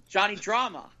Johnny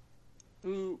Drama,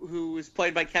 who was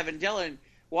played by Kevin Dillon,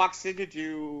 walks in to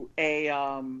do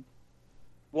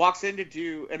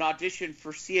an audition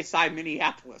for CSI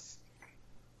Minneapolis.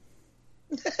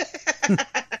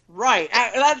 Right.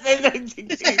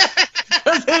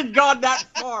 They've gone that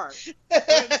far.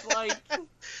 It's like,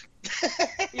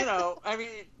 I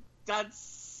mean,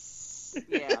 that's,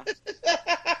 yeah.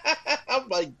 Oh,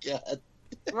 my God.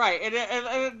 Right.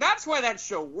 And that's why that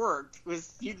show worked,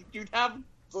 was you'd have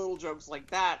little jokes like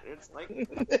that. It's like...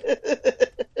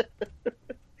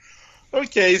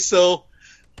 Okay, so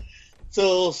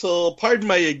pardon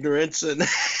my ignorance and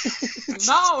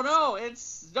No,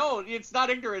 it's not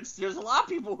ignorance. There's a lot of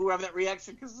people who have that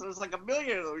reaction because there's like a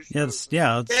million of those shows.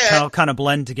 It's kind of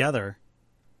blend together.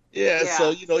 Yeah,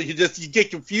 so you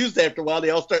get confused after a while. They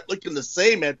all start looking the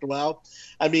same after a while.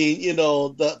 I mean,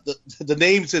 the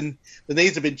names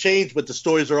have been changed, but the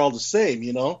stories are all the same.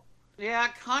 Yeah,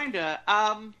 kinda.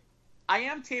 I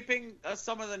am taping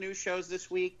some of the new shows this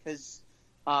week because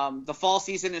the fall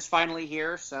season is finally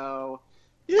here. So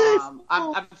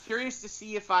I'm curious to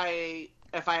see if I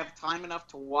have time enough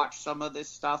to watch some of this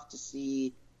stuff to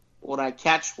see what I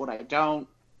catch, what I don't,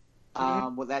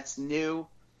 what that's new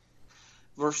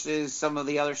versus some of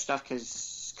the other stuff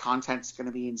because content's going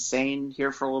to be insane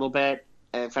here for a little bit.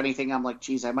 If anything, I'm like,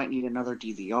 geez, I might need another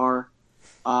DVR.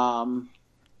 I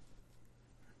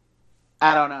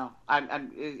don't know.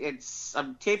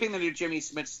 I'm taping the new Jimmy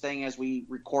Smits thing as we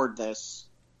record this.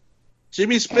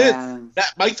 Jimmy Smits.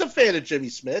 Mike's a fan of Jimmy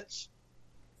Smits.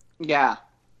 Yeah.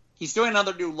 He's doing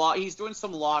another new law. He's doing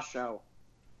some law show.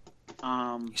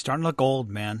 He's starting to look old,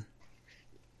 man.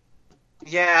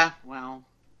 Yeah, well.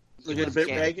 Looking a bit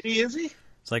raggedy, is he?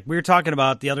 It's like we were talking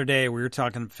about the other day.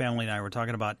 Family and I were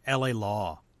talking about L.A.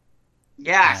 Law.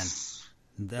 Yes.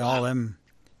 And all them,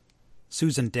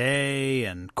 Susan Day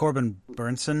and Corbin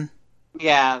Burnson.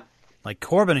 Yeah. Like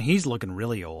Corbin, he's looking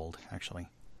really old, actually.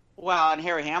 Well, and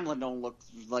Harry Hamlin don't look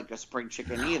like a spring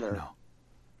chicken either.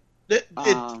 No.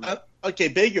 Okay,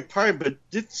 beg your pardon, but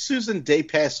did Susan Day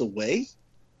pass away?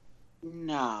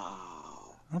 No,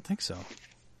 I don't think so.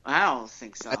 I don't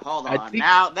think so. Hold I on. think-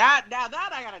 Now that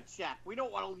I gotta check. We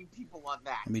don't want to leave people on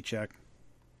that. Let me check.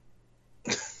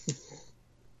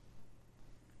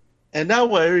 And now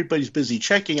while everybody's busy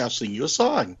checking, I'll sing you a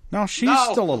song. No, she's No.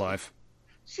 still alive.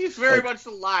 She's very much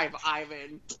alive,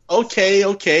 Ivan.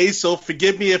 Okay. So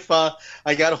forgive me if I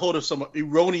got a hold of some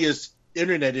erroneous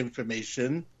internet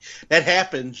information. That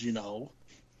happens, you know.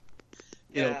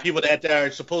 You know, people that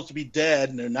are supposed to be dead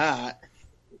and they're not.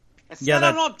 I said Yeah,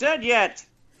 I'm not dead yet.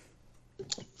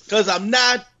 Because I'm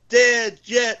not dead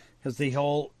yet. Because the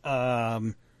whole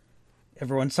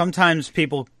everyone. Sometimes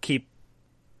people keep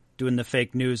doing the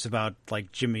fake news about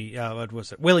like Jimmy. What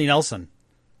was it? Willie Nelson.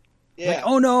 Yeah. Like,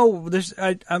 oh no, there's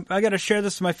I got to share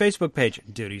this to my Facebook page.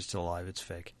 Dude, he's still alive. It's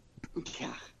fake.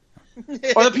 Yeah.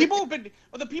 Or the people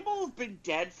who've been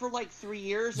dead for like 3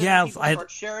 years. And Yeah, people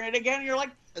start sharing it again. And you're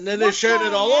like, And then they're sharing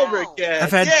it all over again.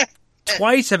 I've had Yeah.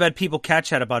 twice. I've had people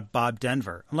catch that about Bob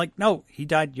Denver. I'm like, no, he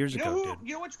died years You ago, know dude.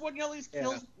 You know which one of these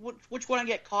kills? Which one I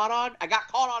get caught on? I got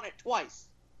caught on it twice.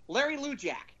 Larry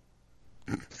Lujak.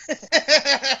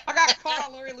 I got caught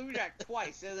on Larry Lujak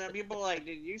twice, and then people are like,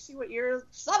 "Did you see what you're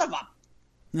son of a?"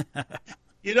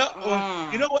 You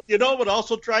know what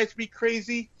also drives me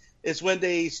crazy is when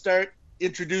they start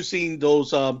introducing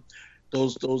those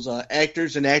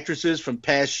actors and actresses from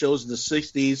past shows in the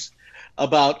 60s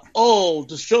about, oh,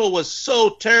 the show was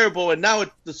so terrible, and now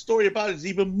the story about it is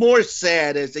even more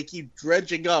sad as they keep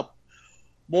dredging up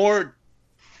more,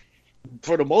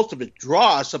 for the most of it,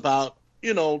 dross about,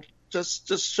 you know, just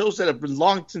shows that have been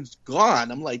long since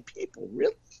gone. I'm like, people,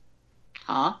 really?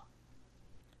 Huh?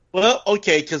 Well,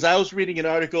 okay, because I was reading an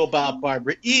article about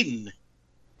Barbara Eden.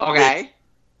 Okay.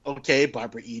 Okay,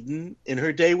 Barbara Eden in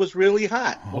her day was really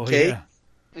hot. Oh, Okay, yeah.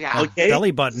 Yeah. okay.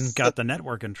 Belly button got the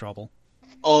network in trouble.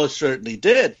 Oh, it certainly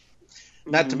did.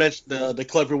 Not Mm-hmm. to mention the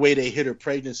clever way they hid her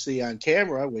pregnancy on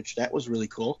camera, which that was really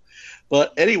cool.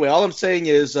 But anyway, all I'm saying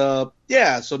is, so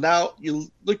now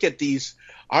you look at these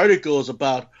articles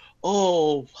about,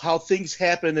 oh, how things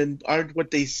happen and aren't what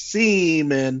they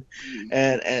seem, and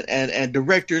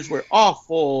directors were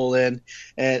awful, and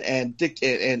Dick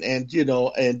and you know,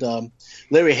 and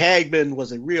Larry Hagman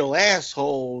was a real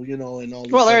asshole, you know, and all.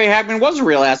 Well, Larry Hagman was a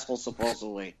real asshole,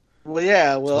 supposedly. Well,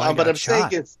 yeah, That's why he but got I'm saying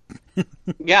shot. is,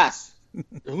 Yes.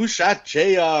 who shot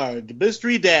JR? The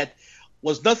mystery that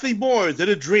was nothing more than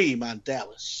a dream on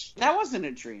Dallas. That wasn't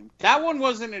a dream. That one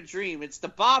wasn't a dream. It's the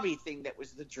Bobby thing that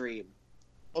was the dream.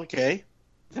 Okay.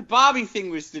 The Bobby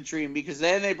thing was the dream because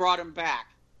then they brought him back.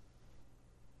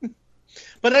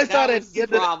 But I That thought was the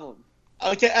problem.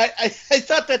 I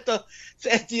thought that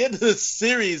at the end of the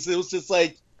series it was just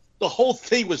like the whole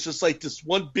thing was just like this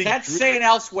one big That's dream. saying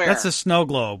elsewhere. That's a snow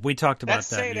globe. We talked about That's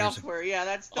that saying years ago. elsewhere. Yeah,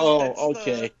 that's the, Oh, that's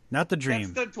okay. Not the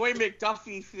dream. That's the Dwayne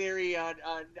McDuffie theory on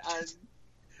Oh, that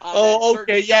certain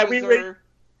okay, yeah, shows we already are-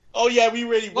 Oh yeah, we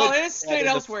really Well, went it is at saying it,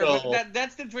 elsewhere, so- but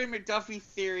that's the Dwayne McDuffie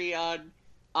theory on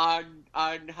how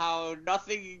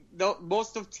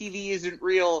most of TV isn't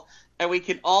real, and we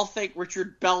can all thank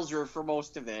Richard Belzer for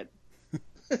most of it.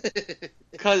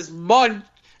 Because Munch,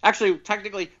 actually,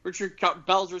 technically, Richard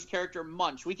Belzer's character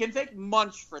Munch, we can thank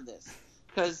Munch for this.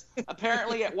 Because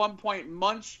apparently at one point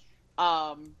Munch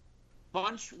was,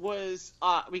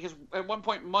 because at one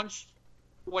point Munch,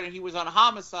 when he was on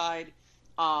Homicide,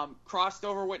 crossed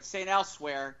over with St.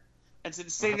 Elsewhere, and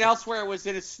since St. Elsewhere was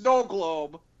in a snow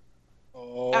globe,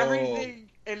 Oh. everything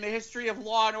in the history of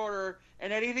Law and Order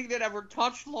and anything that ever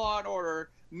touched Law and Order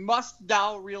must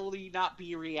now really not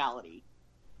be reality.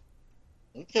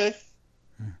 Okay.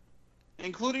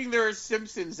 Including their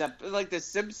Simpsons, like the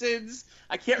Simpsons.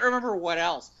 I can't remember what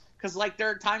else, because like there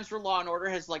are times where Law and Order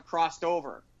has like crossed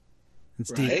over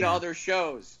It's Right. deep. to other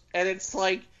shows, and it's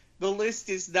like the list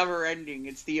is never ending.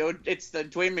 It's the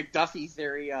Dwayne McDuffie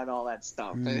theory on all that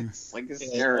stuff. Mm. It's like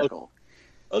hysterical.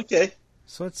 Okay.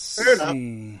 So let's Fair enough.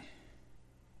 see.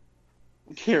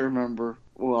 I can't remember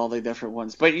all the different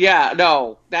ones, but yeah,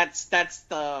 no, that's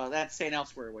St.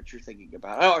 Elsewhere what you're thinking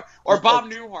about, or Bob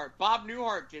Newhart. Bob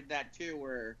Newhart did that too,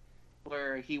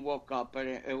 where he woke up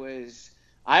and it was,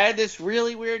 I had this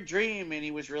really weird dream, and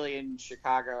he was really in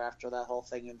Chicago after that whole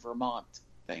thing in Vermont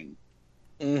thing.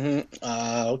 Mm-hmm.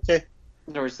 Okay.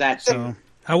 There was that So too.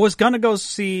 I was gonna go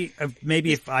see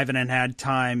maybe if Ivan had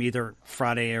time, either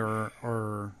Friday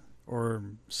or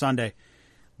Sunday,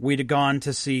 we'd have gone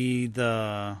to see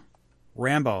the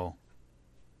Rambo.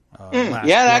 Last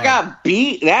Yeah, that Blood. got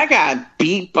beat. That got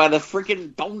beat by the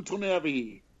freaking Downton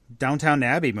Abbey. Downtown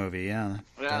Abbey movie. Yeah,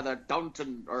 Yeah, the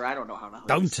Downton, or I don't know how to say it.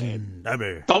 Downton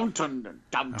Abbey. Downton.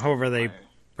 However they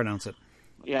pronounce it.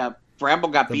 Yeah. Bramble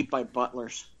got beat by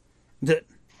Butlers. But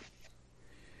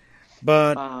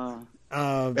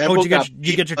did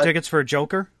you get your but- tickets for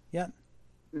Joker yet?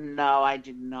 No, I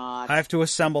did not. I have to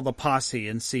assemble the posse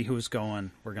and see who's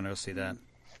going. We're going to go see that.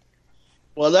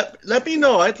 Well, let me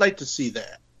know. I'd like to see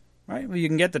that. Right. Well, you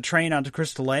can get the train out to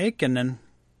Crystal Lake, and then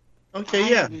Okay,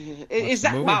 yeah. Is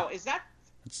that movie. wow? Is that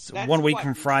it's that's 1 week what,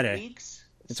 from 2 Friday. weeks?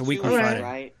 It's a week 2 from weeks, Friday.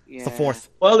 right? Yeah. It's the 4th.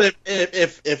 Well,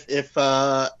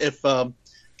 if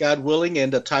God willing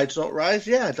and the tides don't rise,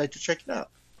 yeah, I'd like to check it out.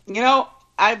 You know,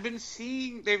 I've been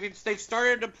seeing they've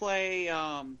started to play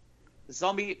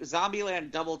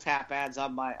Zombieland double tap ads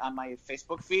on my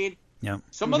Facebook feed. Yeah.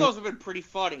 Some of those have been pretty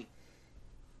funny.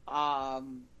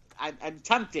 I'm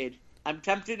tempted. I'm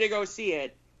tempted to go see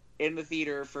it in the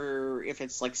theater for if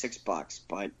it's like $6,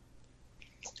 but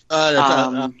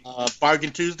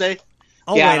Bargain Tuesday.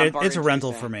 I'll Yeah, wait. on It's a Bargain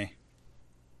rental Tuesday. for me.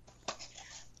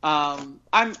 I'm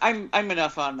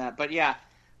enough on that. But yeah,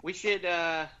 we should.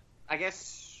 I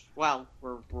guess. Well,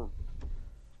 we're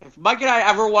if Mike and I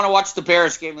ever want to watch the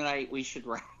Bears game tonight, we should.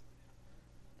 Well,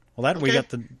 we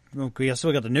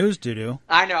still got the news to do.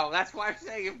 I know. That's why I'm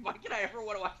saying if Mike and I ever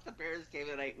want to watch the Bears game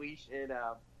tonight, we should.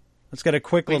 Let's get a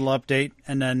quick little update,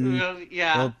 and then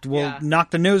we'll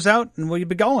knock the news out, and we'll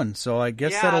be going. So I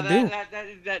guess that'll do.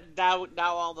 Now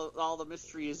all the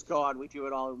mystery is gone. We do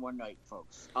it all in one night,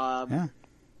 folks. Yeah.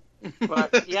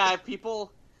 But yeah, if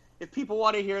people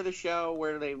want to hear the show,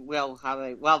 now they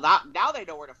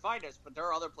know where to find us, but there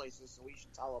are other places, so we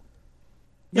should tell them.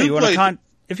 Yeah,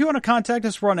 if you want to contact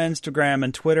us, we're on Instagram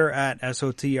and Twitter at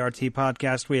SOTRT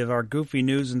Podcast. We have our goofy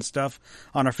news and stuff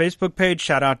on our Facebook page.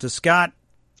 Shout out to Scott.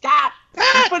 Scott!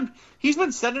 He's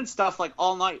been sending stuff like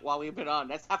all night while we've been on.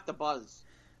 That's half the buzz.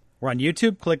 We're on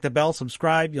YouTube. Click the bell,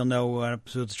 subscribe. You'll know when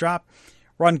episodes drop.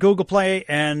 We're on Google Play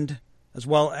and as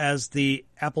well as the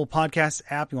Apple Podcasts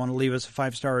app. You want to leave us a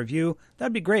 5-star review?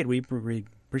 That'd be great. We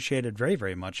appreciate it very,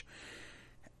 very much.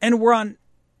 And we're on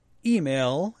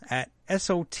email at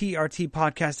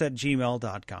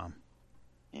sotrtpodcast@gmail.com.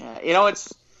 Yeah,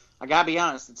 I gotta be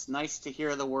honest, it's nice to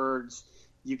hear the words.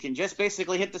 You can just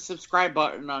basically hit the subscribe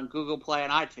button on Google Play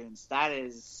and iTunes. That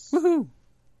is... Woohoo!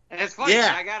 And it's funny,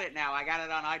 Yeah. I got it now. I got it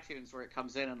on iTunes where it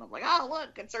comes in, and I'm like, oh,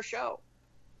 look, it's our show.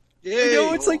 Yay. You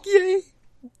know, it's like, yay!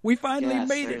 We finally Yeah,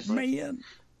 made seriously. it, man.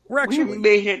 We're actually... We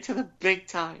made it to the big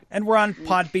time. And we're on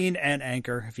Podbean and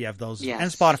Anchor, if you have those. Yes. And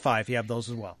Spotify, if you have those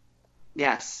as well.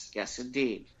 Yes,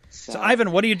 indeed. So,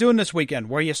 Ivan, what are you doing this weekend?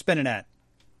 Where are you spinning at?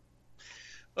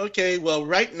 Okay, well,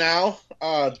 right now,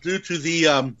 due to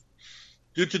the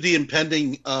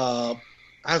impending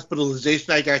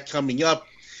hospitalization I got coming up,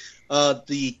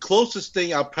 the closest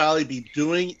thing I'll probably be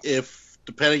doing, if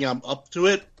depending I'm up to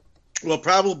it, will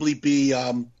probably be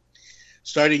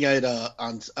starting at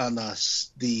on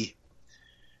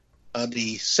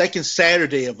the second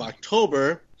Saturday of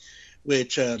October,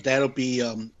 which that'll be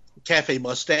Cafe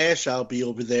Mustache. I'll be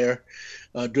over there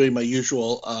doing my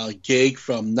usual gig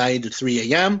from 9 to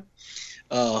 3 a.m.,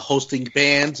 hosting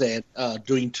bands and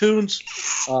doing tunes.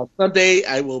 Sunday,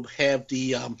 I will have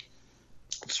the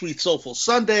Sweet Soulful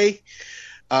Sunday,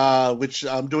 which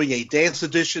I'm doing a dance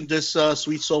edition this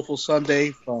Sweet Soulful Sunday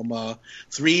from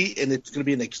 3, and it's going to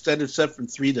be an extended set from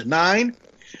 3 to 9.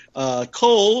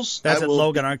 Cole's. That's at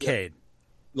Logan Arcade.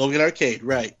 Logan Arcade,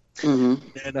 right.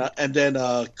 Mm-hmm. And then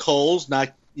Cole's,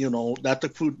 not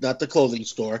the clothing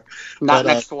store. Not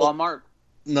next to Walmart.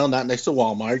 No, not next to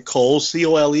Walmart. Cole's,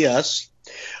 Coles.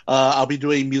 I'll be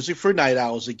doing Music for Night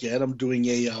Owls again. I'm doing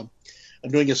a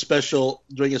special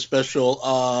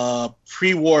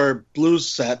pre-war blues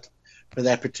set for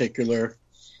that particular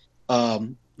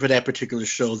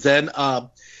show. Then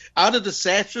Out of the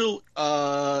Satchel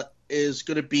is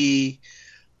going to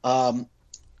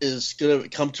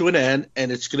come to an end,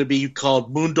 and it's going to be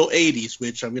called Mundo 80s,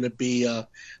 which I'm going to be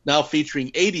now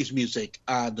featuring 80s music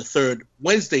on the third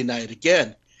Wednesday night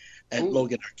again at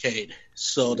Logan Arcade.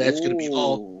 So that's going to be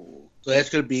all. So that's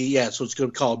going to be So it's going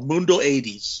to be called Mundo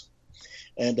 80s,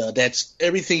 and that's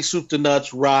everything soup to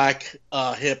nuts, rock,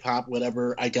 hip hop,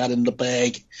 whatever I got in the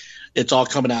bag. It's all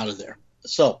coming out of there.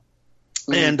 So,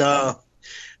 and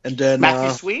then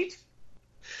Matthew Sweet?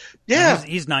 Yeah,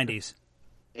 He's 90s.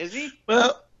 Is he?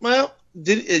 Well,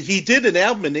 he did an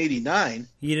album in '89.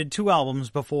 He did 2 albums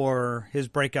before his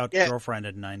breakout girlfriend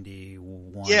in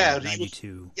 91,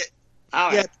 92.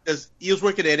 Yeah, because he was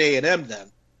working at A&M then.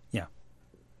 Yeah.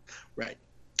 Right.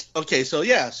 Okay, so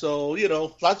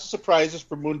lots of surprises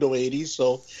for Mundo 80s,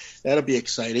 so that'll be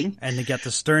exciting. And to get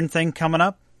the Stern thing coming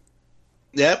up?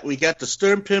 Yep, we got the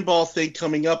Stern Pinball thing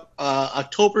coming up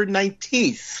October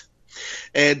 19th.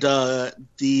 And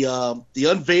the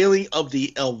unveiling of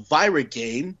the Elvira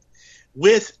game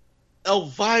with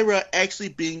Elvira actually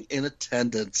being in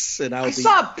attendance, and I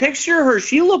saw a picture of her.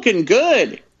 She looking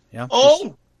good. Yeah.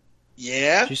 Oh,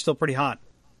 yeah. She's still pretty hot.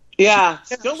 Yeah,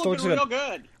 still Still looking real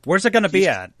good. Where's it going to be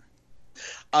at?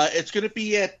 It's going to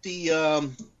be at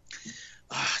the.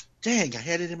 Dang, I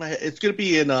had it in my head. It's going to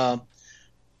be in. Oh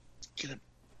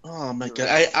my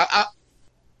god!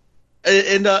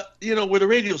 And where the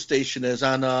radio station is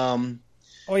on.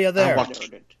 Oh yeah, there.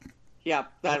 Yeah,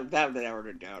 that narrowed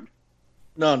it down.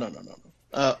 No.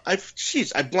 I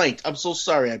blanked. I'm so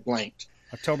sorry, I blanked.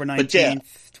 October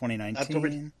 19th,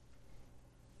 2019.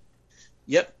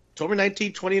 Yep, October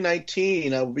 19th,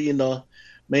 2019. I will be in the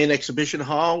main exhibition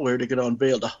hall where they're going to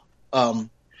unveil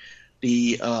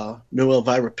the new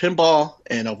Elvira pinball,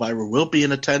 and Elvira will be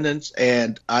in attendance.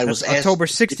 And I was asked October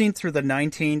 16th through the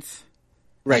 19th.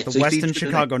 Right, the Westin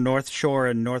Chicago North Shore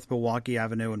and North Milwaukee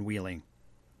Avenue in Wheeling.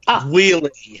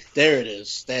 Wheeling. There it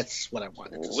is. That's what I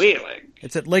wanted to Wheeling.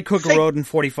 It's at Lake Hooker Road in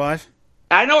 45.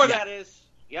 I know where that is.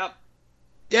 Yep.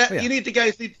 Yeah, Oh, yeah.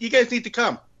 you guys need to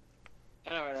come.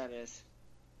 I know where that is.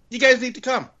 You guys need to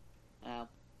come. Oh.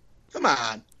 Come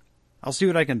on. I'll see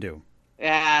what I can do.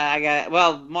 Yeah, I got it.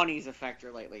 Well, money's a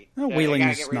factor lately. Wheeling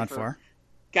is not far.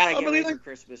 Gotta get ready for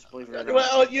Christmas, believe it or not.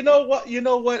 Well, you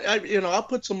know what? I'll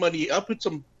put some money. I'll put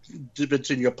some divots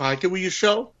in your pocket. Will you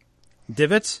show?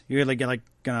 Divots? You're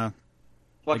gonna.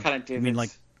 What kind of divots? You mean like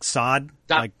sod,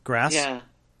 like grass? Yeah.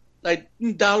 Like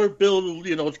dollar bill,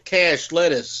 cash,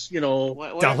 lettuce,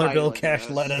 What dollar bill, cash,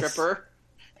 lettuce. Stripper?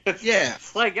 Yeah.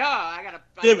 It's like, I gotta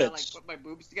Divots. put my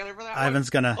boobs together for that. Ivan's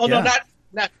gonna. Oh no,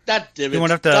 not divots. You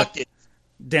won't have to ducted.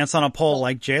 dance on a pole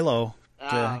like J-Lo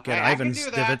to get I can Ivan's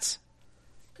do that. divots.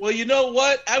 Well, you know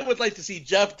what? I would like to see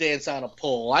Jeff dance on a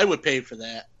pole. I would pay for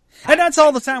that. And that's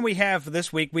all the time we have for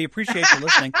this week. We appreciate you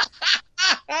listening.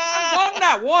 I've done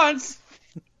that once.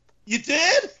 You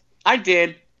did? I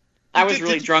did. I was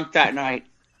really drunk that night.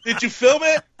 Did you film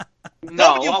it?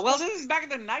 No. Well, this is back in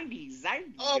the 90s.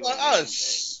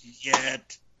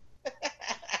 Shit.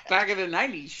 Back in the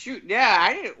 90s. Shoot. Yeah,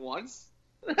 I did it once.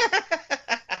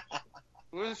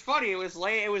 It was funny. It was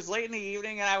late in the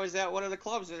evening, and I was at one of the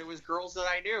clubs, and it was girls that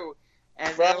I knew.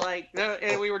 And they're like,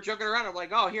 and we were joking around. I'm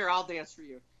like, oh, here, I'll dance for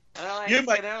you. And they're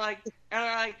like,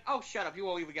 oh, shut up. You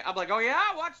won't even get. I'm like, oh,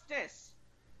 yeah? Watch this.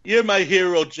 You're my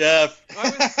hero, Jeff.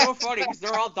 It was so funny because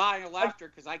they're all dying of laughter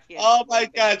because I can't. Oh, my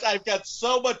gosh. I've got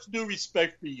so much new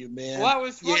respect for you, man. Well, it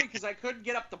was funny because I couldn't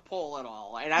get up the pole at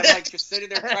all. And I'm like just sitting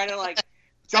there trying to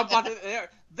jump onto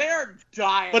they're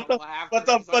dying of laughter. But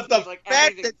the fact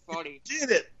that funny. you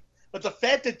did it. But the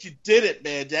fact that you did it,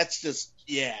 man, that's just,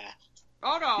 yeah.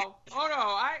 Oh, no.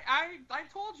 I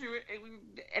told you.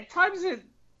 At times it...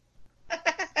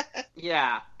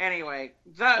 Yeah. Anyway,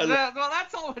 well,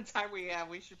 that's all the time we have.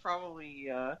 We should probably.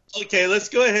 Okay, let's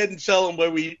go ahead and tell them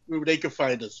where they can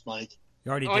find us, Mike.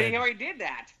 You already did. You already did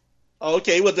that.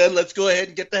 Okay, well then let's go ahead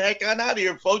and get the heck on out of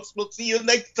here, folks. We'll see you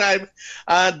next time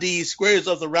on the Squares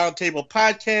of the Roundtable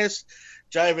podcast.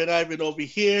 Jive and Ivan over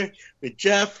here with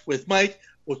Jeff, with Mike.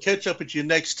 We'll catch up with you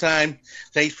next time.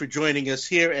 Thanks for joining us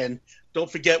here, and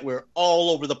don't forget we're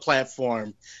all over the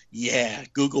platform. Yeah,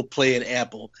 Google Play and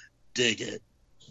Apple. Dig it.